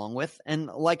gotten along with. And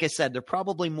like I said, they're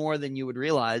probably more than you would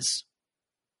realize.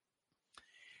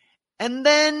 And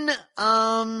then,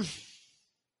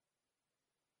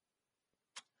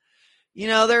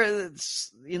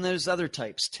 there's other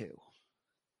types too.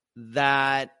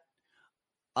 That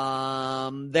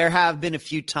there have been a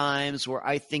few times where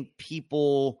I think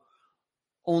people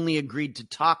only agreed to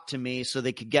talk to me so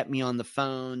they could get me on the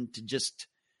phone to just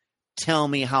tell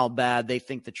me how bad they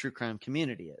think the true crime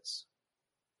community is.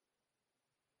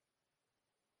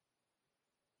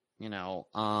 And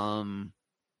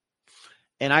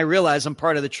I realize I'm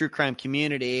part of the true crime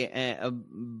community,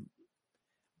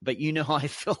 but how I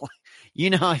feel.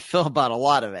 How I feel about a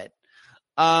lot of it.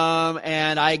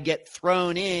 And I get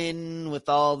thrown in with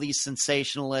all these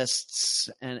sensationalists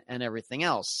and everything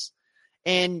else.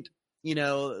 And,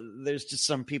 there's just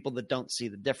some people that don't see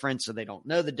the difference, or they don't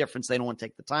know the difference. They don't want to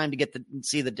take the time to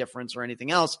see the difference or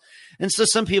anything else. And so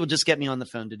some people just get me on the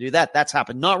phone to do that. That's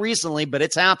happened. Not recently, but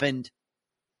it's happened.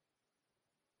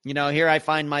 Here I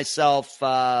find myself,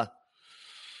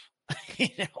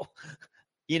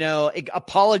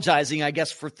 apologizing, I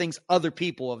guess, for things other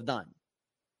people have done.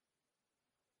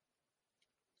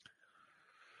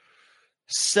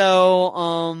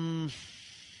 So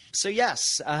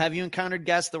yes. Have you encountered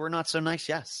guests that were not so nice?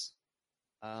 Yes.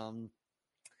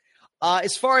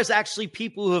 As far as actually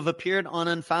people who have appeared on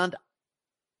Unfound,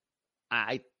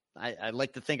 I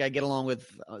like to think I get along with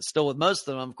most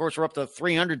of them. Of course, we're up to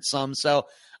 300 some, so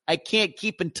I can't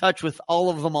keep in touch with all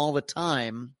of them all the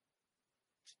time.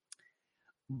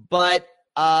 But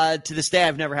to this day,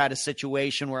 I've never had a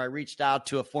situation where I reached out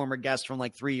to a former guest from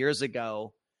like 3 years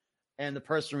ago, and the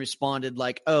person responded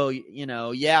like, "Oh,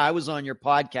 yeah, I was on your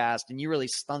podcast and you really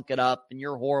stunk it up and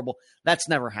you're horrible." That's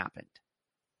never happened.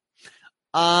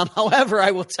 However,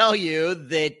 I will tell you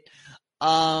that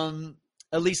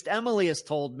at least Emily has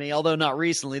told me, although not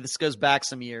recently, this goes back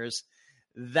some years,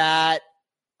 that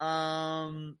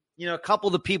a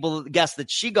couple of the guests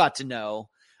that she got to know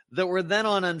that were then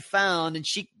on Unfound, and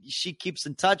she keeps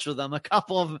in touch with them. A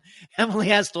couple of them, Emily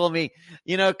has told me,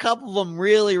 a couple of them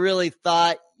really, really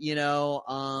thought,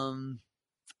 that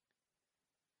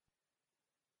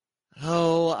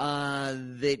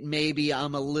maybe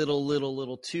I'm a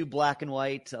little too black and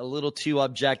white, a little too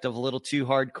objective, a little too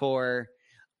hardcore,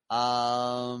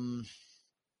 a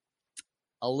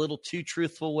little too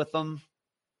truthful with them,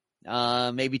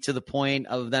 maybe to the point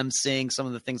of them seeing some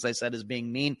of the things I said as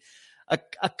being mean.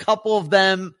 A couple of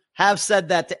them have said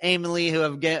that to Emily, who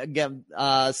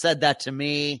have said that to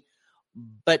me,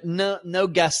 but no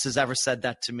guest has ever said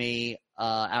that to me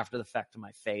after the fact to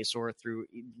my face or through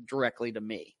directly to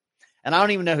me. And I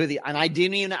don't even know I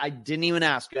didn't even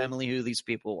ask Emily who these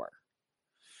people were.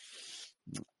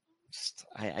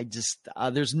 There's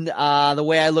the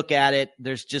way I look at it,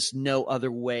 there's just no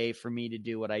other way for me to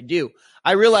do what I do.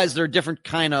 I realize there are different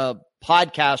kind of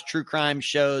podcasts, true crime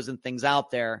shows and things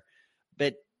out there,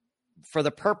 but for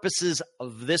the purposes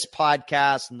of this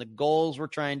podcast and the goals we're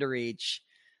trying to reach,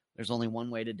 there's only one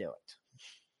way to do it.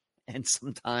 And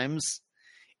sometimes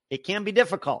it can be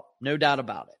difficult, no doubt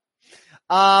about it.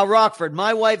 Rockford,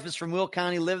 my wife is from Will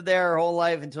County, lived there her whole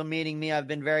life until meeting me. I've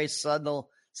been very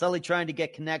subtly trying to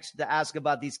get connection to ask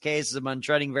about these cases. I'm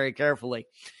treading very carefully.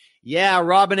 Yeah,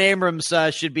 Robin Abrams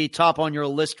should be top on your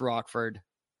list, Rockford.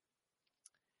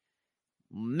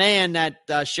 Man,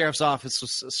 that sheriff's office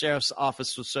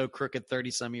was so crooked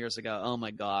 30-some years ago. Oh,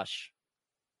 my gosh.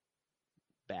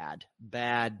 Bad.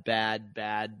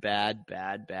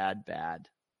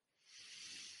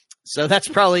 So that's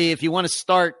probably, if you want to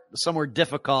start somewhere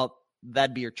difficult,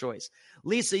 that'd be your choice.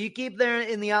 Lisa, you keep there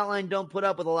in the outline. Don't put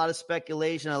up with a lot of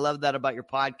speculation. I love that about your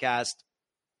podcast.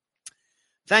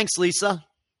 Thanks, Lisa.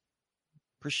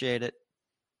 Appreciate it.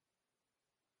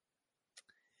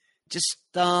 Just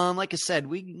like I said,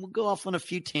 we'll go off on a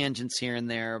few tangents here and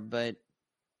there, but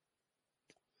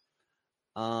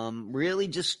really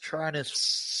just try to,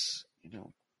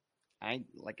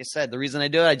 like I said, the reason I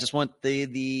do it, I just want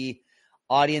the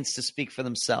audience to speak for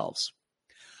themselves.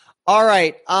 All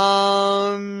right.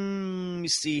 Let me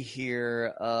see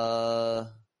here. I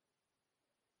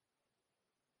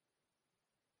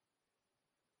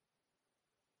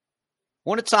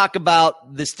want to talk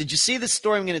about this. Did you see this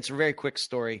story? It's a very quick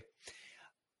story.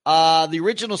 The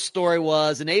original story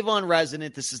was an Avon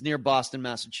resident. This is near Boston,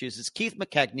 Massachusetts. Keith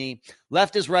McKechnie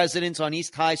left his residence on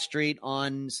East High Street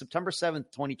on September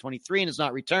 7th, 2023, and has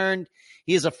not returned.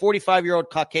 He is a 45-year-old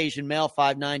Caucasian male,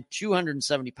 5'9",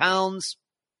 270 pounds.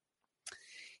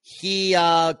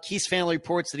 Keith's family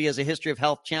reports that he has a history of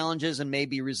health challenges and may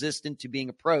be resistant to being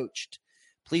approached.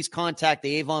 Please contact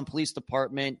the Avon Police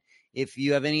Department if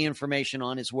you have any information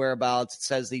on his whereabouts. It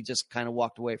says he just kind of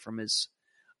walked away from his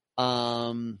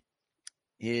house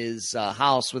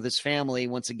with his family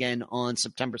once again on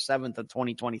September 7th of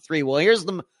 2023. Well, here's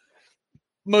the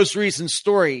most recent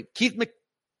story. Keith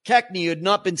McKechnie, who had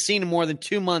not been seen in more than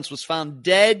 2 months, was found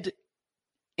dead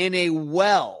in a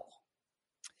well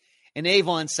in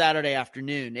Avon Saturday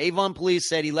afternoon. Avon police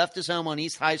said he left his home on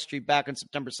East High Street back on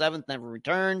September 7th, never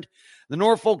returned. The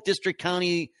Norfolk District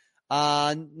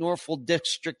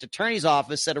Attorney's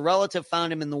Office said a relative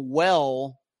found him in the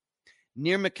well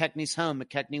near McKechnie's home.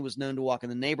 McKechnie was known to walk in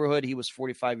the neighborhood. He was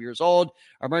 45 years old.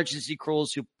 Emergency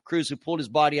crews who pulled his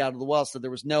body out of the well said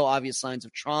there was no obvious signs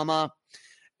of trauma.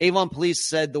 Avon police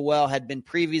said the well had been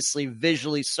previously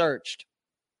visually searched.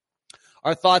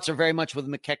 Our thoughts are very much with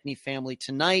the McKechnie family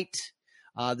tonight.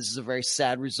 This is a very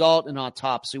sad result. An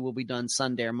autopsy will be done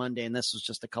Sunday or Monday, and this was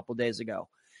just a couple days ago.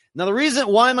 Now, the reason,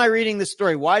 why am I reading this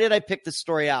story? Why did I pick this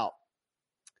story out?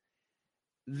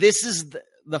 This is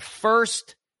the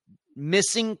first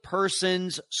missing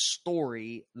persons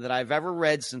story that I've ever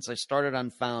read since I started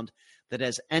Unfound that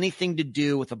has anything to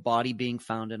do with a body being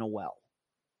found in a well.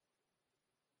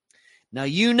 Now,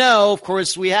 of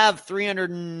course, we have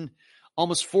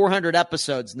almost 400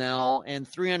 episodes now and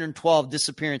 312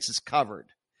 disappearances covered.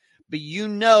 But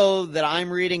that I'm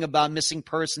reading about missing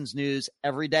persons news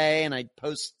every day, and I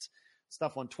post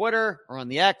stuff on Twitter or on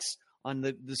the X, on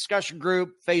the discussion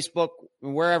group, Facebook,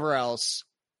 and wherever else.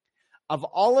 Of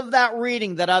all of that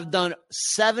reading that I've done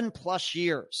 7+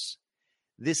 years,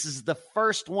 this is the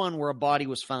first one where a body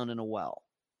was found in a well.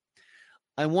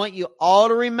 I want you all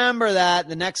to remember that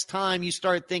the next time you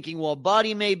start thinking, well, a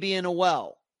body may be in a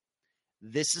well.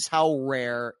 This is how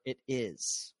rare it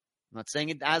is. I'm not saying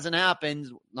it hasn't happened.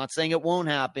 I'm not saying it won't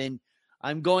happen.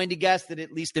 I'm going to guess that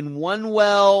at least in one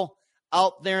well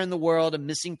out there in the world, a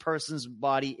missing person's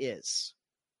body is.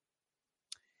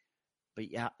 But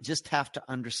yeah, just have to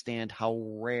understand how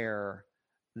rare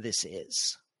this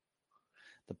is.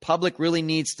 The public really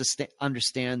needs to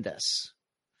understand this.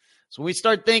 So when we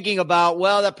start thinking about,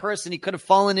 well, that person, he could have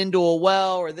fallen into a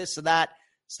well or this or that,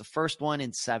 it's the first one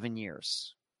in 7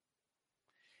 years.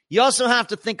 You also have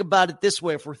to think about it this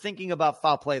way. If we're thinking about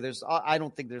foul play, I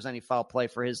don't think there's any foul play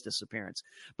for his disappearance.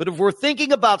 But if we're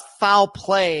thinking about foul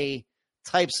play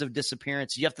types of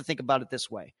disappearance, you have to think about it this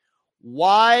way.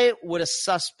 Why would a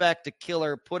suspect, a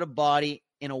killer, put a body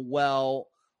in a well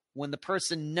when the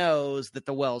person knows that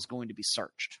the well is going to be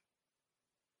searched?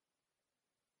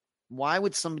 Why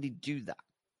would somebody do that?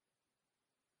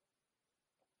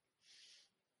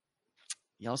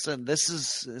 You also,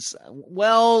 this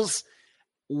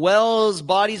Wells'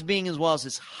 bodies being as Wells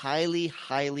is highly,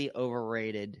 highly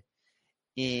overrated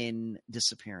in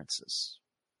disappearances.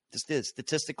 Just is.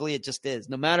 Statistically, it just is.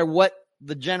 No matter what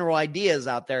the general idea is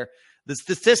out there, the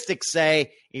statistics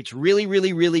say it's really,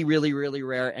 really, really, really, really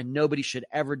rare, and nobody should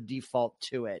ever default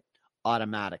to it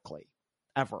automatically,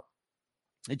 ever.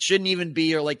 It shouldn't even be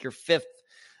your fifth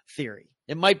theory.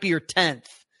 It might be your 10th,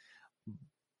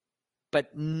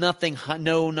 but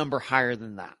no number higher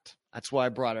than that. That's why I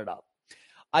brought it up.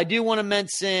 I do want to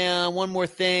mention one more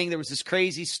thing. There was this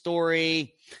crazy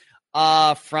story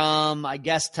from, I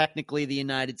guess, technically the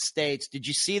United States. Did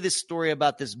you see this story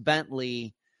about this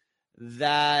Bentley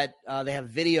that they have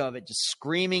video of it just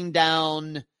screaming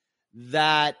down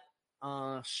that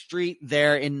street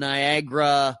there in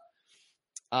Niagara,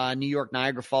 New York,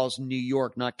 Niagara Falls, New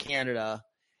York, not Canada.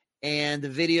 And the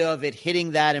video of it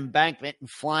hitting that embankment and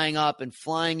flying up and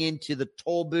flying into the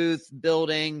toll booth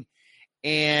building.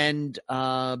 And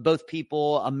both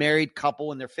people, a married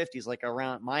couple in their 50s, like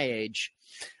around my age,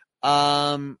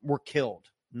 were killed.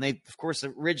 And they, of course,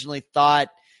 originally thought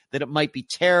that it might be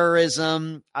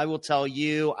terrorism. I will tell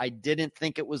you, I didn't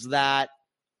think it was that.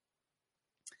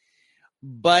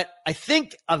 But I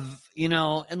think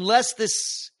unless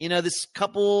this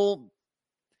couple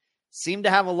seemed to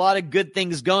have a lot of good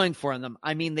things going for them.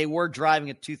 I mean, they were driving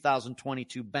a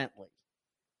 2022 Bentley.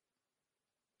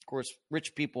 Of course,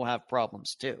 rich people have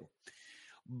problems too.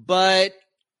 But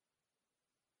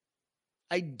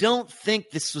I don't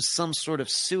think this was some sort of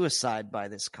suicide by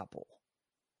this couple.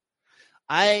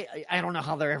 I don't know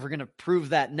how they're ever going to prove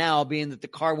that now, being that the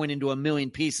car went into a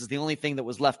million pieces. The only thing that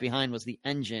was left behind was the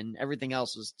engine. Everything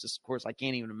else was just, of course, I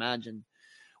can't even imagine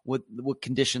what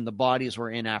condition the bodies were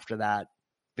in after that.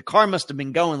 The car must have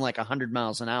been going like 100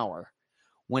 miles an hour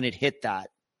when it hit that.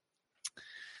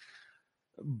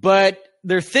 But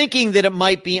they're thinking that it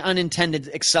might be unintended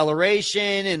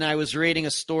acceleration. And I was reading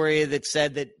a story that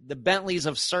said that the Bentleys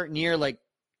of certain year, like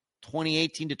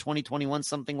 2018 to 2021,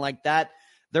 something like that,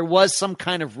 there was some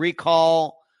kind of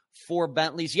recall for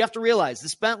Bentleys. You have to realize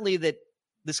this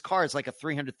car is like a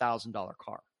 $300,000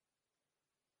 car.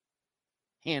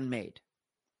 Handmade.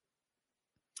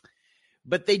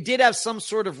 But they did have some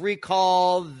sort of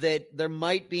recall that there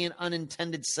might be an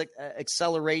unintended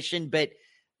acceleration, but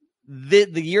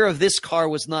the year of this car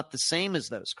was not the same as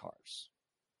those cars.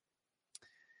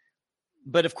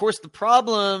 But of course, the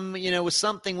problem, with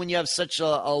something when you have such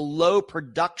a low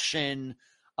production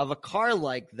of a car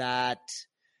like that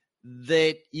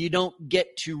you don't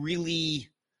get to really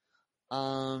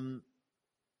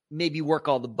maybe work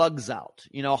all the bugs out.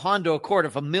 Honda Accord,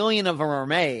 if 1 million of them are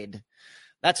made,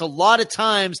 that's a lot of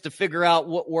times to figure out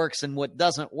what works and what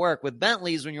doesn't work. With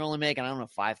Bentleys, when you're only making,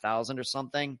 5,000 or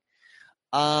something,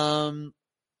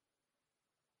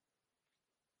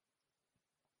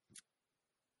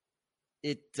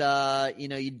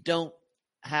 you don't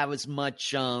have as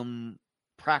much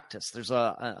practice. There's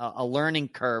a learning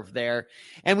curve there.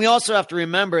 And we also have to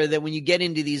remember that when you get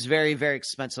into these very, very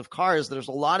expensive cars, there's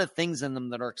a lot of things in them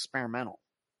that are experimental,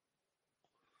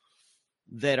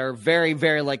 that are very,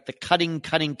 very like the cutting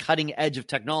edge of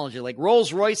technology. Like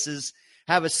Rolls-Royces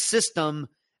have a system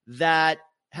that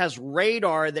has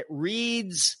radar that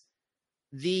reads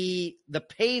the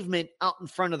pavement out in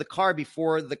front of the car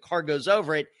before the car goes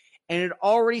over it, and it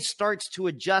already starts to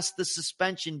adjust the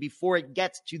suspension before it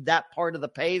gets to that part of the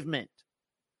pavement.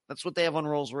 That's what they have on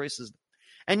Rolls-Royces.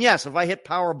 And yes, if I hit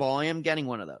Powerball, I am getting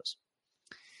one of those.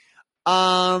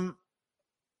 But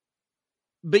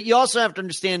you also have to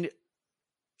understand,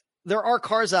 there are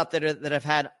cars out there that have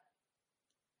had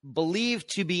believed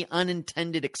to be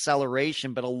unintended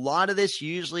acceleration, but a lot of this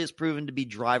usually is proven to be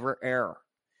driver error.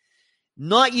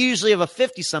 Not usually of a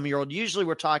 50-some-year-old. Usually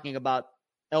we're talking about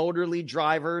elderly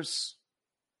drivers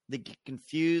that get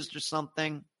confused or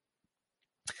something.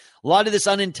 A lot of this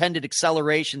unintended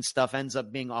acceleration stuff ends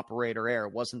up being operator error.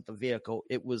 It wasn't the vehicle.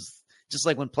 It was just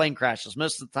like when plane crashes.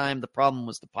 Most of the time, the problem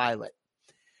was the pilot.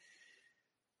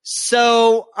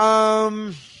 So,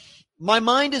 my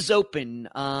mind is open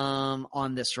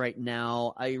on this right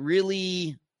now. I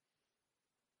really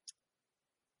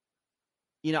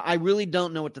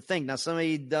don't know what to think. Now,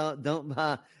 somebody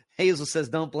don't Hazel says,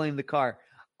 don't blame the car.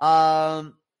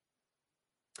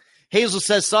 Hazel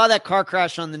says, saw that car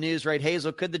crash on the news, right?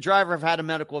 Hazel, could the driver have had a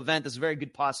medical event? That's a very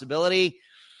good possibility.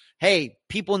 Hey,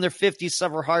 people in their 50s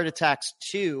suffer heart attacks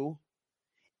too.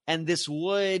 And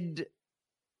it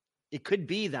could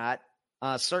be that.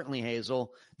 Certainly,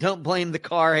 Hazel. Don't blame the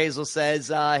car, Hazel says.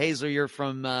 Hazel, you're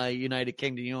from United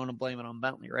Kingdom. You don't want to blame it on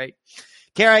Bentley, right?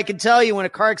 Carrie, I can tell you when a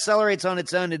car accelerates on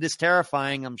its own, it is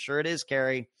terrifying. I'm sure it is,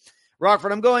 Carrie.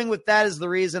 Rockford, I'm going with that as the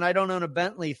reason. I don't own a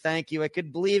Bentley, thank you. I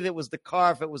could believe it was the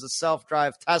car if it was a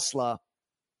self-drive Tesla.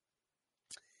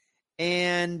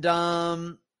 And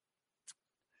so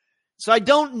I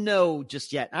don't know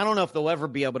just yet. I don't know if they'll ever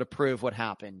be able to prove what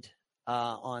happened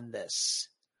on this.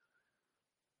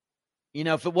 You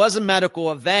know, if it was a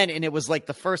medical event and it was like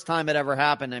the first time it ever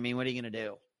happened, I mean, what are you going to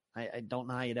do? I don't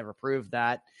know how you'd ever prove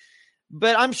that.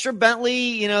 But I'm sure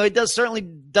Bentley, you know, it certainly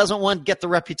doesn't want to get the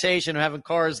reputation of having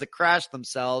cars that crash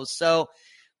themselves. So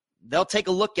they'll take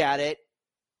a look at it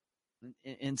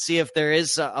and see if there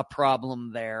is a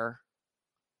problem there.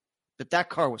 But that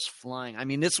car was flying. I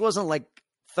mean, this wasn't like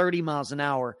 30 miles an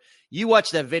hour. You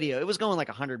watch that video, it was going like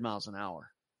 100 miles an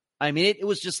hour. I mean, it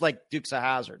was just like Dukes of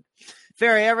Hazzard.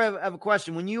 Ferry, I have a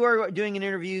question. When you are doing an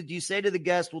interview, do you say to the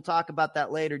guest, we'll talk about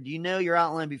that later, do you know your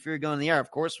outline before you go on the air? Of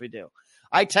course we do.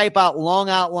 I type out long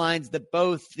outlines that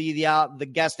both the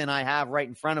guest and I have right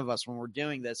in front of us when we're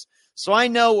doing this. So I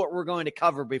know what we're going to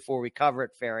cover before we cover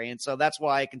it, Ferry. And so that's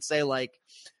why I can say, like,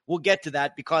 we'll get to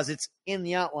that because it's in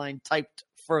the outline typed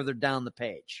further down the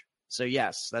page. So,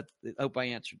 yes, I hope I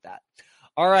answered that.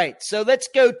 All right, so let's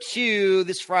go to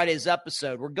this Friday's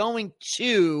episode. We're going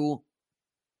to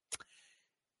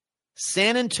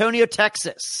San Antonio,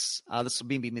 Texas. This will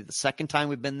be the second time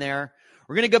we've been there.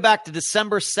 We're going to go back to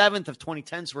December 7th of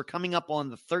 2010. So we're coming up on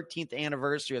the 13th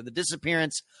anniversary of the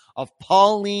disappearance of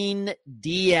Pauline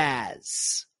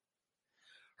Diaz.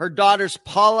 Her daughters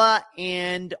Paula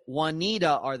and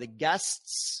Juanita are the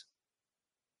guests.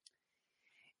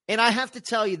 And I have to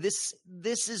tell you, this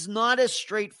is not as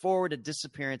straightforward a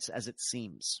disappearance as it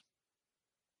seems.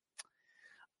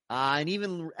 And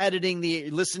even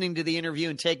listening to the interview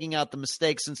and taking out the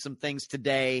mistakes and some things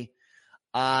today,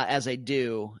 as I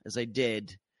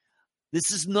did,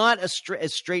 this is not as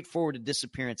straightforward a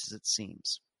disappearance as it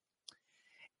seems.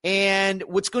 And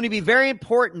what's going to be very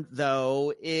important,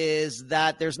 though, is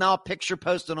that there's now a picture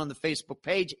posted on the Facebook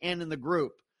page and in the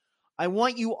group. I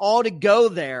want you all to go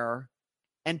there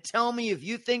and tell me if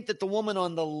you think that the woman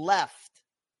on the left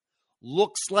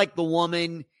looks like the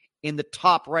woman in the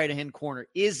top right-hand corner.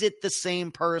 Is it the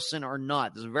same person or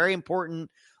not? This is a very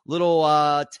important little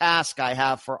task I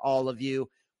have for all of you.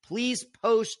 Please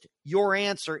post your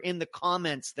answer in the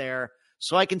comments there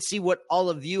so I can see what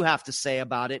all of you have to say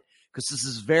about it, because this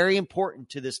is very important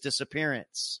to this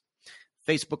disappearance.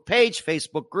 Facebook page,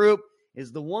 Facebook group.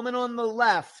 Is the woman on the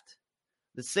left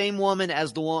the same woman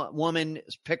as the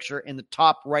woman's picture in the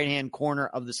top right-hand corner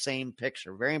of the same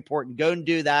picture? Very important. Go and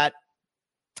do that.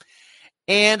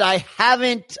 And I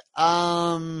haven't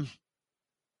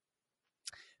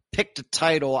picked a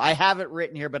title. I have it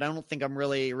written here, but I don't think I'm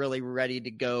really, really ready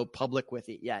to go public with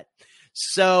it yet.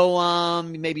 So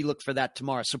maybe look for that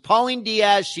tomorrow. So Pauline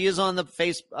Diaz, she is on the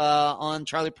on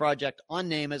Charlie Project on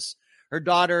NamUs. Her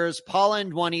daughters, Paula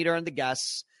and Juanita, are the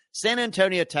guests. San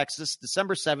Antonio, Texas,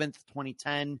 December 7th,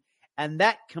 2010. And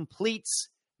that completes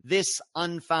this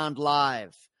Unfound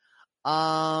Live.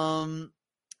 So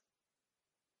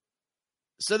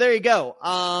there you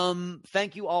go.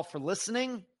 Thank you all for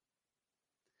listening.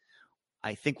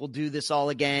 I think we'll do this all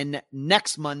again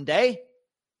next Monday.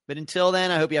 But until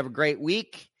then, I hope you have a great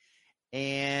week.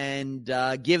 And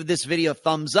give this video a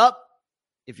thumbs up.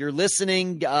 If you're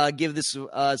listening, give this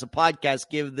as a podcast,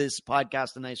 give this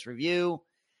podcast a nice review.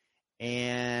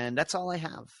 And that's all I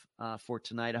have for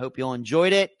tonight. I hope you all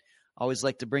enjoyed it. I always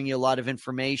like to bring you a lot of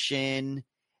information.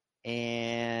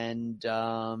 And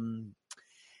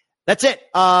that's it.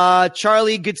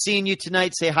 Charlie, good seeing you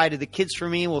tonight. Say hi to the kids for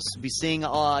me. We'll be seeing,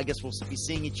 I guess we'll be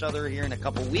seeing each other here in a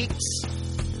couple weeks.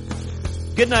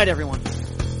 Good night, everyone.